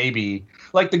 I maybe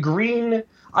like the green.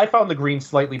 I found the green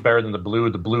slightly better than the blue.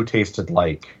 The blue tasted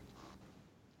like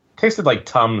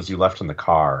Tums you left in the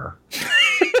car.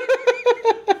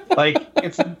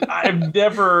 I've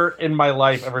never in my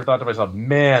life ever thought to myself,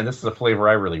 man, this is a flavor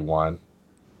I really want.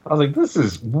 I was like, this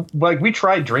is like, we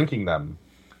tried drinking them,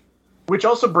 which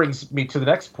also brings me to the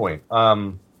next point.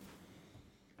 For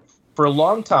a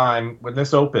long time when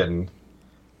this opened,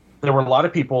 there were a lot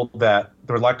of people that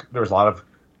there was a lot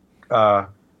of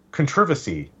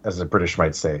controversy, as the British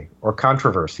might say, or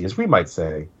controversy, as we might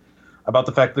say, about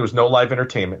the fact there was no live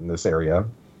entertainment in this area.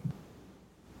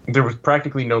 There was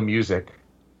practically no music.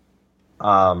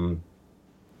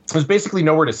 There's basically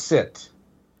nowhere to sit.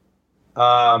 We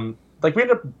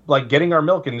ended up getting our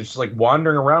milk and just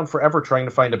wandering around forever trying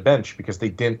to find a bench because they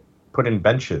didn't put in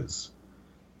benches.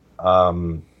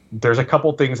 There's a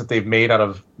couple things that they've made out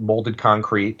of molded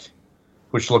concrete,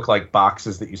 which look like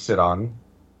boxes that you sit on.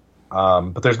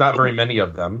 But there's not very many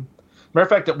of them. Matter of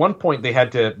fact, at one point they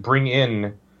had to bring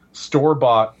in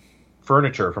store-bought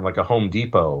furniture from a Home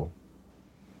Depot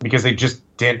because they just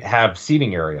didn't have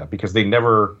seating area because they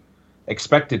never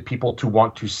expected people to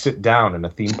want to sit down in a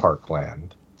theme park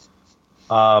land.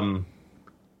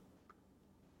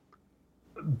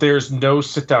 There's no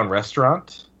sit-down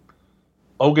restaurant.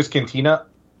 Oga's Cantina,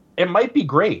 it might be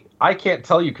great. I can't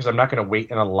tell you because I'm not going to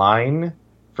wait in a line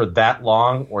for that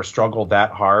long or struggle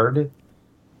that hard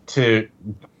to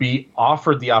be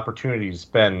offered the opportunity to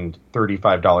spend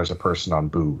 $35 a person on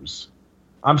booze.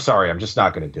 I'm sorry, I'm just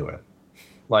not going to do it.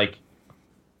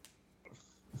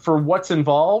 For what's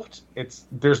involved,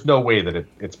 there's no way that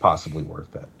it's possibly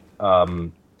worth it.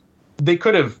 They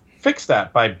could have fixed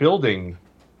that by building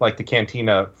the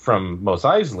cantina from Mos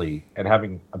Eisley and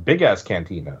having a big-ass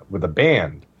cantina with a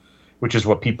band, which is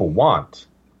what people want.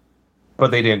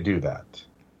 But they didn't do that.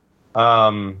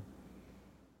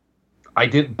 I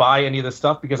didn't buy any of the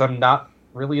stuff because I'm not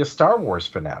really a Star Wars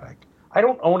fanatic. I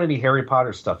don't own any Harry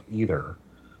Potter stuff either.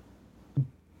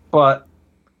 But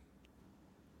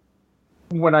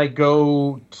when I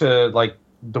go to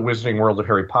the Wizarding World of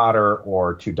Harry Potter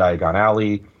or to Diagon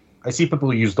Alley, I see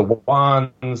people use the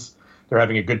wands. They're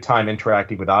having a good time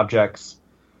interacting with objects.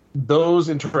 Those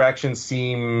interactions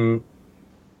seem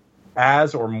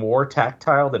as or more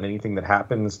tactile than anything that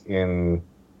happens in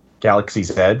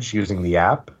Galaxy's Edge using the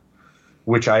app,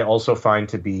 which I also find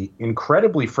to be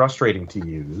incredibly frustrating to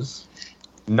use,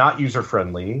 not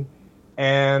user-friendly,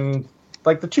 and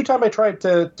the two times I tried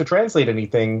to translate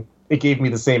anything, it gave me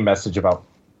the same message about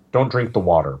don't drink the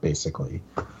water, basically.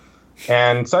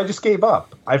 And so I just gave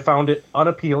up. I found it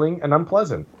unappealing and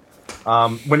unpleasant.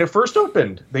 When it first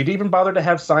opened, they didn't even bother to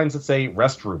have signs that say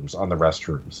restrooms on the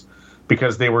restrooms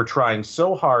because they were trying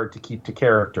so hard to keep to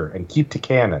character and keep to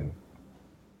canon.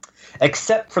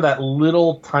 Except for that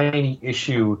little tiny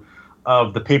issue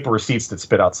of the paper receipts that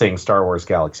spit out saying Star Wars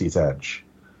Galaxy's Edge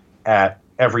at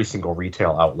every single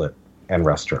retail outlet and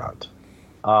restaurant.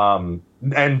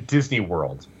 And Disney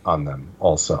World on them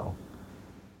also.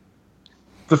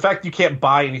 The fact you can't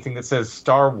buy anything that says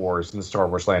Star Wars in the Star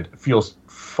Wars land feels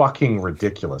fucking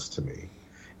ridiculous to me.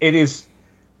 It is.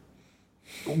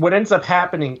 What ends up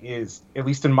happening is, at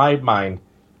least in my mind,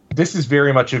 this is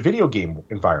very much a video game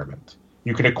environment.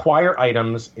 You can acquire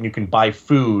items and you can buy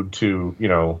food to,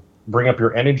 bring up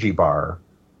your energy bar,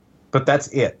 but that's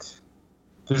it.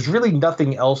 There's really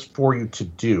nothing else for you to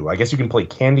do. I guess you can play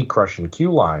Candy Crush and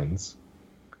Queue Lines,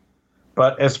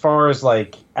 But as far as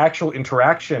like actual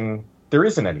interaction, there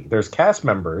isn't any. There's cast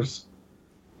members,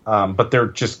 but they're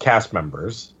just cast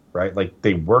members, right? Like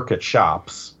they work at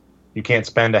shops. You can't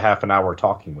spend a half an hour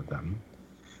talking with them.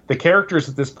 The characters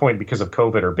at this point, because of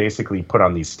COVID, are basically put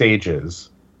on these stages,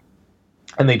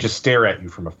 and they just stare at you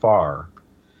from afar.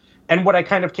 And what I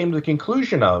kind of came to the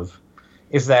conclusion of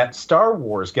is that Star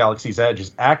Wars Galaxy's Edge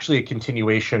is actually a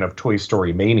continuation of Toy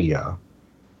Story Mania,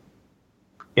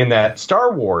 in that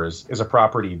Star Wars is a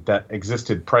property that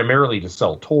existed primarily to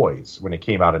sell toys when it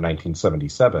came out in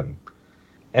 1977.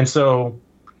 And so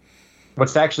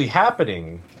what's actually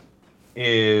happening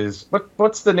is,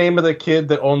 what's the name of the kid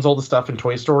that owns all the stuff in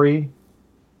Toy Story?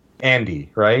 Andy,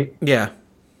 right? Yeah.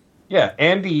 Yeah,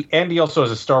 Andy also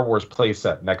has a Star Wars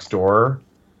playset next door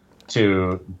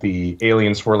to the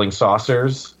alien swirling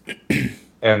saucers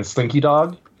and Slinky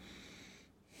Dog.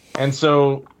 And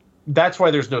so that's why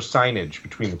there's no signage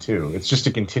between the two. It's just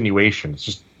a continuation. It's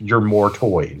just you're more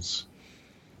toys,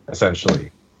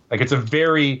 essentially. Like it's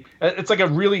like a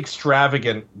really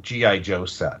extravagant G.I. Joe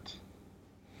set.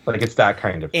 Like it's that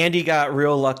kind of. Andy got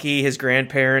real lucky. His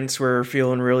grandparents were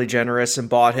feeling really generous and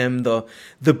bought him the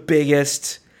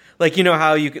biggest. Like, you know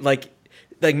how you could like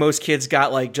most kids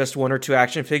got like just one or two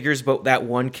action figures, but that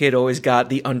one kid always got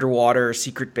the underwater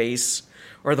secret base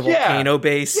or the volcano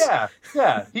base.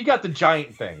 Yeah. He got the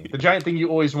giant thing you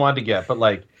always wanted to get, but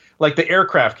like the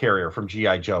aircraft carrier from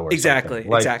G.I. Joe or exactly.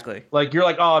 something. Exactly. Like you're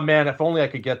like, oh man, if only I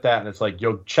could get that. And it's like,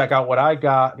 yo, check out what I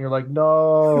got. And you're like,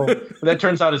 no. But that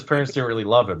turns out his parents didn't really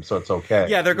love him, so it's okay.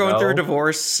 Yeah, they're going through a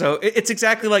divorce, so it's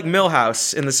exactly like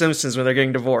Milhouse in The Simpsons when they're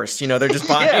getting divorced. You know, they're just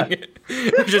buying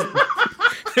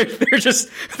they're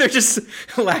just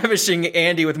lavishing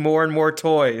Andy with more and more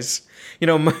toys. You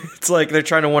know, it's like they're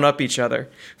trying to one up each other.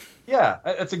 Yeah,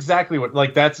 that's exactly what.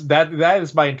 Like that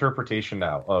is my interpretation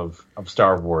now of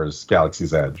Star Wars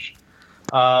Galaxy's Edge.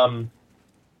 The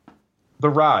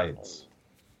rides.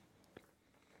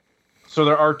 So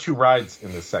there are two rides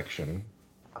in this section.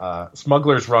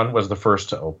 Smuggler's Run was the first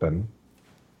to open.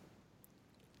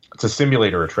 It's a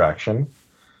simulator attraction.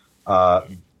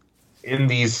 In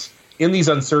these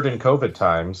uncertain COVID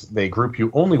times, they group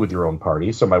you only with your own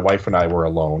party. So my wife and I were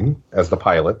alone as the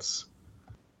pilots.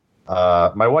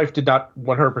 My wife did not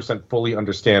 100% fully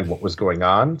understand what was going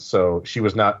on, so she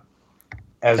was not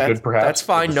as good, perhaps. That's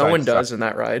fine. No one does in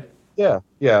that ride. Yeah.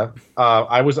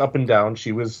 I was up and down.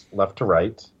 She was left to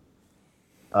right.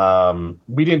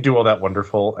 We didn't do all that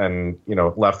wonderful, and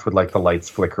left with like the lights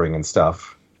flickering and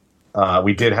stuff.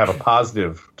 We did have a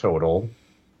positive total,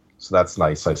 so that's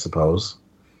nice, I suppose.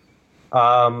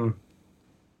 I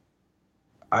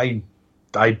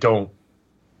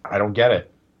don't get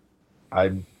it.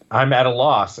 I'm at a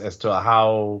loss as to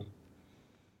how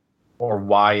or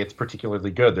why it's particularly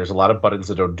good. There's a lot of buttons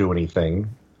that don't do anything.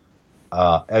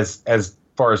 As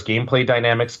far as gameplay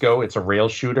dynamics go, it's a rail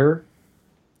shooter.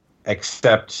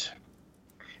 Except,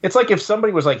 it's like if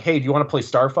somebody was like, "Hey, do you want to play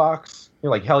Star Fox?"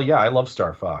 You're like, "Hell yeah, I love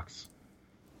Star Fox."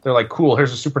 They're like, "Cool,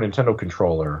 here's a Super Nintendo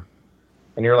controller,"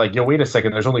 and you're like, "Yo, wait a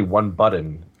second, there's only one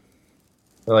button."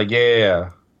 They're like,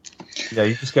 "Yeah,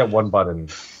 you just get one button."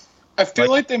 I feel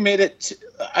like they made it.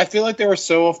 I feel like they were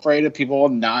so afraid of people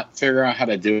not figuring out how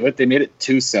to do it. They made it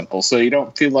too simple, so you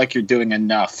don't feel like you're doing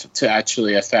enough to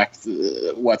actually affect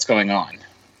what's going on.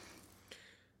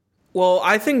 Well,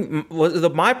 I think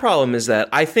my problem is that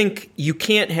I think you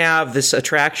can't have this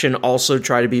attraction also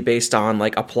try to be based on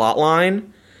like a plot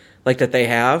line, like that they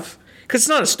have, because it's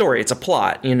not a story; it's a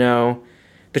plot. You know,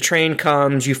 the train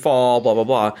comes, you fall, blah blah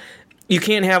blah. You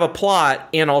can't have a plot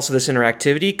and also this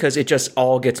interactivity because it just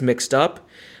all gets mixed up.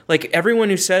 Like everyone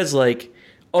who says like,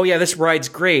 "Oh yeah, this ride's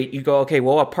great," you go, "Okay,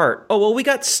 well, what part?" "Oh well, we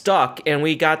got stuck and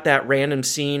we got that random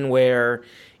scene where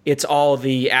it's all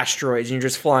the asteroids and you're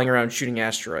just flying around shooting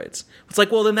asteroids." It's like,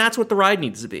 well, then that's what the ride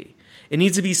needs to be. It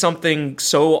needs to be something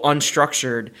so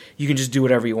unstructured you can just do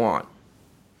whatever you want.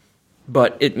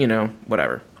 But it,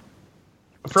 whatever.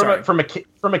 From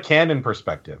a canon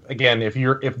perspective, again, if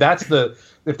that's the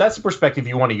perspective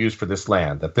you want to use for this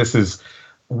land, that this is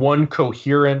one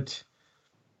coherent,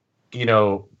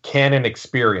 canon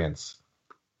experience,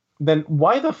 then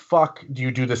why the fuck do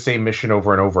you do the same mission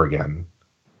over and over again?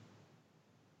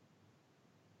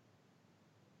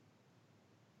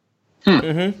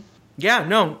 Mm-hmm. Yeah,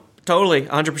 no, totally,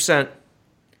 100%.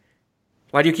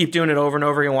 Why do you keep doing it over and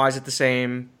over again? Why is it the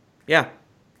same? Yeah,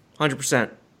 100%.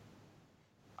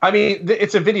 I mean,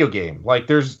 it's a video game. Like,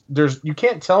 there's you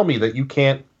can't tell me that you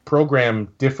can't program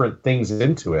different things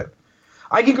into it.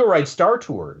 I can go ride Star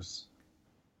Tours,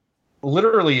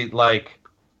 literally like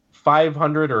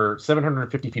 500 or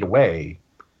 750 feet away,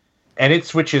 and it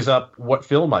switches up what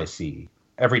film I see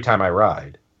every time I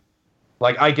ride.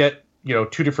 Like, I get, 2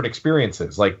 different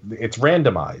experiences. Like, it's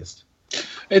randomized.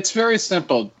 It's very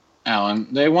simple, Alan.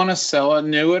 They want to sell a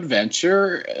new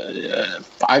adventure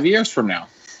 5 years from now.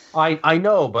 I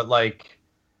know, but, like,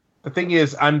 the thing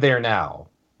is, I'm there now.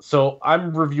 So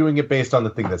I'm reviewing it based on the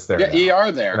thing that's there. Yeah, now. you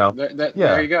are there. Yeah.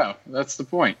 There you go. That's the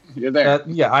point. You're there.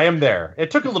 Yeah, I am there.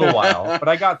 It took a little while, but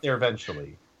I got there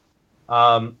eventually.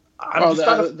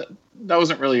 That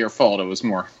wasn't really your fault. It was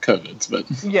more COVID's, but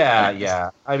yeah.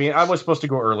 I mean, I was supposed to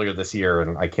go earlier this year,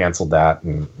 and I canceled that,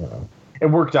 and it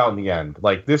worked out in the end.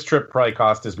 Like, this trip probably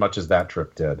cost as much as that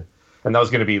trip did, and that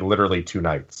was going to be literally 2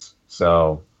 nights.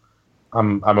 So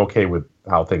I'm okay with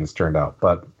how things turned out,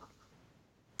 but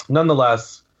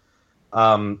nonetheless,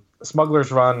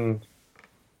 Smuggler's Run.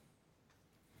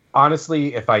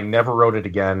 Honestly, if I never wrote it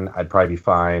again, I'd probably be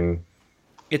fine.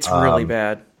 It's really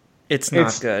bad. It's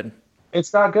not good.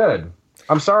 It's not good.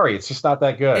 I'm sorry. It's just not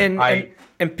that good.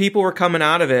 And people were coming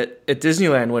out of it at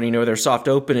Disneyland when, their soft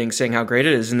opening saying how great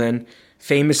it is. And then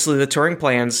famously the touring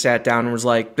plans sat down and was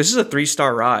like, this is a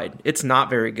 3-star ride. It's not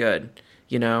very good,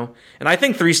 And I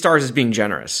think 3 stars is being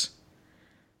generous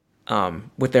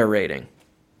with their rating.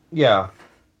 Yeah.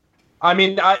 I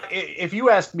mean, if you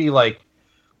ask me, like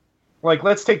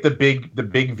let's take the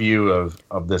big view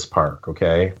of this park,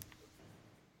 okay?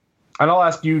 And I'll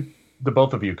ask you, the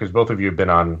both of you, because both of you have been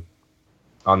on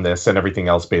this and everything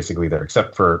else basically there,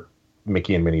 except for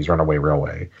Mickey and Minnie's Runaway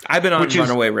Railway. I've been on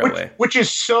Runaway Railway. Which is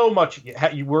so much...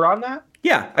 You were on that?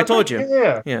 Yeah, I told you.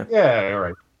 Yeah, all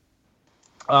right.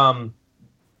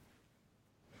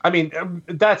 I mean,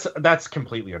 that's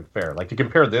completely unfair. Like, to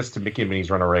compare this to Mickey and Minnie's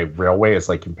Runaway Railway is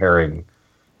like comparing,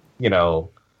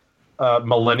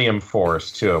 Millennium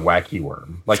Force to a Wacky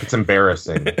Worm. Like, it's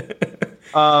embarrassing.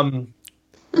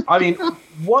 I mean,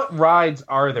 what rides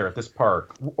are there at this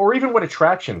park? Or even what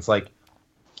attractions? Like,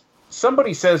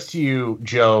 somebody says to you,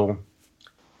 Joe,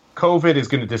 COVID is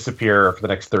going to disappear for the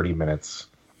next 30 minutes.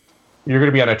 You're going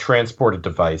to be on a transported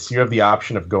device. You have the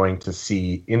option of going to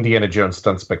see Indiana Jones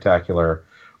Stunt Spectacular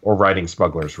or riding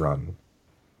Smuggler's Run.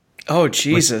 Oh,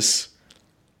 Jesus.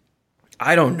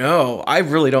 I don't know. I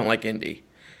really don't like Indy.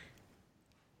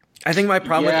 I think my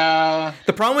problem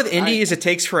the problem with Indy is it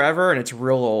takes forever and it's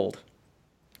real old.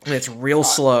 And it's real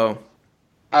slow.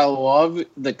 I love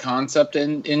the concept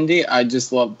in Indy. I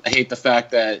hate the fact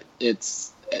that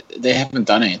they haven't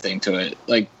done anything to it.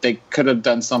 Like, they could have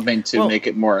done something to make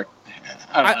it more.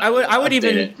 I would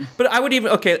even.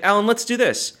 Okay, Alan, let's do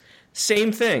this.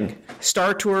 Same thing.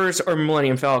 Star Tours or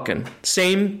Millennium Falcon.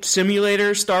 Same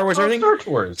simulator, Star Wars,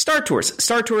 everything. Star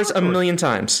Tours a million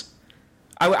times.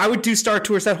 I would do Star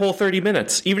Tours that whole 30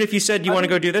 minutes. Even if you said you want to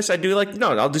go do this, I'd do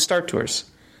I'll do Star Tours.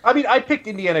 I mean, I picked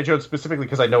Indiana Jones specifically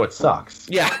because I know it sucks.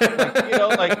 Yeah.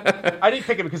 I didn't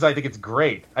pick it because I think it's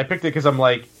great. I picked it because I'm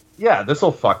like, yeah, this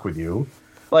will fuck with you.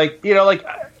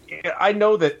 I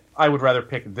know that I would rather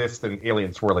pick this than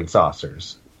Alien Swirling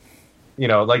Saucers.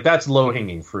 That's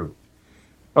low-hanging fruit.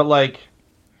 But,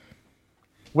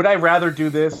 would I rather do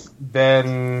this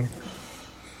than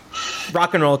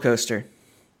Rock and Roller Coaster?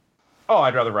 Oh,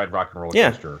 I'd rather ride Rock and Roller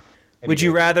Coaster. Would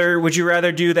you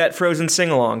rather do that Frozen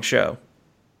sing-along show?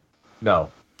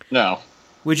 No.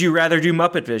 Would you rather do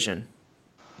Muppet Vision?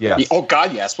 Yes. Oh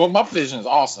God, yes. Well, Muppet Vision is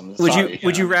awesome.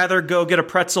 Would you rather go get a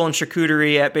pretzel and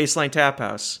charcuterie at Baseline Tap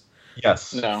House?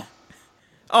 Yes. No.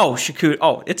 Oh, charcuterie.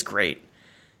 Oh, it's great.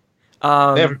 They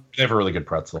have a really good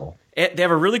pretzel. They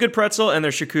have a really good pretzel, and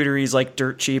their charcuterie is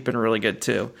dirt cheap and really good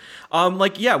too.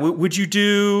 Would you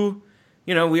do?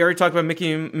 We already talked about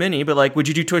Mickey and Minnie, but would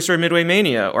you do Toy Story Midway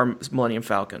Mania or Millennium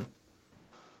Falcon?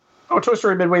 Oh, Toy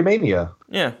Story Midway Mania.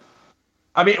 Yeah.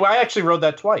 I mean, I actually rode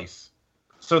that twice.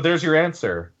 So there's your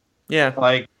answer. Yeah.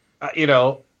 I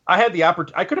had the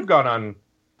opportunity. I could have gone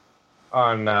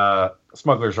on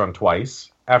Smuggler's Run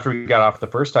twice. After we got off the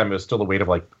first time, it was still a wait of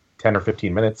 10 or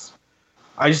 15 minutes.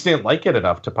 I just didn't like it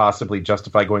enough to possibly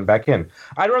justify going back in.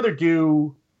 I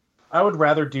would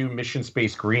rather do Mission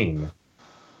Space Green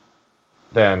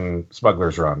than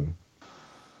Smuggler's Run.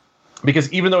 Because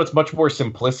even though it's much more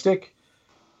simplistic,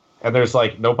 and there's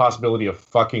no possibility of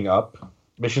fucking up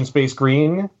Mission Space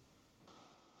Green,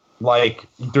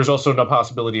 there's also no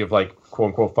possibility of quote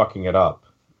unquote fucking it up.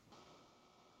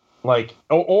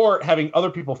 Or having other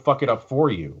people fuck it up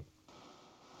for you.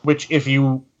 Which, if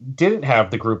you didn't have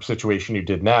the group situation you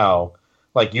did now,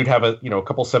 you'd have a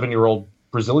couple 7-year-old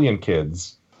Brazilian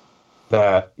kids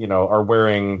that, are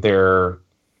wearing their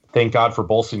Thank God for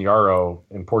Bolsonaro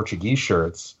in Portuguese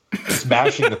shirts,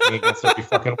 smashing the thing against every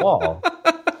fucking wall.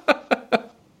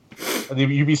 And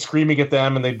you'd be screaming at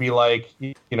them, and they'd be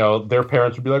their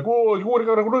parents would be like, "Whoa, you want to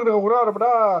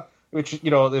go?" which,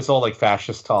 it's all like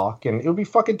fascist talk, and it would be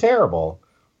fucking terrible.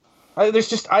 I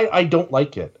don't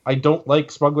like it. I don't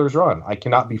like Smuggler's Run. I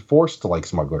cannot be forced to like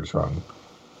Smuggler's Run.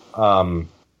 I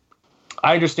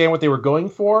understand what they were going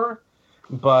for,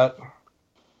 but,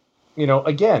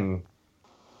 again,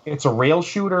 it's a rail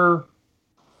shooter.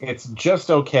 It's just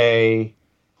okay.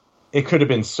 It could have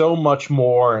been so much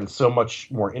more and so much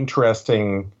more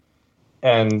interesting.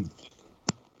 And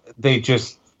they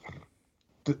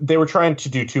were trying to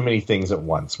do too many things at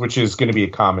once, which is going to be a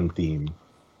common theme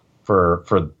for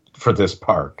this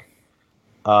park.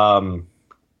 Rise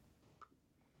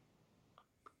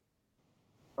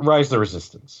of the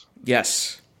Resistance.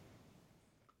 Yes.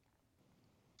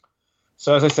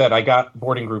 So as I said, I got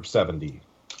boarding group 70.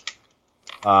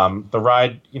 The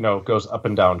ride, goes up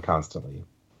and down constantly.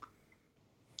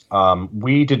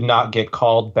 We did not get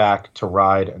called back to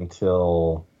ride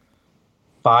until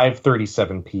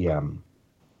 5:37 p.m.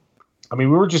 I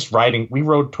mean, we were just riding. We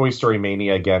rode Toy Story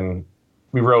Mania again.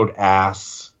 We rode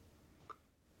Ass,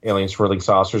 Alien Swirling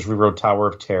Saucers. We rode Tower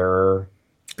of Terror.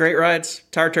 Great rides.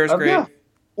 Tower of Terror is great.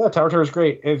 Yeah, Tower of Terror is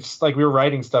great. It's like we were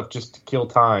riding stuff just to kill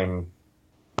time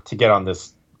to get on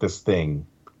this thing.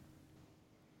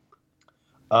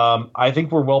 I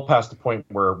think we're well past the point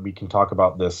where we can talk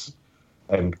about this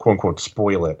and quote unquote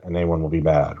spoil it, and anyone will be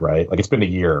mad, right? Like, it's been a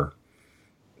year.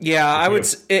 Yeah, I would.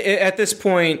 At this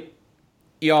point,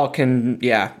 y'all can.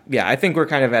 Yeah. I think we're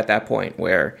kind of at that point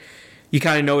where you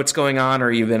kind of know what's going on,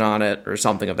 or you've been on it, or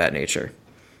something of that nature.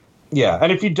 Yeah,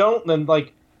 and if you don't, then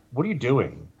like, what are you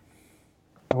doing?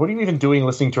 What are you even doing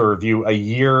listening to a review a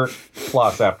year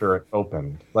plus after it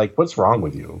opened? Like, what's wrong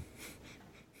with you?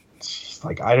 It's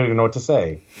like, I don't even know what to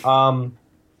say.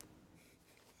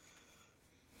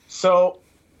 So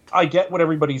I get what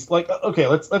everybody's like. Okay,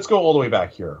 let's go all the way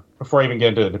back here before I even get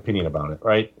into an opinion about it,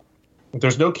 right?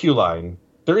 There's no queue line.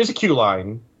 There is a queue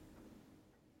line,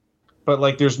 but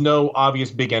like, there's no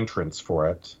obvious big entrance for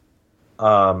it.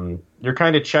 You're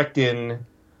kind of checked in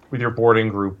with your boarding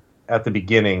group at the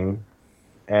beginning,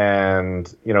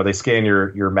 and they scan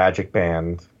your magic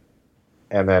band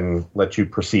and then let you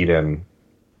proceed in.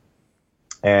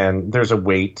 And there's a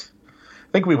wait.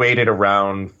 I think we waited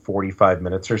around 45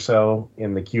 minutes or so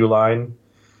in the queue line.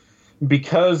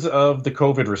 Because of the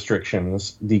COVID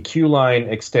restrictions, the queue line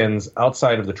extends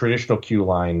outside of the traditional queue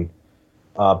line,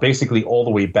 basically all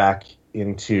the way back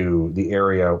into the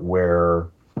area where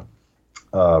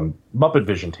Muppet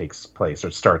Vision takes place, or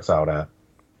it starts out at.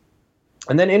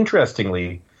 And then,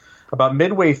 interestingly, about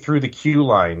midway through the queue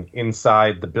line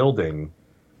inside the building,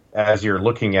 as you're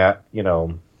looking at,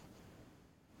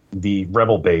 the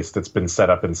rebel base that's been set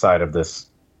up inside of this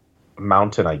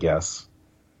mountain, I guess,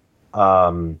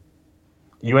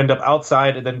 you end up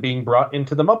outside and then being brought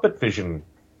into the Muppet Vision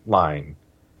line,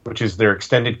 which is their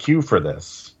extended queue for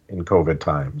this in COVID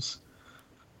times.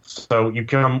 So you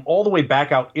come all the way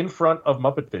back out in front of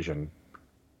Muppet Vision,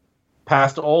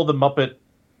 past all the Muppet,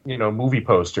 movie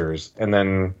posters, and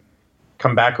then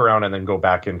come back around and then go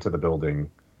back into the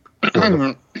building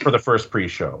for the first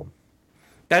pre-show.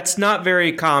 That's not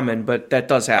very common, but that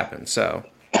does happen. So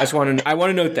I want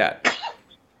to note that.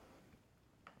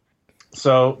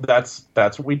 So that's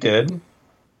what we did.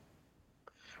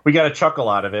 We got a chuckle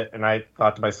out of it, and I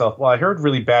thought to myself, well, I heard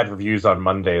really bad reviews on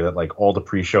Monday that like all the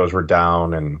pre-shows were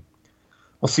down, and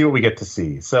we'll see what we get to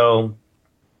see. So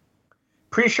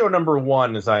pre-show number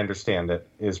 1, as I understand it,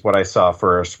 is what I saw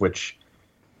first, which,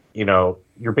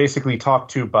 you're basically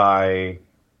talked to by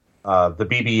the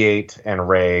BB-8 and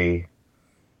Rey,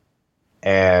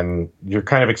 and you're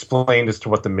kind of explained as to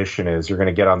what the mission is. You're going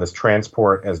to get on this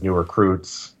transport as new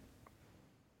recruits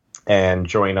and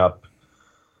join up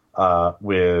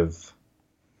with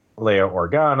Leia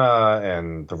Organa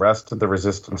and the rest of the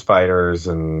Resistance fighters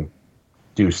and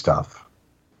do stuff.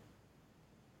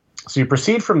 So you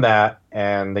proceed from that,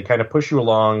 and they kind of push you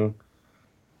along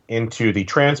into the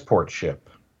transport ship,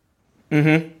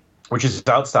 which is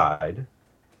outside.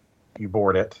 You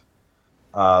board it.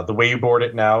 The way you board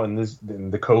it now in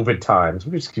the COVID times,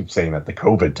 we just keep saying that, the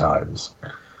COVID times,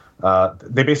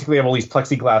 they basically have all these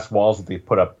plexiglass walls that they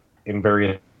put up in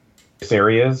various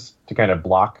areas to kind of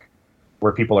block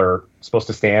where people are supposed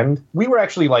to stand. We were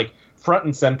actually like front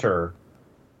and center,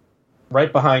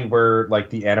 right behind where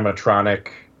like the animatronic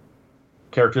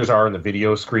characters are in the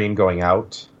video screen going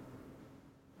out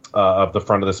of the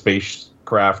front of the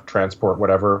spacecraft, transport,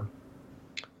 whatever.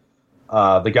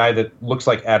 The guy that looks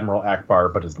like Admiral Akbar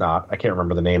but is not, I can't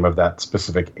remember the name of that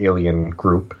specific alien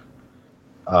group,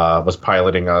 was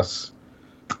piloting us.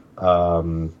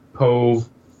 Poe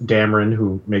Dameron,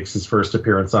 who makes his first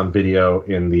appearance on video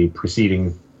in the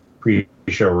preceding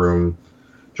pre-show room,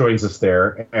 joins us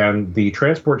there, and the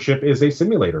transport ship is a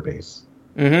simulator base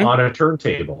on a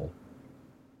turntable.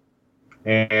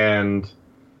 And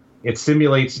it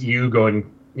simulates you going,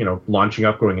 launching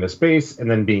up, going into space, and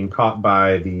then being caught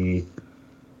by the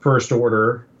First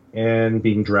Order and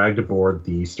being dragged aboard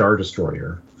the Star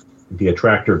Destroyer via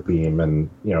tractor beam. And,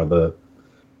 the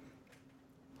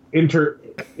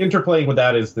interplaying with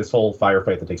that is this whole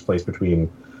firefight that takes place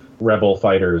between Rebel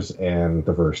fighters and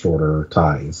the First Order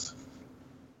TIEs.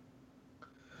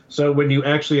 So when you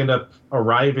actually end up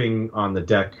arriving on the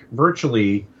deck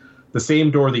virtually, the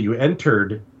same door that you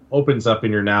entered opens up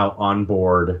and you're now on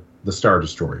board the Star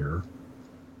Destroyer.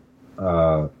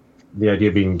 The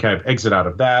idea being kind of exit out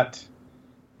of that,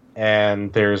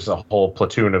 and there's a whole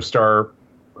platoon of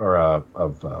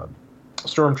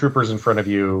stormtroopers in front of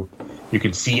you. You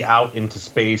can see out into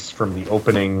space from the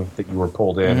opening that you were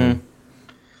pulled in,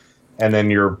 and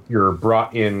then you're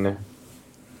brought in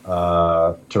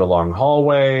to a long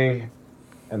hallway,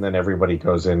 and then everybody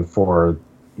goes in for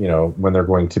when they're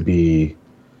going to be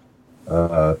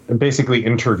basically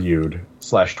interviewed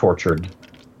 / tortured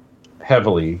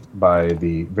heavily by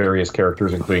the various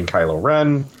characters, including Kylo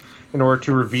Ren, in order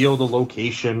to reveal the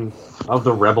location of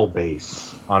the Rebel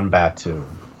base on Batuu.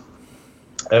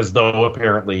 As though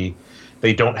apparently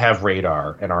they don't have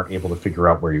radar and aren't able to figure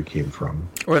out where you came from.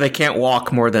 Or they can't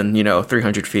walk more than,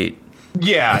 300 feet.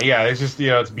 Yeah, it's just,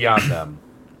 it's beyond them.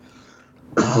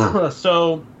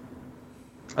 So,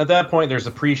 at that point, there's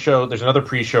another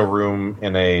pre-show room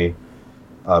in a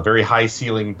very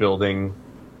high-ceiling building.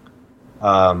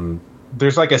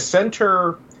 There's like a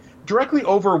center directly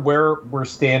over where we're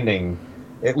standing.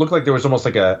 It looked like there was almost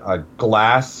like a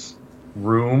glass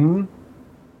room,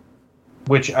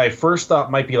 which I first thought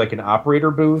might be like an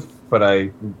operator booth, but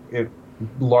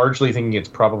largely thinking it's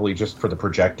probably just for the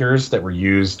projectors that were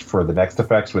used for the next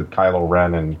effects with Kylo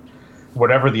Ren and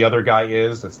whatever the other guy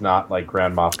is that's not like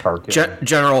Grand Moff Tarkin.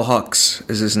 General Hux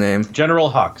is his name. General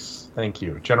Hux. Thank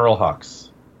you. General Hux.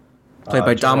 Played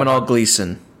by Domhnall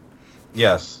Gleeson.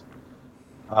 Yes.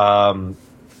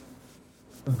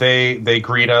 They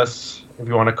greet us, if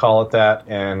you want to call it that,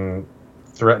 and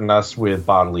threaten us with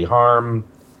bodily harm,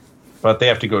 but they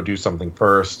have to go do something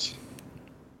first.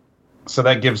 So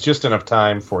that gives just enough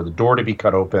time for the door to be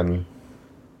cut open,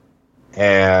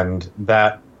 and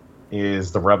that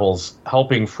is the rebels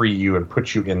helping free you and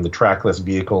put you in the trackless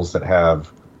vehicles that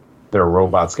have their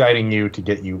robots guiding you to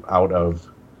get you out of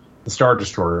the Star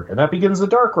Destroyer. And that begins the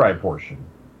dark ride portion,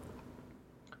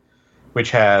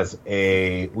 which has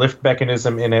a lift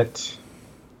mechanism in it,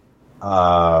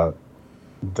 the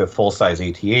full-size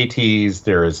AT-ATs.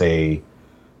 There is a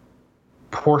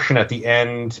portion at the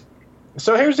end.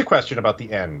 So here's the question about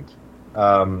the end.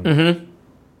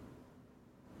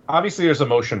 Obviously, there's a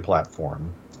motion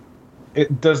platform.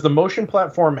 Does the motion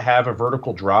platform have a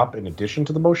vertical drop in addition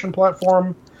to the motion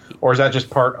platform? Or is that just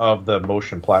part of the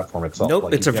motion platform itself?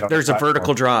 Nope, there's a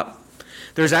vertical drop.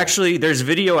 There's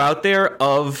video out there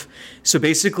of, so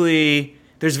basically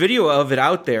there's video of it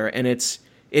out there, and it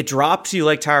drops you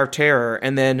like Tower of Terror,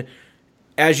 and then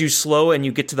as you slow and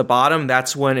you get to the bottom,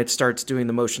 that's when it starts doing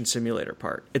the motion simulator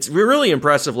part. It's really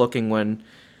impressive looking when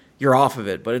you're off of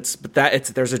it, but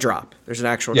there's a drop. There's an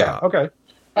actual drop. Yeah, okay.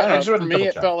 I don't know, for me,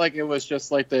 it felt like it was just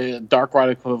like the dark ride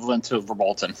equivalent to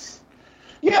Verbolten.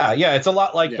 Yeah, it's a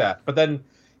lot like that. But then,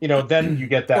 then you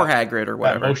get that... Or Hagrid or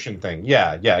whatever. That motion thing.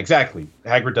 Yeah, exactly.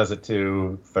 Hagrid does it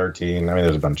too, 13. I mean,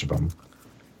 there's a bunch of them.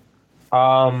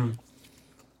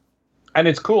 And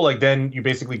it's cool, like, then you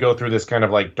basically go through this kind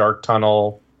of, like, dark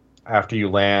tunnel after you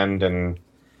land, and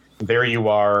there you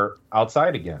are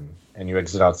outside again, and you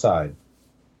exit outside.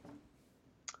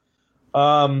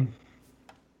 I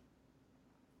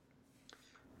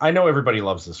know everybody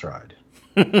loves this ride.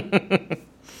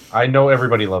 I know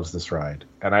everybody loves this ride.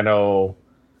 And I know,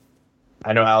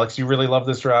 Alex, you really love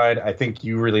this ride. I think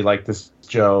you really like this,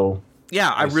 Joe. Yeah,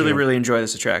 I really enjoy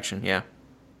this attraction, yeah.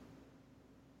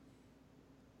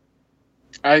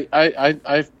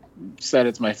 I've said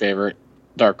it's my favorite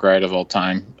dark ride of all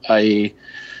time. I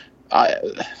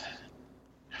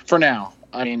for now,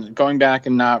 I mean, going back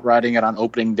and not riding it on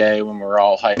opening day when we're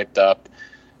all hyped up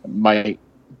might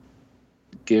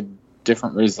give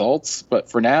different results, but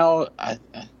for now,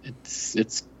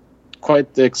 it's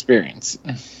quite the experience.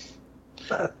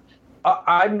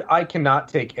 I cannot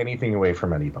take anything away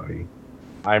from anybody.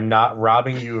 I'm not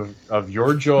robbing you of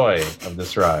your joy of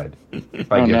this ride.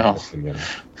 If I get this again.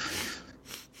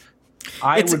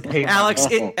 I would pay Alex.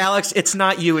 Alex, it's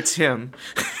not you; it's him.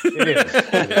 It is.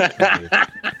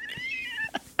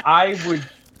 I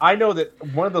know that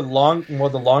one of the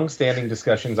long-standing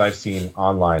discussions I've seen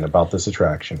online about this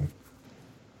attraction,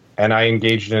 and I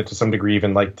engaged in it to some degree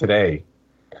even like today,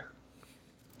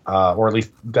 or at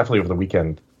least definitely over the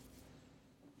weekend,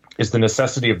 is the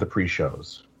necessity of the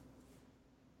pre-shows.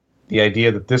 The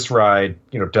idea that this ride,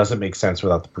 doesn't make sense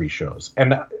without the pre-shows.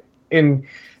 And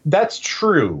that's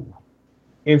true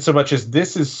in so much as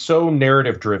this is so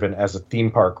narrative driven as a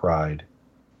theme park ride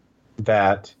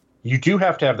that you do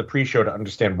have to have the pre-show to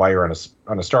understand why you're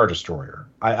on a Star Destroyer.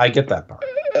 I get that part.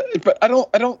 But I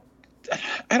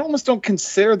almost don't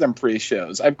consider them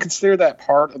pre-shows. I consider that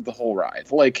part of the whole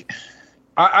ride. Like,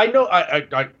 I know I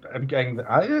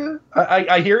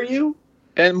hear you,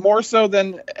 and more so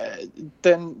than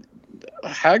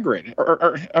Hagrid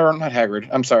or not Hagrid.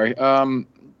 I'm sorry.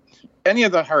 Any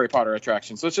of the Harry Potter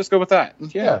attractions. Let's just go with that.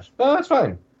 Yeah, no, that's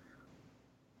fine.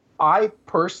 I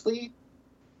personally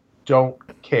don't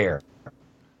care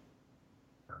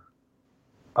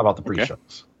about the pre-shows.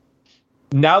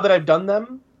 Okay. Now that I've done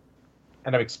them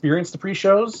and I've experienced the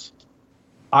pre-shows,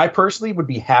 I personally would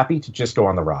be happy to just go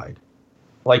on the ride.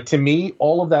 Like, to me,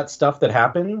 all of that stuff that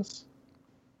happens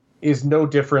is no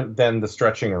different than the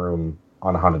stretching room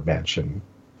on Haunted Mansion.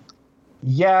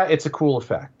 Yeah, it's a cool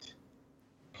effect.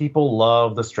 People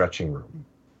love the stretching room.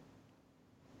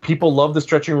 People love the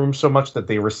stretching room so much that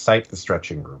they recite the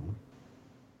stretching room.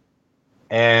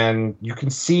 And you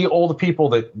can see all the people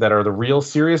that are the real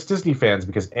serious Disney fans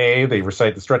because A, they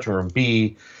recite the stretching room.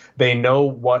 B, they know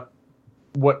what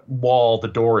wall the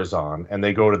door is on, and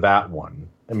they go to that one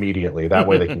immediately. That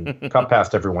way they can cut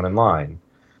past everyone in line.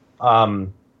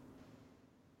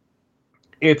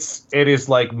 It is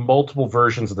like multiple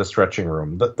versions of the stretching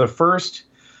room. The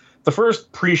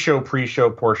first pre-show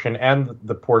portion and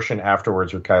the portion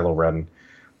afterwards with Kylo Ren,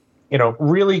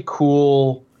 really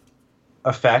cool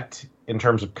effect in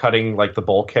terms of cutting like the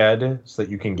bulkhead so that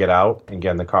you can get out and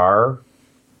get in the car.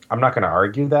 I'm not going to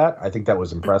argue that. I think that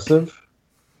was impressive.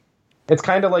 It's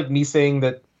kind of like me saying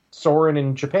that Soarin'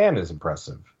 in Japan is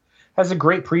impressive. Has a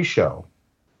great pre-show.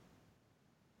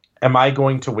 Am I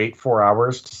going to wait 4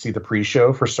 hours to see the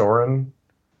pre-show for Soarin'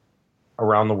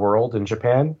 around the world in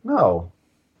Japan? No.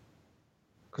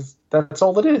 Because that's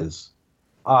all it is.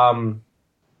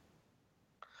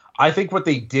 I think what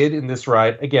they did in this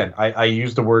ride, again, I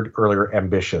used the word earlier,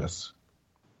 ambitious.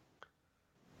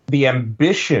 The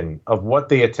ambition of what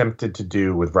they attempted to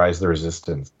do with Rise of the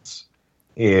Resistance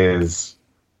is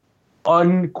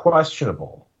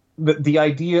unquestionable. The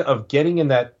idea of getting in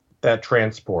that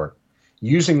transport,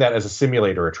 using that as a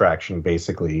simulator attraction,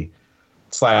 basically,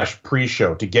 /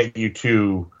 pre-show to get you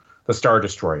to the Star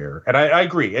Destroyer. And I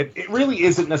agree. It really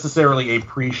isn't necessarily a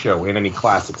pre-show in any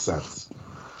classic sense.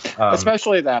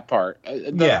 Especially that part.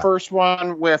 The first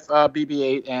one with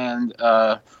BB-8 and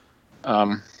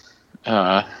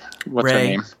what's her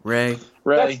name? Ray.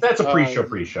 That's a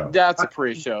pre-show. That's a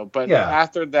pre-show. But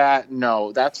after that,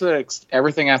 no. That's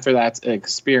everything after that's an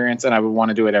experience, and I would want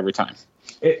to do it every time.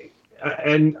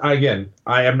 And again,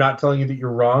 I am not telling you that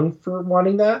you're wrong for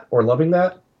wanting that or loving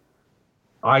that.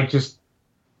 I just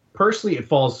personally, it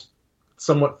falls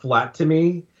somewhat flat to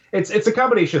me. It's a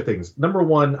combination of things. Number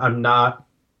one, I'm not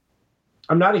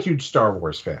a huge Star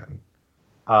Wars fan.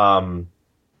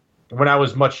 When I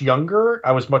was much younger,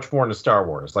 I was much more into Star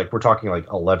Wars. Like, we're talking like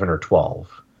 11 or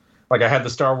 12. Like, I had the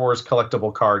Star Wars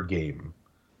collectible card game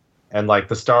and like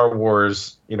the Star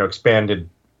Wars, expanded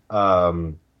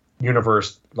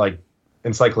universe, like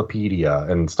encyclopedia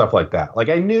and stuff like that. Like,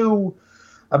 I knew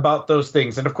about those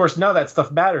things. And of course, none of that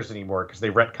stuff matters anymore because they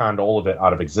retconned all of it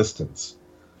out of existence.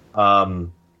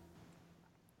 And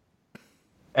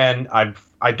I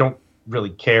don't really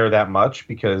care that much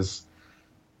because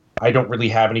I don't really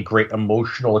have any great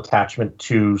emotional attachment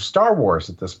to Star Wars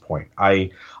at this point. I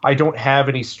don't have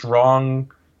any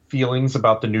strong feelings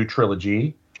about the new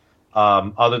trilogy,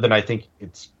 other than I think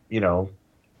it's,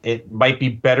 it might be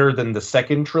better than the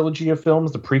second trilogy of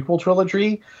films, the prequel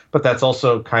trilogy, but that's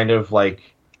also kind of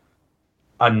like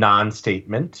a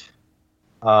non-statement.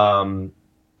 So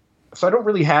I don't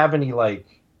really have any like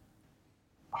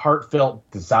heartfelt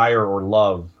desire or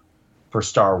love for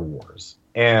Star Wars.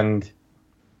 And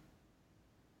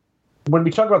when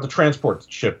we talk about the transport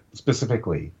ship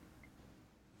specifically,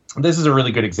 this is a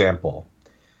really good example.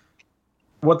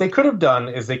 What they could have done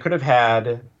is they could have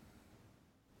had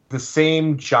the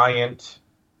same giant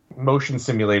motion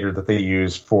simulator that they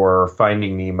use for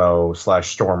Finding Nemo /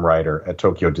 Storm Rider at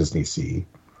Tokyo Disney Sea,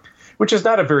 which is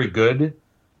not a very good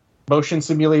motion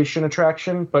simulation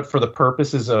attraction, but for the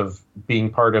purposes of being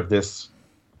part of this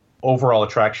overall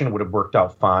attraction would have worked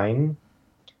out fine.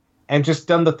 And just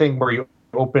done the thing where you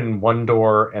open one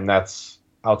door and that's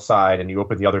outside, and you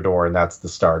open the other door and that's the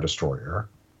Star Destroyer.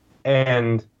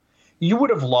 And you would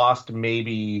have lost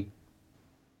maybe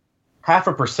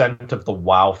 0.5% of the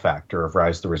wow factor of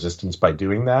Rise of the Resistance by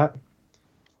doing that.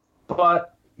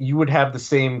 But you would have the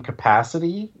same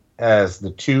capacity as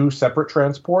the 2 separate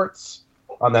transports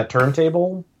on that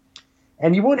turntable,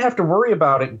 and you wouldn't have to worry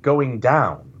about it going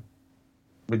down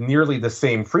with nearly the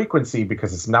same frequency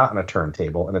because it's not on a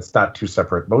turntable and it's not 2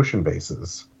 separate motion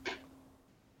bases.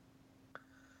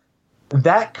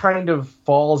 That kind of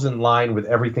falls in line with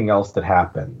everything else that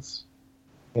happens,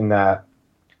 in that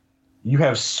you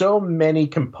have so many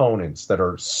components that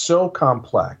are so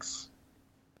complex,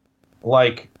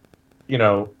 like, you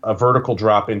know, a vertical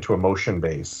drop into a motion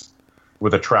base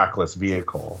with a trackless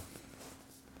vehicle,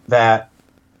 that,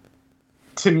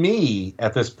 to me,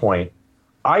 at this point,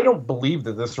 I don't believe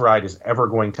that this ride is ever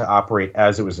going to operate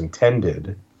as it was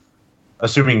intended,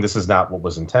 assuming this is not what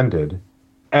was intended,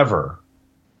 ever.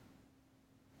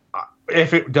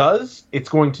 If it does, it's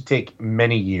going to take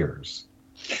many years.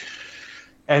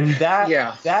 And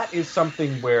that is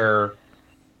something where,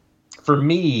 for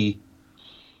me,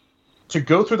 to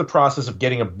go through the process of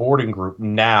getting a boarding group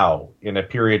now, in a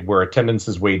period where attendance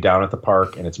is way down at the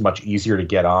park and it's much easier to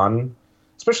get on,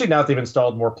 especially now that they've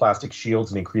installed more plastic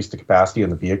shields and increased the capacity in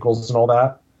the vehicles and all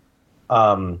that,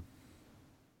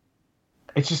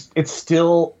 it's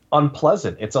still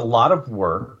unpleasant. It's a lot of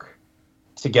work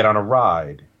to get on a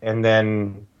ride. And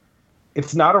then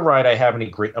it's not a ride I have any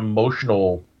great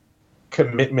emotional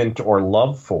commitment or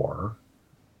love for,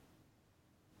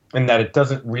 in that it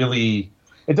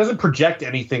doesn't project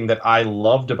anything that I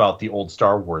loved about the old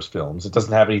Star Wars films. It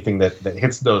doesn't have anything that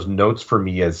hits those notes for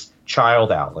me as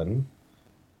child Alan.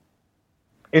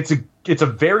 It's a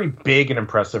very big and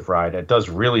impressive ride. It does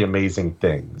really amazing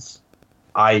things.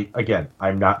 I'm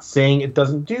not saying it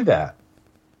doesn't do that,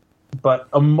 but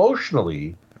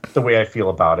emotionally, the way I feel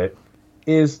about it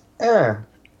is,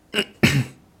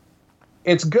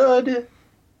 it's good.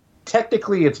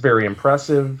 Technically, it's very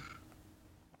impressive.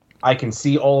 I can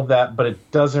see all of that, but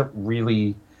it doesn't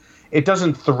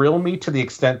thrill me to the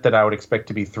extent that I would expect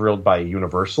to be thrilled by a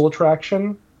Universal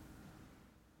attraction.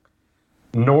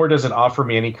 Nor does it offer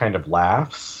me any kind of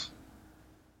laughs.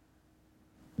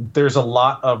 There's a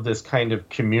lot of this kind of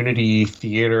community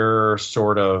theater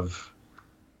sort of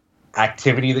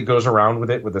activity that goes around with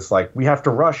it, with this, like, we have to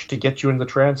rush to get you into the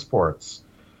transports.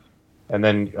 And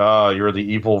then you're the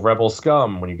evil rebel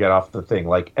scum when you get off the thing.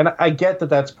 Like, and I get that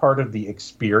that's part of the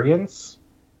experience,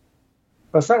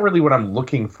 but it's not really what I'm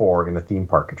looking for in a theme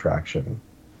park attraction.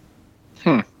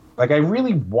 Like, I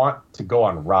really want to go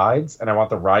on rides, and I want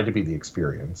the ride to be the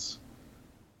experience.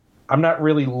 I'm not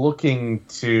really looking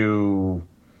to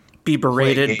be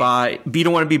berated by... You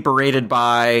don't want to be berated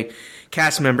by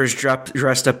cast members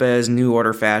dressed up as New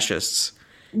Order fascists.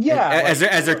 Yeah. As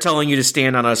they're telling you to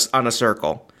stand on a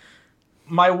circle.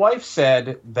 My wife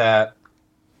said that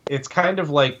it's kind of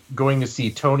like going to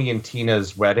see Tony and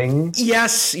Tina's wedding.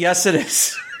 Yes, it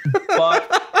is.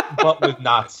 but with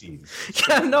Nazis.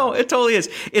 Yeah, no, it totally is.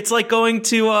 It's like going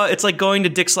to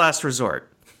Dick's Last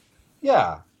Resort.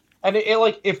 Yeah. And it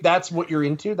like, if that's what you're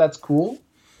into, that's cool.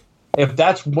 If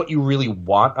that's what you really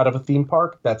want out of a theme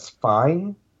park, that's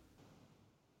fine.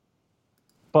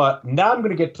 But now I'm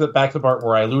going to get back to the part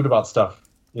where I allude about stuff.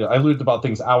 You know, I alluded about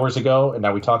things hours ago, and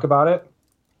now we talk about it.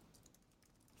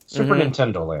 Super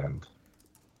Nintendo Land.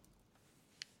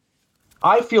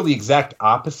 I feel the exact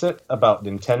opposite about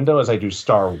Nintendo as I do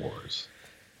Star Wars.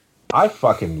 I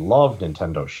fucking love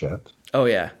Nintendo shit. Oh,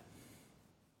 yeah.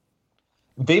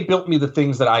 They built me the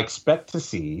things that I expect to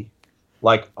see,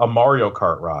 like a Mario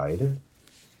Kart ride.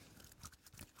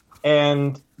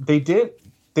 And they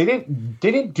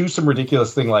didn't do some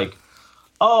ridiculous thing like,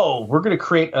 oh, we're going to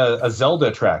create a Zelda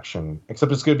attraction,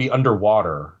 except it's going to be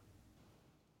underwater.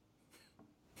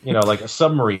 You know, like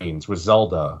submarines with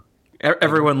Zelda.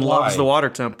 Everyone loves the water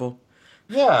temple.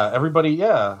 Yeah, everybody,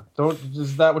 yeah.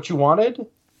 Is that what you wanted?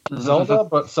 Zelda,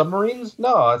 but submarines?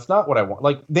 No, it's not what I want.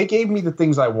 Like, they gave me the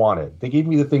things I wanted. They gave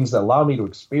me the things that allow me to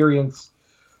experience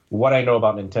what I know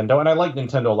about Nintendo. And I like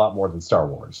Nintendo a lot more than Star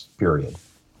Wars, period.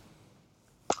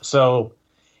 So,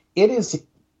 it is,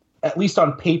 at least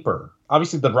on paper,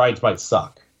 obviously the rides might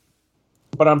suck.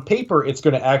 But on paper, it's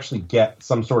going to actually get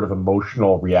some sort of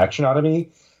emotional reaction out of me.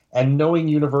 And knowing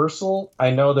Universal,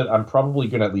 I know that I'm probably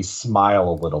going to at least smile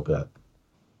a little bit.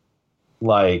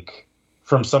 Like,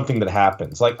 from something that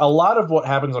happens. Like, a lot of what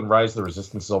happens on Rise of the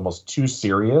Resistance is almost too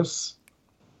serious.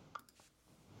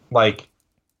 Like,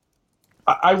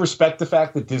 I respect the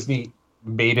fact that Disney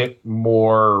made it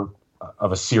more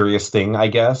of a serious thing, I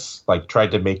guess. Like,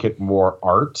 tried to make it more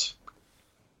art.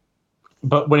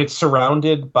 But when it's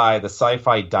surrounded by the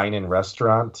Sci-Fi Dine-In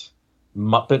restaurant,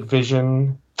 Muppet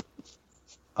Vision,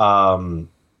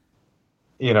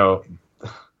 you know,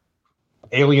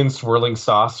 alien swirling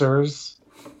saucers,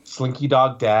 Slinky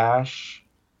Dog Dash.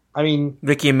 I mean,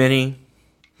 Mickey and Minnie.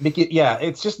 Yeah,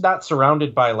 it's just not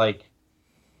surrounded by like,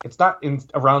 it's not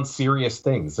around serious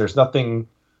things. There's nothing.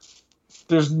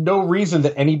 There's no reason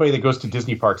that anybody that goes to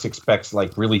Disney parks expects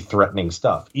like really threatening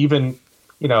stuff. Even,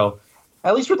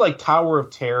 at least with like Tower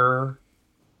of Terror,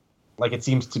 like it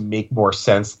seems to make more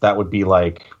sense. That would be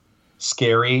like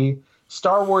scary.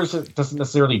 Star Wars doesn't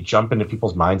necessarily jump into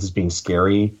people's minds as being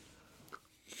scary.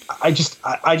 I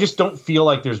just don't feel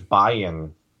like there's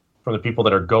buy-in from the people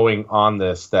that are going on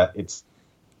this, that it's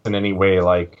in any way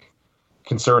like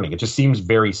concerning. It just seems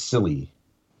very silly.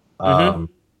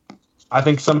 I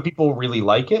think some people really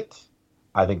like it.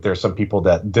 I think there's some people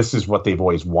that this is what they've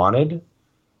always wanted,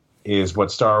 is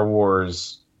what Star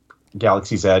Wars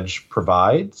Galaxy's Edge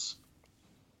provides.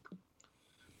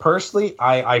 Personally,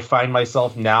 I find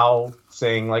myself now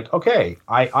saying like, okay,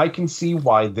 I can see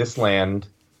why this land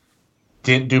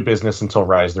didn't do business until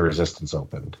Rise of the Resistance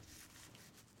opened.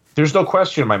 There's no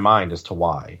question in my mind as to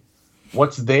why.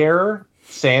 What's there,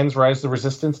 sans Rise of the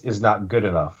Resistance, is not good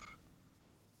enough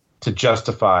to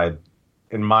justify,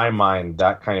 in my mind,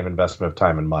 that kind of investment of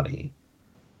time and money.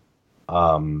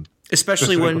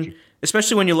 Especially when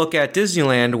you look at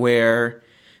Disneyland, where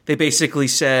they basically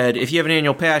said, if you have an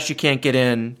annual pass, you can't get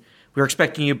in. We're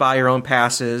expecting you to buy your own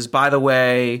passes. By the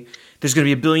way, there's going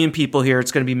to be 1 billion people here.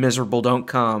 It's going to be miserable. Don't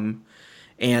come.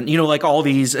 And, like all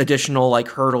these additional like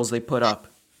hurdles they put up.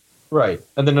 Right.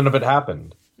 And then none of it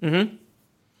happened. Mm-hmm.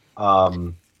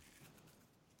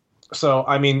 So,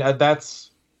 I mean, I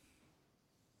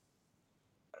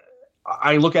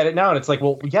look at it now and it's like,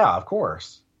 well, yeah, of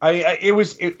course.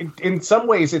 In some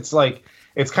ways, it's like,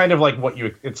 it's kind of like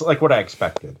it's like what I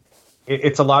expected.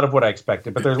 It's a lot of what I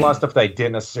expected, but there's a lot of stuff that I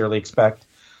didn't necessarily expect.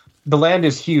 The land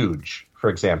is huge,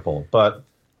 for example, but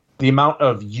the amount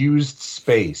of used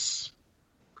space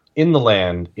in the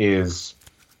land is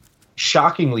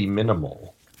shockingly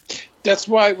minimal. That's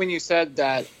why when you said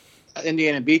that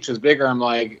Indiana Beach was bigger, I'm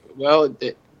like, well,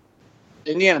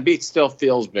 Indiana Beach still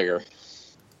feels bigger.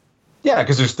 Yeah,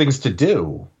 because there's things to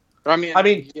do. I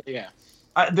mean, yeah.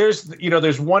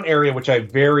 There's one area which I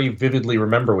very vividly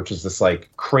remember, which is this like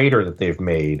crater that they've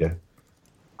made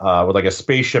with like a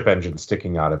spaceship engine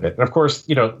sticking out of it. And of course,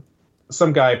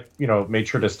 some guy, made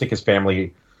sure to stick his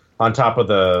family on top of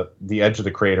the edge of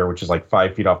the crater, which is like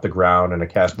 5 feet off the ground, and a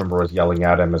cast member was yelling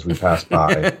at him as we passed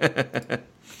by.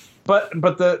 But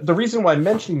the reason why I'm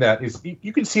mentioning that is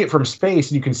you can see it from space,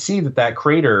 and you can see that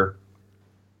crater,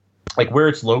 like where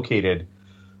it's located,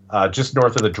 just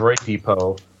north of the Droid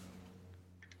Depot,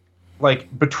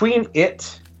 like between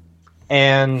it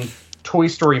and Toy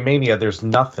Story Mania, there's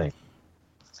nothing.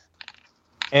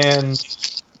 And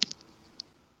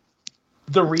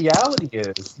the reality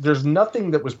is there's nothing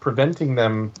that was preventing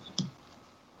them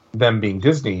being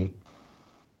Disney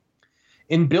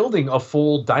in building a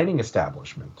full dining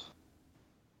establishment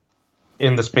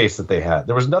in the space that they had.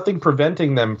 There was nothing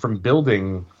preventing them from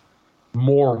building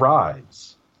more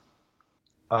rides.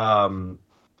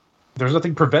 There's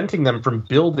nothing preventing them from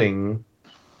building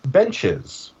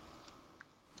benches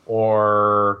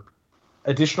or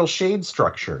additional shade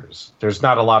structures. There's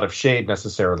not a lot of shade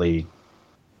necessarily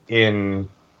in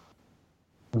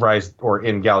Rise or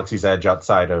in Galaxy's Edge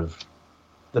outside of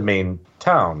the main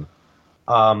town.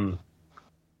 To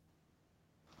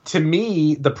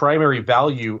me, the primary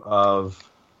value of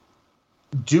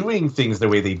doing things the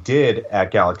way they did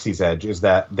at Galaxy's Edge is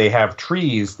that they have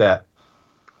trees that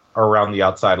are around the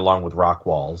outside along with rock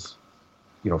walls,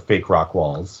 fake rock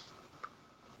walls.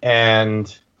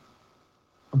 And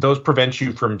those prevent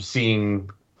you from seeing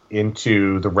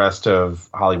into the rest of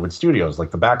Hollywood studios,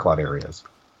 like the backlot areas.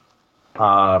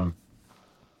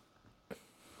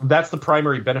 That's the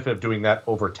primary benefit of doing that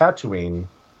over Tatooine,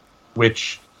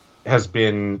 which has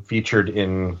been featured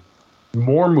in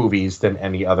more movies than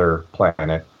any other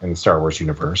planet in the Star Wars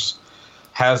universe.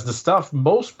 Has the stuff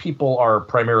most people are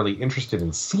primarily interested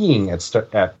in seeing at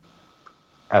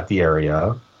the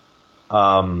area.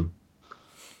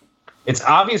 It's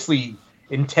obviously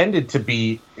intended to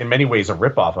be, in many ways, a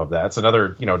ripoff of that. It's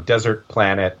another, desert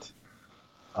planet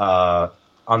on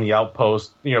the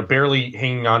outpost, barely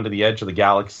hanging on to the edge of the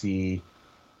galaxy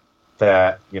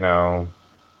that,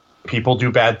 people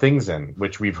do bad things in,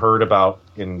 which we've heard about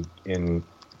in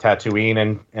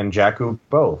Tatooine and Jakku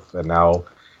both. And now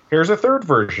here's a third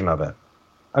version of it.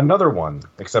 Another one,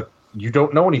 except you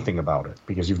don't know anything about it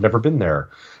because you've never been there.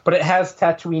 But it has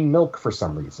Tatooine milk for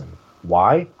some reason.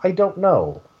 Why? I don't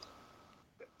know.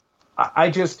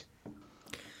 There's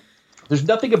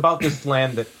nothing about this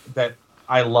land that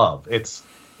I love. It's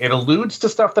it alludes to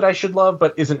stuff that I should love,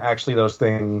 but isn't actually those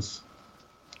things.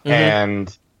 Mm-hmm.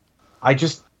 And I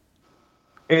just,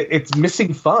 it's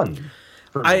missing fun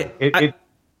for me.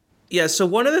 Yeah. So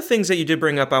one of the things that you did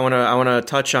bring up, I want to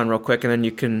touch on real quick,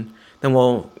 and then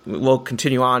we'll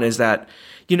continue on, is that,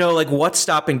 you know, like, what's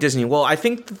stopping Disney? Well, I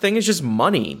think the thing is just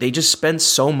money. They just spend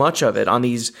so much of it on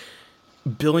these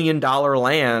billion-dollar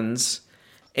lands,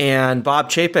 and Bob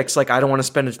Chapek's like, I don't want to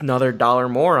spend another dollar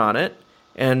more on it,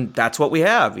 and that's what we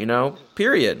have, you know,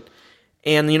 period.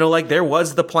 And, you know, like, there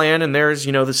was the plan, and there's,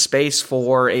 you know, the space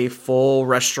for a full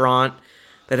restaurant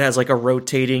that has, like, a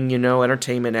rotating, you know,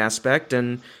 entertainment aspect,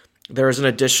 and there's an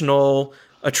additional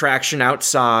attraction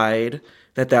outside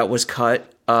that was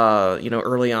cut, you know,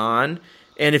 early on.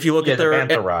 And if you look at the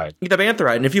Bantha ride. The Bantha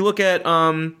ride. And if you look at,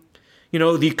 you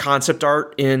know, the concept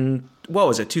art in, what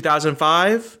was it,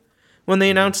 2005 when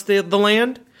they announced the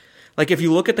land? Like, if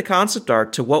you look at the concept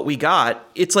art to what we got,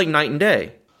 it's like night and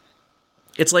day.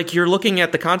 It's like you're looking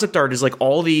at the concept art is like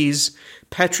all these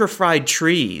petrified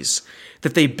trees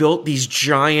that they built these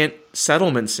giant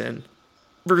settlements in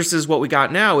versus what we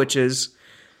got now, which is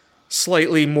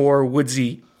slightly more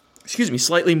woodsy,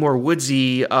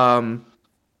 Tatooine.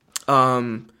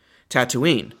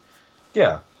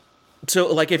 Yeah.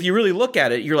 So, like, if you really look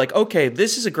at it, you're like, okay,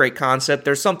 this is a great concept.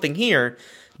 There's something here,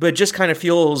 but it just kind of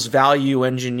feels value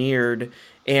engineered.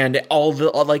 And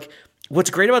like, what's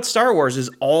great about Star Wars is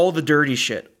all the dirty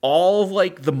shit, all of,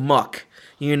 like, the muck,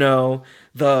 you know,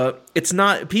 it's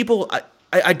not people.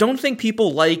 I don't think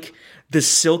people like the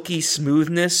silky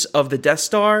smoothness of the Death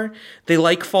Star. They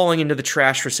like falling into the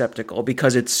trash receptacle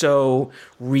because it's so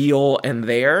real and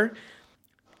there.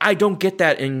 I don't get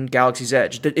that in Galaxy's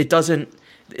Edge. It doesn't.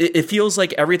 It feels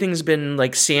like everything's been,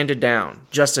 like, sanded down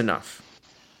just enough.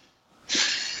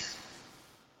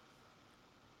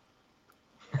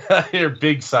 Your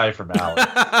big sigh from Alan.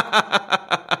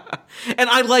 And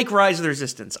I like Rise of the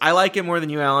Resistance. I like it more than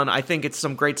you, Alan. I think it's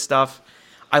some great stuff.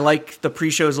 I like the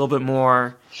pre-shows a little bit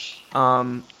more. I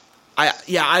mean,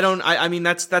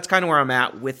 that's kind of where I'm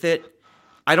at with it.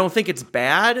 I don't think it's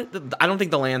bad. I don't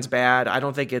think the land's bad. I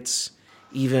don't think it's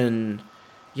even,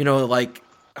 you know, like,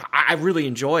 I really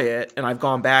enjoy it, and I've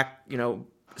gone back, you know,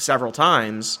 several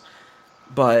times,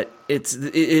 but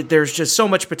there's just so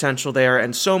much potential there,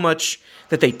 and so much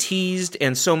that they teased,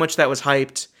 and so much that was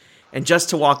hyped, and just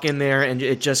to walk in there and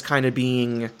it just kind of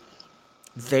being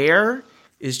there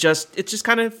is just, it's just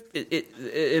kind of,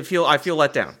 I feel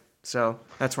let down. So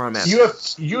that's where I'm at.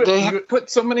 They have put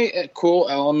so many cool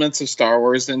elements of Star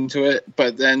Wars into it,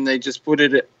 but then they just put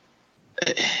it.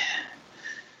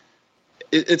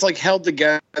 It's like held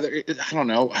together. I don't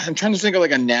know. I'm trying to think of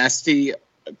like a nasty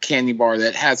candy bar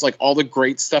that has like all the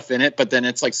great stuff in it, but then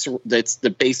it's like it's the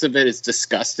base of it is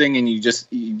disgusting, and you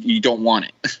don't want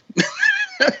it.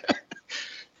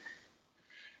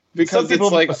 Because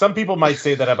some people might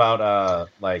say that about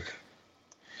like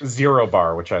Zero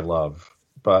Bar, which I love.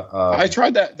 But I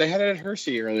tried that. They had it at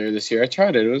Hershey earlier this year. I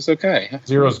tried it. It was okay.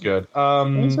 Zero's good. It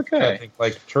was okay. I think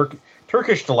like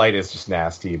Turkish Delight is just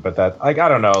nasty, but that, like, I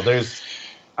don't know.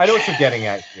 I know what you're getting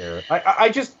at here. I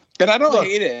just, but I don't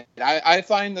hate it. I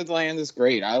find that the land is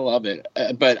great. I love it.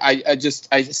 But I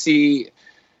see.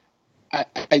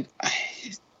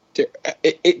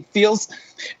 It feels.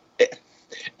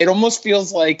 It almost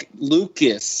feels like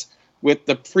Lucas with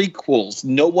the prequels.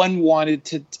 No one wanted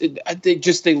to.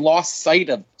 They lost sight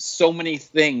of so many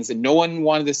things, and no one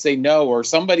wanted to say no, or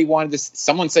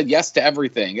someone said yes to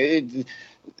everything.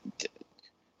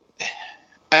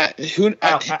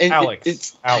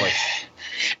 Alex.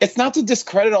 It's not to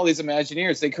discredit all these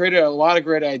Imagineers. They created a lot of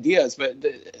great ideas, but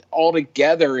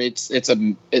altogether, it's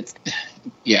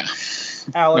yeah.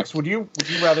 Alex, would you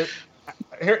rather?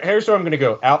 Here's where I'm going to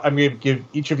go. I'm going to give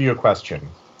each of you a question.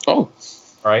 Oh, all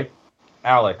right,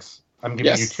 Alex. I'm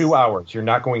giving you 2 hours. You're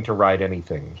not going to ride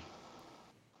anything.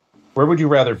 Where would you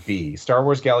rather be? Star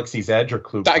Wars Galaxy's Edge or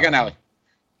Clue? Diagon Alley.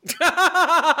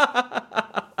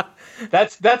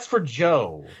 That's for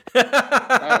Joe.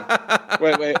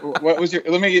 Wait. What was your?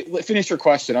 Let me finish your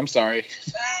question. I'm sorry.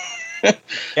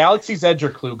 Galaxy's Edge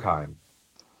or Klugheim?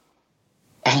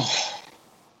 Oh.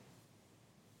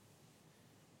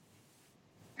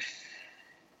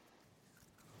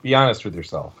 Be honest with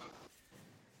yourself.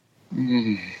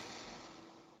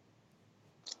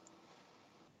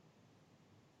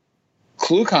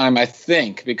 Klugheim, I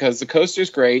think, because the coaster's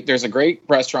great. There's a great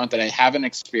restaurant that I haven't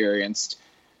experienced.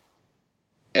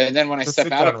 And then when I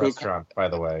step out of Klugheim, restaurant, by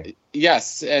the way,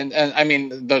 yes, and I mean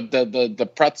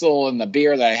the pretzel and the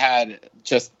beer that I had,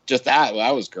 just that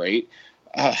was great.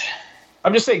 I'm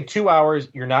just saying, 2 hours.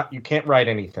 You can't ride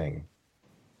anything.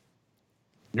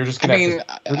 You're just gonna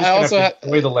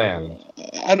enjoy the land.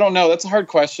 I don't know. That's a hard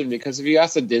question because if you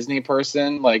ask a Disney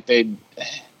person, like a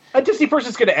Disney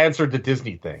person's gonna answer the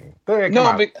Disney thing.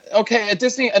 Okay, a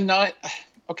Disney, not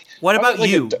okay. What about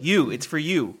you? It's for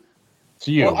you. It's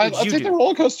you. Well, I'll take the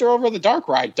roller coaster over the dark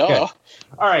ride. Duh. Okay.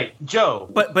 All right, Joe.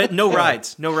 But no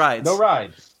rides. No rides. No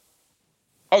rides.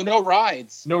 Oh, no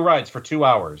rides. No rides for 2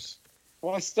 hours.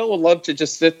 Well, I still would love to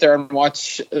just sit there and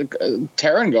watch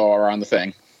Terran go around the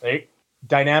thing.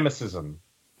 Dynamicism.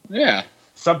 Yeah.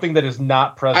 Something that is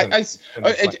not present.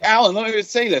 Alan, let me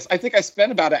just say this. I think I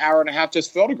spent about an hour and a half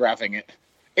just photographing it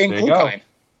in Klukine.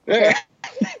 Yeah.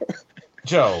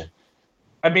 Joe,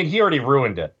 I mean, he already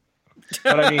ruined it.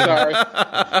 But I mean, sorry.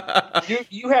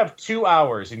 You have 2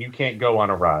 hours and you can't go on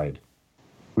a ride.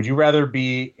 Would you rather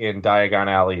be in Diagon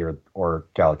Alley or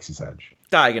Galaxy's Edge?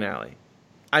 Diagon Alley.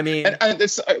 I mean,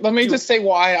 let me just say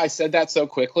why I said that so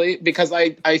quickly, because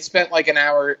I spent like an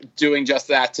hour doing just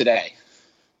that today.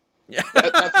 Yeah.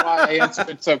 That's why I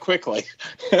answered so quickly.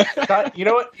 You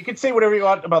know what? You can say whatever you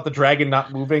want about the dragon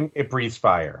not moving. It breathes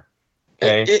fire.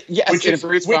 Okay. It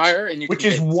breathes fire, and which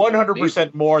is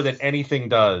 100% more than anything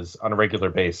does on a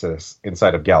regular basis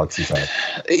inside of Galaxy's Edge.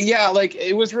 Yeah, like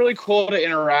it was really cool to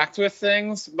interact with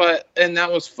things, and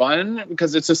that was fun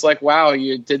because it's just like, wow,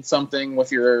 you did something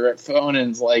with your phone,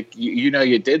 and it's like you know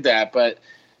you did that, but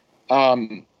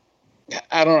I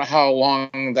don't know how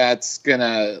long that's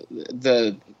gonna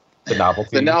the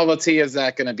novelty. The novelty is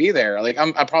that going to be there? Like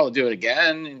I'll probably do it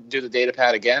again and do the data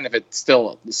pad again if it's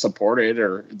still supported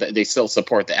or they still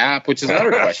support the app, which is another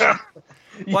question.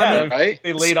 Yeah, right?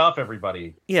 They laid off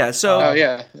everybody. Yeah.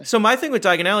 So So my thing with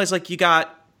Diagon Alley is like you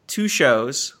got 2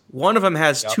 shows. One of them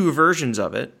has 2 versions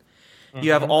of it. Mm-hmm.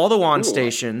 You have all the wand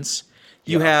stations.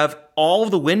 You have all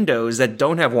of the windows that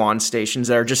don't have wand stations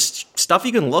that are just stuff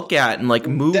you can look at and like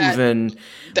move like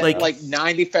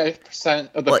 95%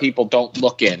 of the people don't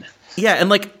look in. Yeah, and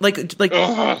but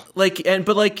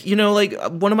you know, like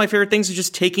one of my favorite things is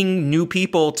just taking new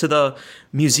people to the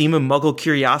Museum of Muggle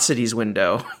Curiosities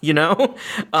window. You know,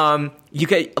 you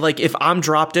get like if I'm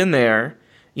dropped in there,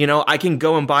 you know, I can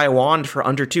go and buy a wand for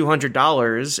under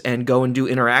 $200 and go and do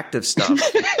interactive stuff.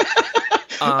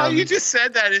 How you just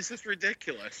said that is just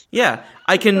ridiculous. Yeah,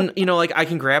 I can, you know, like I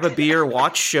can grab a beer,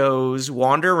 watch shows,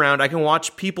 wander around. I can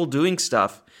watch people doing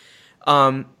stuff.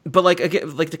 But like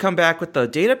again, like to come back with the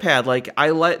data pad, like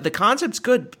the concept's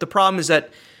good. But the problem is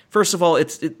that first of all,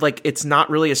 it's not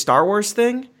really a Star Wars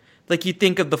thing. Like you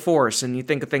think of the Force and you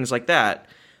think of things like that.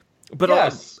 But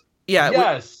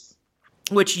yes,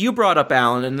 which you brought up,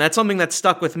 Alan, and that's something that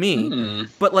stuck with me.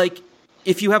 But like,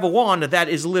 if you have a wand, that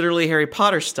is literally Harry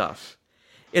Potter stuff.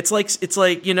 It's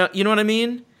like you know what I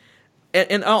mean,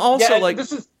 and also like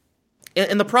this is.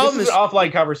 And the problem is an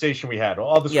offline conversation we had.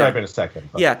 I'll describe in a second.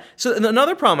 But. Yeah. So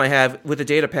another problem I have with the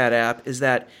DataPad app is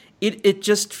that it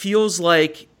just feels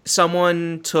like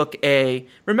someone took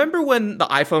remember when the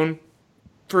iPhone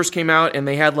first came out and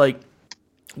they had like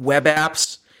web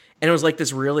apps and it was like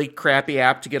this really crappy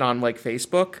app to get on like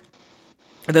Facebook,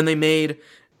 and then they made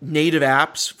native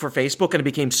apps for Facebook and it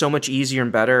became so much easier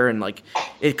and better, and like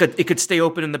it could stay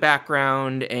open in the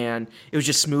background and it was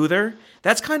just smoother.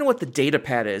 That's kind of what the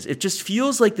DataPad is. It just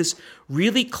feels like this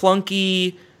really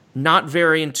clunky, not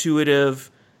very intuitive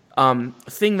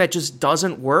thing that just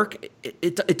doesn't work.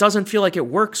 It doesn't feel like it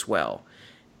works well,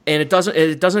 and it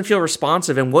doesn't feel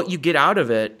responsive. And what you get out of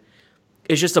it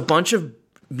is just a bunch of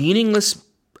meaningless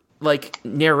like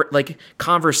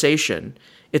conversation.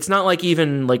 It's not like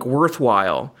even like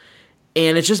worthwhile,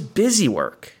 and it's just busy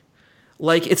work.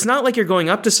 Like, it's not like you're going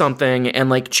up to something and,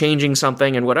 like, changing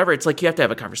something and whatever. It's like you have to have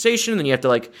a conversation, and then you have to,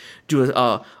 like, do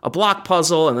a block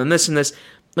puzzle, and then this and this.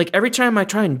 Like, every time I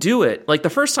try and do it, like, the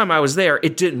first time I was there,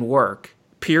 it didn't work,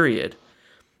 period.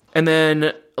 And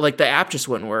then, like, the app just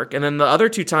wouldn't work. And then the other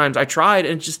 2 times I tried,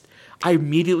 and I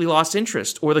immediately lost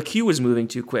interest, or the queue was moving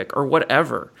too quick, or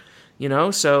whatever. You know?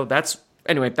 So that's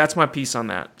my piece on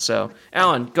that. So,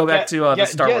 Alan, go back to the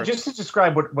Star Wars. Just to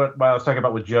describe what I was talking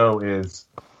about with Joe is...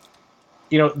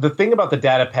 You know, the thing about the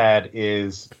DataPad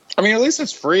is... I mean, at least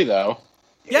it's free, though.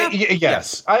 Yeah.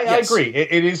 Yes. I agree.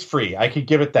 It is free. I could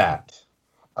give it that.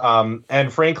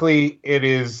 And frankly,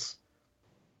 it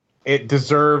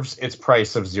deserves its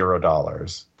price of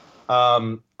 $0.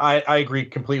 I agree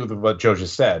completely with what Joe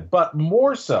just said. But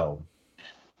more so,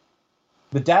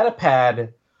 the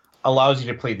DataPad allows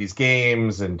you to play these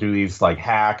games and do these like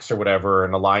hacks or whatever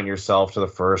and align yourself to the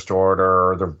First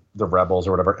Order or the Rebels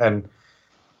or whatever. And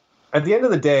at the end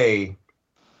of the day,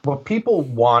 what people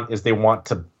want is they want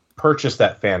to purchase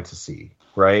that fantasy,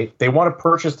 right? They want to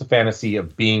purchase the fantasy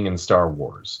of being in Star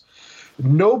Wars.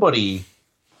 Nobody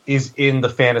is in the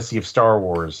fantasy of Star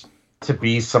Wars to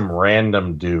be some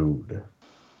random dude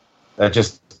that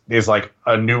just is like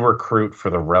a new recruit for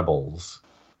the rebels,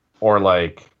 or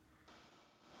like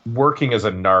working as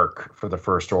a narc for the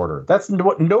First Order.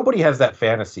 Nobody has that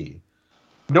fantasy.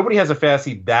 Nobody has a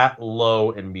fantasy that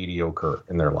low and mediocre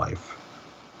in their life.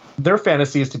 Their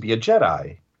fantasy is to be a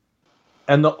Jedi.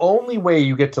 And the only way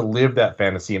you get to live that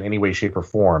fantasy in any way, shape, or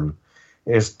form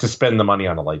is to spend the money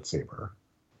on a lightsaber.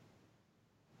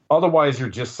 Otherwise, you're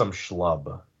just some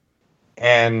schlub.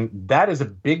 And that is a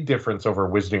big difference over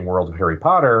Wizarding World of Harry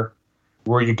Potter,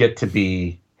 where you get to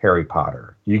be Harry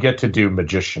Potter. You get to do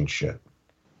magician shit.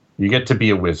 You get to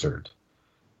be a wizard.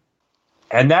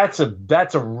 And that's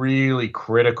a really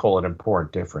critical and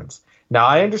important difference. Now,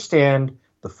 I understand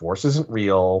the Force isn't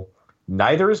real.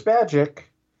 Neither is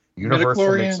magic.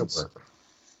 Universal makes it work.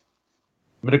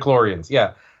 Midichlorians,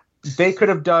 yeah. They could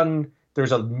have done...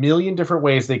 There's a million different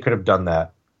ways they could have done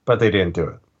that, but they didn't do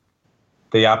it.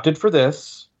 They opted for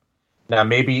this. Now,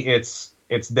 maybe it's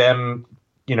them,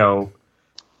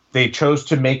 they chose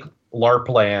to make LARP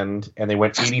land, and they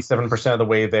went 87% of the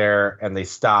way there, and they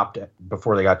stopped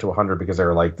before they got to 100 because they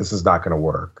were like, this is not going to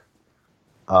work.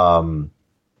 I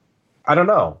don't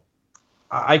know.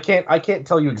 I can't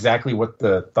tell you exactly what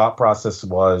the thought process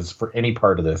was for any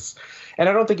part of this. And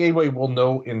I don't think anybody will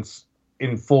know in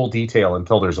full detail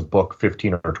until there's a book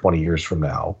 15 or 20 years from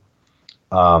now.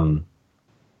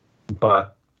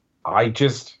 But I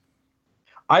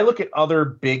look at other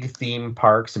big theme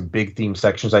parks and big theme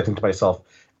sections. I think to myself,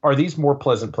 are these more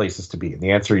pleasant places to be? And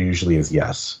the answer usually is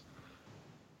yes.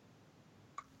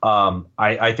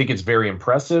 I think it's very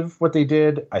impressive what they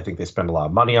did. I think they spent a lot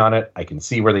of money on it. I can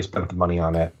see where they spent the money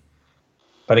on it.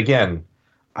 But again,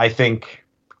 I think,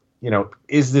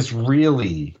 is this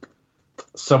really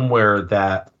somewhere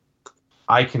that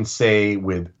I can say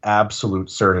with absolute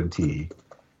certainty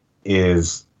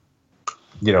is,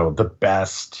 the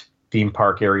best theme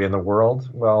park area in the world?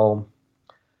 Well,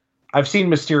 I've seen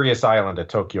Mysterious Island at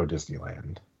Tokyo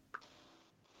Disneyland.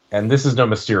 And this is no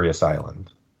Mysterious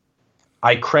Island.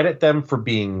 I credit them for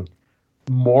being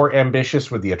more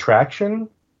ambitious with the attraction,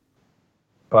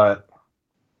 but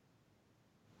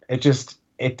it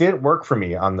didn't work for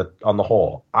me on the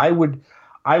whole. I would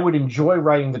enjoy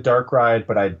riding the dark ride,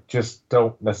 but I just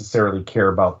don't necessarily care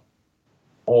about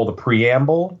all the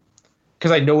preamble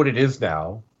because I know what it is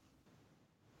now.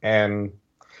 And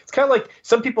it's kind of like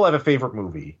some people have a favorite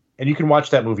movie and you can watch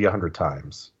that movie 100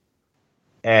 times.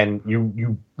 And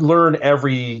you learn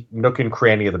every nook and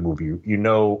cranny of the movie. You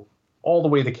know all the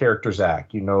way the characters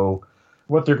act. You know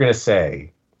what they're going to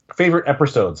say. Favorite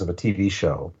episodes of a TV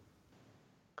show.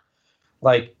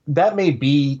 Like, that may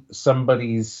be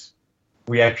somebody's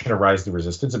reaction to Rise of the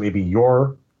Resistance. It may be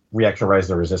your reaction to Rise of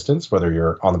the Resistance, whether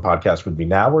you're on the podcast with me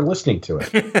now or listening to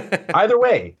it. Either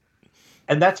way.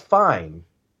 And that's fine.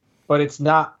 But it's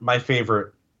not my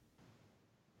favorite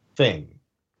thing.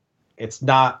 It's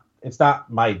not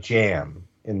my jam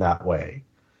in that way.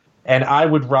 And I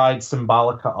would ride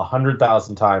Symbolica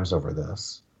 100,000 times over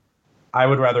this. I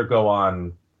would rather go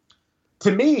on...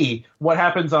 To me, what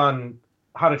happens on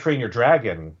How to Train Your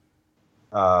Dragon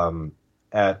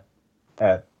at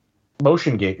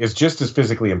Motion Gate is just as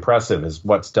physically impressive as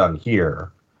what's done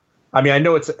here. I mean, I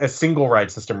know it's a single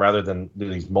ride system rather than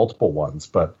these multiple ones,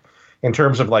 but in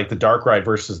terms of like the dark ride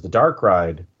versus the dark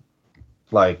ride,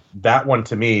 like that one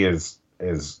to me is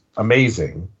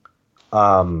amazing.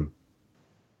 I'm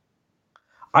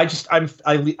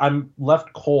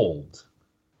left cold.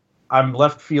 I'm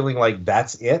left feeling like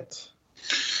that's it.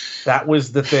 That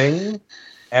was the thing,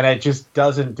 and it just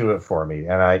doesn't do it for me.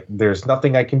 And there's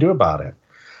nothing I can do about it.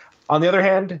 On the other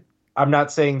hand, I'm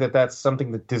not saying that that's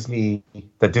something that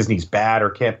Disney's bad or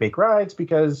can't make rides,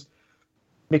 because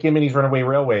Mickey and Minnie's Runaway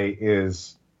Railway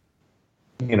is,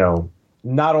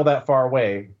 not all that far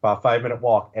away, about a 5-minute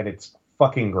walk, and it's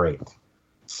fucking great.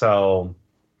 So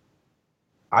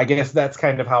I guess that's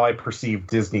kind of how I perceive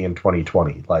Disney in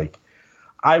 2020. Like,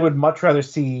 I would much rather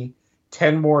see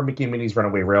 10 more Mickey and Minnie's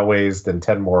Runaway Railways than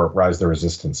 10 more Rise of the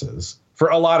Resistances, for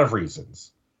a lot of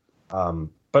reasons.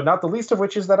 But not the least of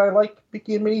which is that I like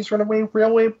Mickey and Minnie's Runaway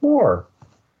Railway more.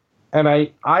 And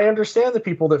I understand the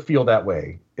people that feel that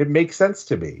way. It makes sense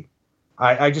to me.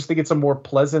 I just think it's a more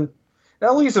pleasant, not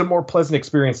only is it a more pleasant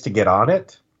experience to get on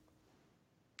it,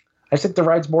 I think the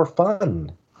ride's more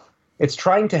fun. It's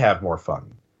trying to have more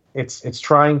fun. It's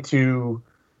trying to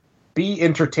be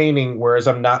entertaining, whereas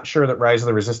I'm not sure that Rise of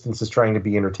the Resistance is trying to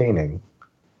be entertaining.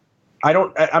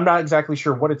 I'm not exactly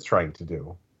sure what it's trying to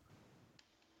do.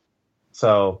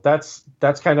 So that's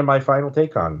kind of my final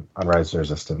take on Rise of the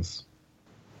Resistance.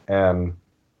 And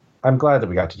I'm glad that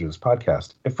we got to do this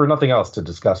podcast, if for nothing else, to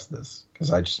discuss this,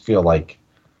 because I just feel like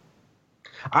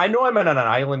I know I'm on an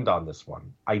island on this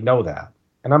one. I know that,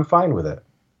 and I'm fine with it.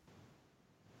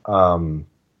 I'm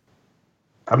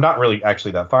not really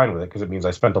actually that fine with it because it means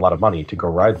I spent a lot of money to go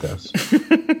ride this.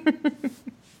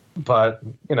 But,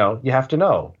 you know, you have to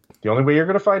know. The only way you're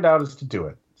going to find out is to do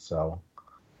it. So,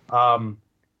 the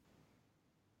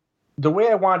way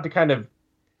I wanted to kind of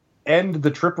end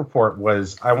the trip report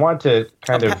was I wanted to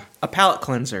kind of... A palate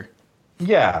cleanser.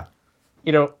 Yeah.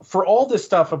 You know, for all this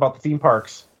stuff about the theme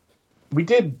parks, we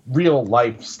did real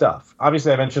life stuff.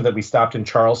 Obviously, I mentioned that we stopped in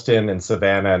Charleston and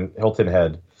Savannah and Hilton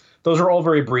Head. Those are all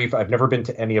very brief. I've never been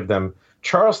to any of them.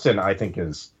 Charleston, I think,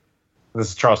 this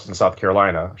is Charleston, South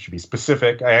Carolina. I should be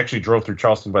specific. I actually drove through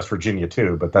Charleston, West Virginia,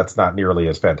 too, but that's not nearly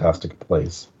as fantastic a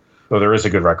place. Though there is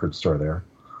a good record store there.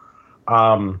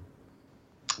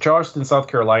 Charleston, South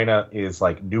Carolina is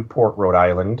like Newport, Rhode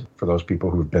Island, for those people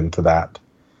who've been to that.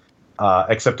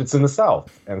 Except it's in the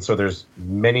South. And so there's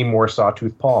many more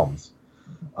sawtooth palms.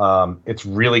 It's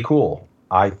really cool.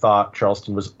 I thought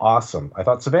Charleston was awesome. I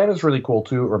thought Savannah's really cool,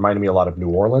 too. It reminded me a lot of New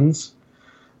Orleans.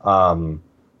 Not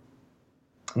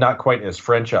quite as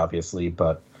French, obviously,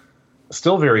 but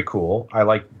still very cool. I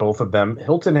like both of them.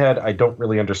 Hilton Head, I don't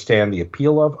really understand the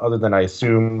appeal of, other than I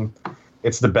assume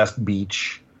it's the best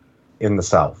beach in the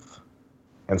South.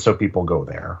 And so people go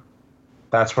there.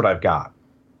 That's what I've got.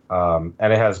 And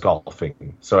it has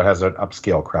golfing, so it has an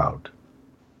upscale crowd.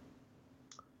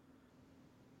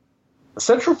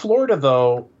 Central Florida,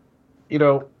 though, you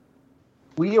know,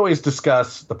 we always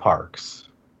discuss the parks.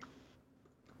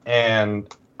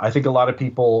 And I think a lot of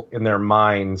people in their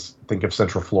minds think of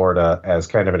Central Florida as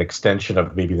kind of an extension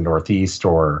of maybe the Northeast,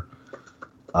 or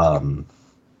as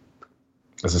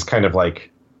this kind of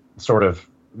like sort of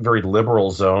very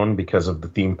liberal zone because of the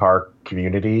theme park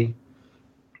community.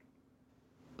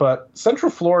 But Central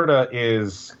Florida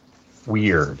is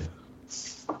weird.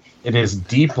 It is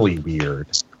deeply weird.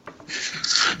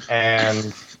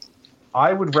 And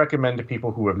I would recommend to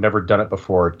people who have never done it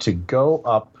before to go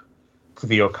up to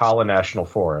the Ocala National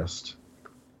Forest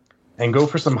and go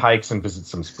for some hikes and visit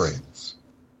some springs.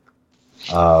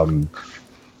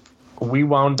 We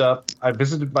wound up, I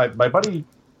visited my buddy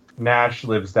Nash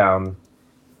lives down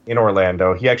in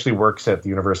Orlando. He actually works at the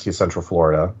University of Central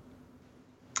Florida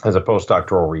as a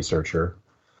postdoctoral researcher.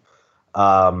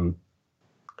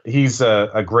 He's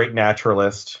a great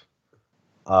naturalist.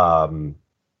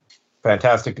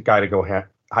 Fantastic guy to go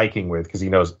hiking with because he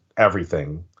knows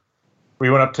everything.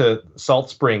 We went up to Salt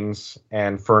Springs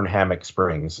and Fern Hammock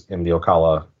Springs in the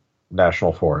Ocala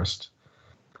National Forest.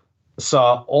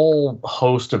 Saw a whole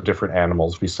host of different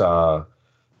animals. We saw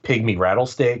pygmy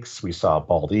rattlesnakes. We saw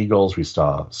bald eagles. We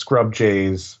saw scrub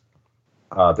jays.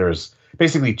 There's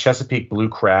basically Chesapeake blue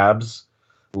crabs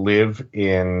live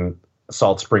in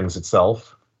Salt Springs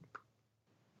itself.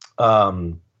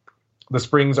 The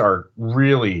springs are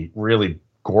really, really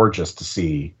gorgeous to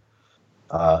see.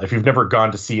 If you've never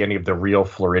gone to see any of the real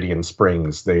Floridian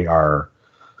springs, they are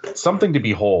something to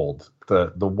behold.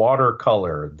 The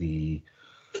watercolor, the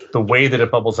way that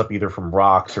it bubbles up either from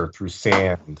rocks or through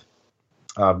sand.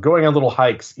 Going on little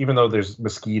hikes, even though there's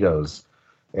mosquitoes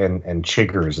and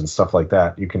chiggers and stuff like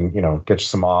that, you can, get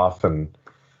some off and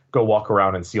go walk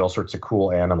around and see all sorts of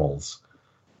cool animals.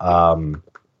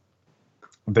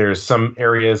 There's some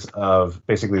areas of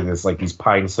basically there's like these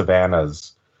pine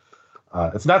savannas.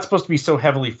 It's not supposed to be so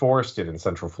heavily forested in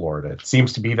Central Florida. It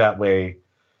seems to be that way,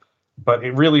 but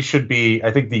it really should be.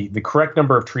 I think the correct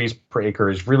number of trees per acre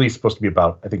is really supposed to be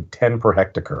about, I think, 10 per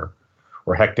hectare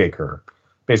or hectare,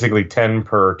 basically 10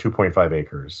 per 2.5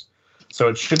 acres. So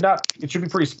it should be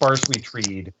pretty sparsely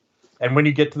treed. And when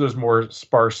you get to those more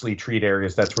sparsely treed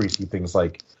areas, that's where you see things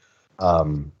like,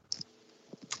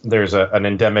 there's an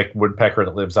endemic woodpecker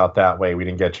that lives out that way. We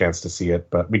didn't get a chance to see it,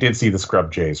 but we did see the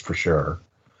scrub jays for sure.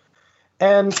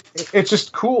 And it's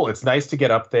just cool. It's nice to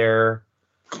get up there.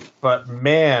 But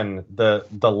man, the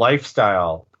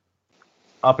lifestyle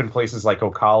up in places like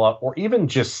Ocala or even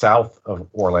just south of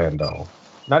Orlando,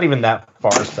 not even that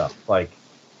far stuff. Like,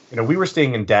 we were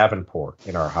staying in Davenport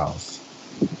in our house.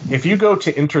 If you go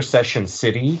to Intercession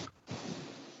City,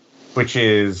 which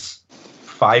is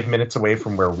 5 minutes away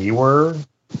from where we were,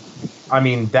 I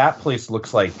mean, that place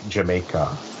looks like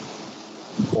Jamaica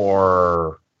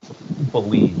or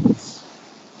Belize.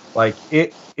 Like,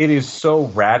 it is so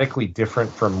radically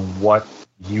different from what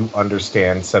you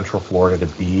understand Central Florida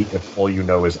to be if all you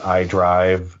know is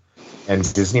iDrive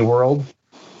and Disney World,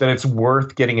 that it's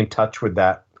worth getting in touch with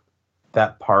that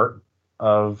part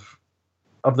of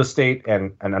the state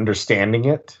and understanding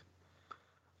it.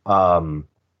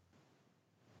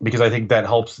 because I think that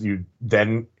helps you.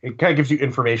 Then it kind of gives you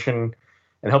information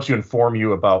and helps you inform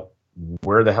you about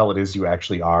where the hell it is you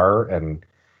actually are and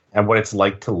what it's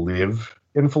like to live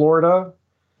in Florida,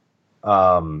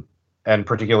 and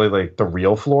particularly like the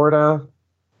real Florida.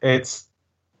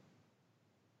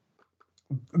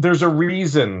 There's a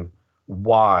reason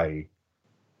why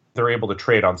they're able to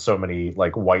trade on so many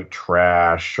like white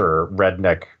trash or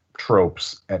redneck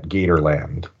tropes at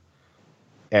Gatorland.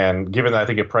 And given that I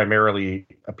think it primarily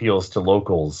appeals to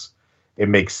locals, it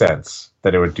makes sense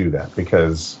that it would do that,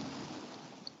 because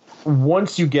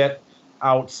once you get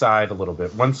outside a little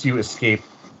bit, once you escape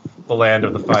the land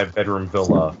of the 5-bedroom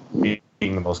villa being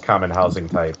the most common housing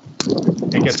type,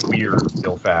 it gets weird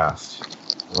real fast.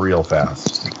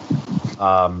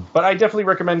 But I definitely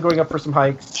recommend going up for some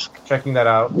hikes, checking that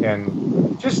out,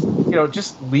 and just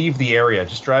leave the area.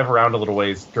 Just drive around a little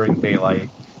ways during daylight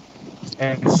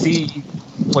and see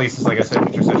places, like I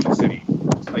said, Intersection City.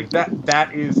 Like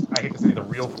that is, I hate to say the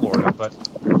real Florida, but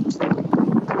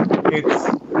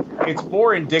it's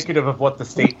more indicative of what the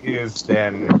state is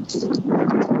than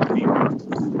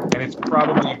and it's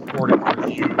probably important for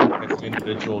you as an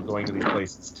individual going to these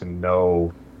places to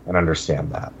know and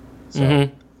understand that. So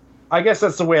I guess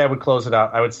that's the way I would close it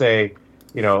out. I would say,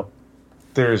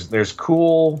 there's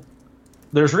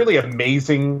really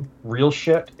amazing real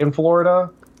shit in Florida,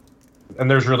 and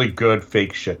there's really good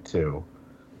fake shit too.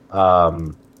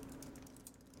 And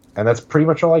that's pretty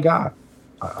much all I got.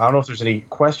 I don't know if there's any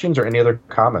questions or any other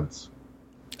comments.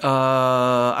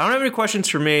 I don't have any questions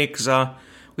for me because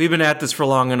we've been at this for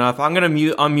long enough. I'm gonna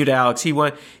unmute Alex.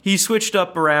 He switched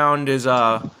up around his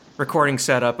recording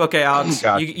setup. Okay, Alex,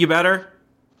 you better?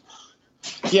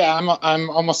 Yeah, I'm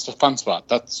almost a Fun Spot.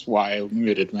 That's why I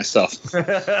muted myself.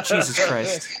 Jesus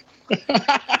Christ.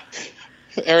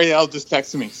 Ariel just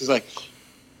texted me. She's like,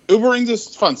 Ubering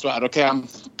this Fun Spot. Okay, I'm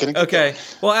gonna. Okay.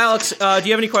 Well, Alex, do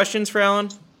you have any questions for Alan?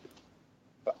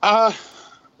 No,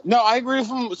 I agree with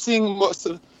him.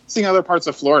 Seeing other parts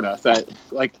of Florida that,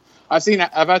 like,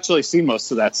 I've actually seen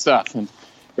most of that stuff, and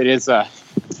it is, I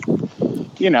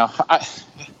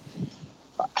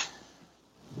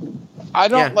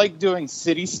don't like doing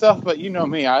city stuff, but you know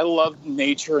me, I love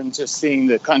nature and just seeing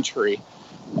the country,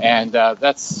 and I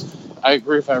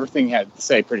agree with everything you had to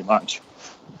say, pretty much.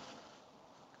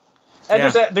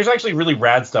 And there's actually really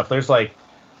rad stuff. There's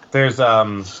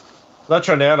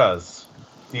Lechoneras,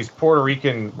 these Puerto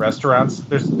Rican restaurants.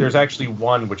 There's actually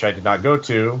one which I did not go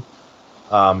to,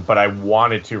 but I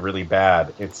wanted to really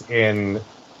bad. It's on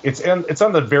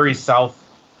the very south,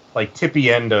 like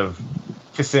tippy end of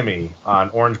Kissimmee on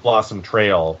Orange Blossom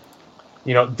Trail.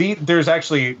 There's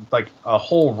actually like a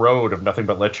whole road of nothing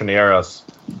but lechoneras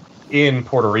in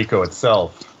Puerto Rico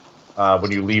itself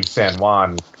when you leave San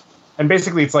Juan. And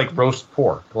basically it's like roast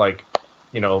pork, like,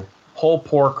 whole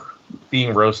pork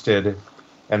being roasted,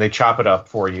 and they chop it up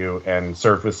for you and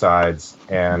serve with sides.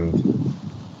 And,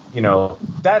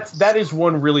 that is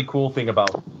one really cool thing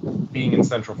about being in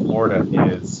Central Florida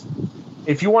is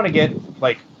if you want to get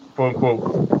like, quote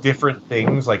unquote, different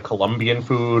things like Colombian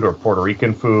food or Puerto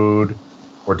Rican food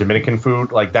or Dominican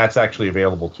food, like that's actually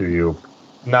available to you.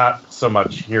 Not so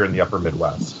much here in the upper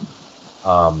Midwest.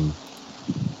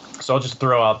 So I'll just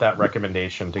throw out that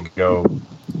recommendation to go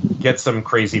get some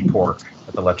crazy pork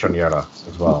at the Lechonera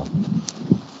as well.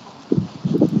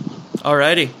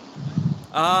 Alrighty.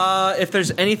 If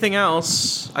there's anything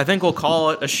else, I think we'll call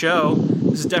it a show.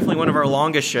 This is definitely one of our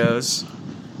longest shows.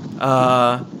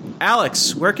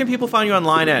 Alex, where can people find you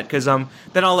online at? Because then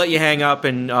I'll let you hang up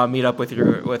and meet up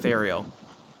with Ariel.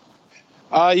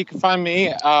 You can find me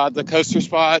the Coaster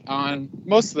Spot on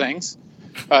most things,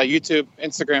 YouTube,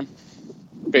 Instagram,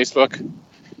 Facebook,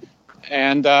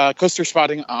 and Coaster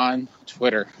Spotting on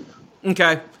Twitter.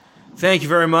 Okay, thank you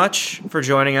very much for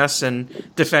joining us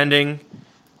and defending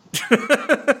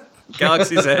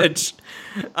Galaxy's Edge.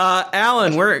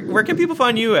 Alan, where can people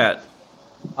find you at?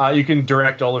 You can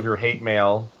direct all of your hate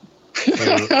mail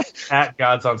to at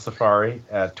Gods on Safari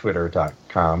at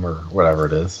twitter.com or whatever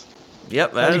it is.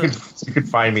 Yep. You can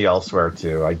find me elsewhere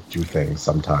too. I do things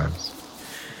sometimes.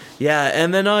 Yeah,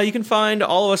 and then you can find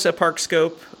all of us at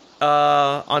Parkscope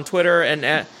on Twitter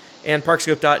and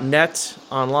parkscope.net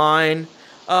online.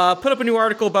 Put up a new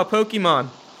article about Pokemon.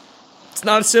 It's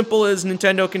not as simple as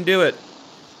Nintendo can do it.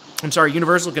 I'm sorry,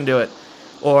 Universal can do it.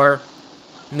 Or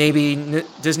maybe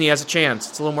Disney has a chance.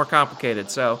 It's a little more complicated.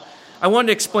 So I wanted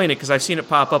to explain it because I've seen it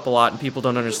pop up a lot and people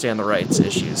don't understand the rights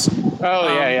issues.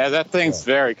 Oh, yeah, that thing's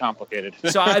very complicated.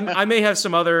 So I may have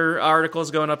some other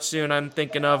articles going up soon I'm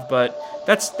thinking of, but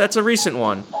that's a recent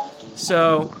one.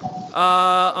 So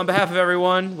on behalf of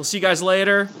everyone, we'll see you guys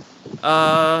later.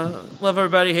 Love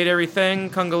everybody, hate everything,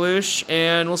 Kungaloosh,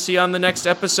 and we'll see you on the next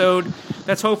episode.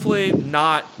 That's hopefully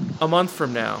not a month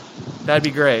from now. That'd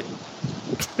be great.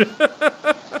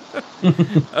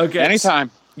 Okay.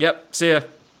 Anytime. Yep. See ya.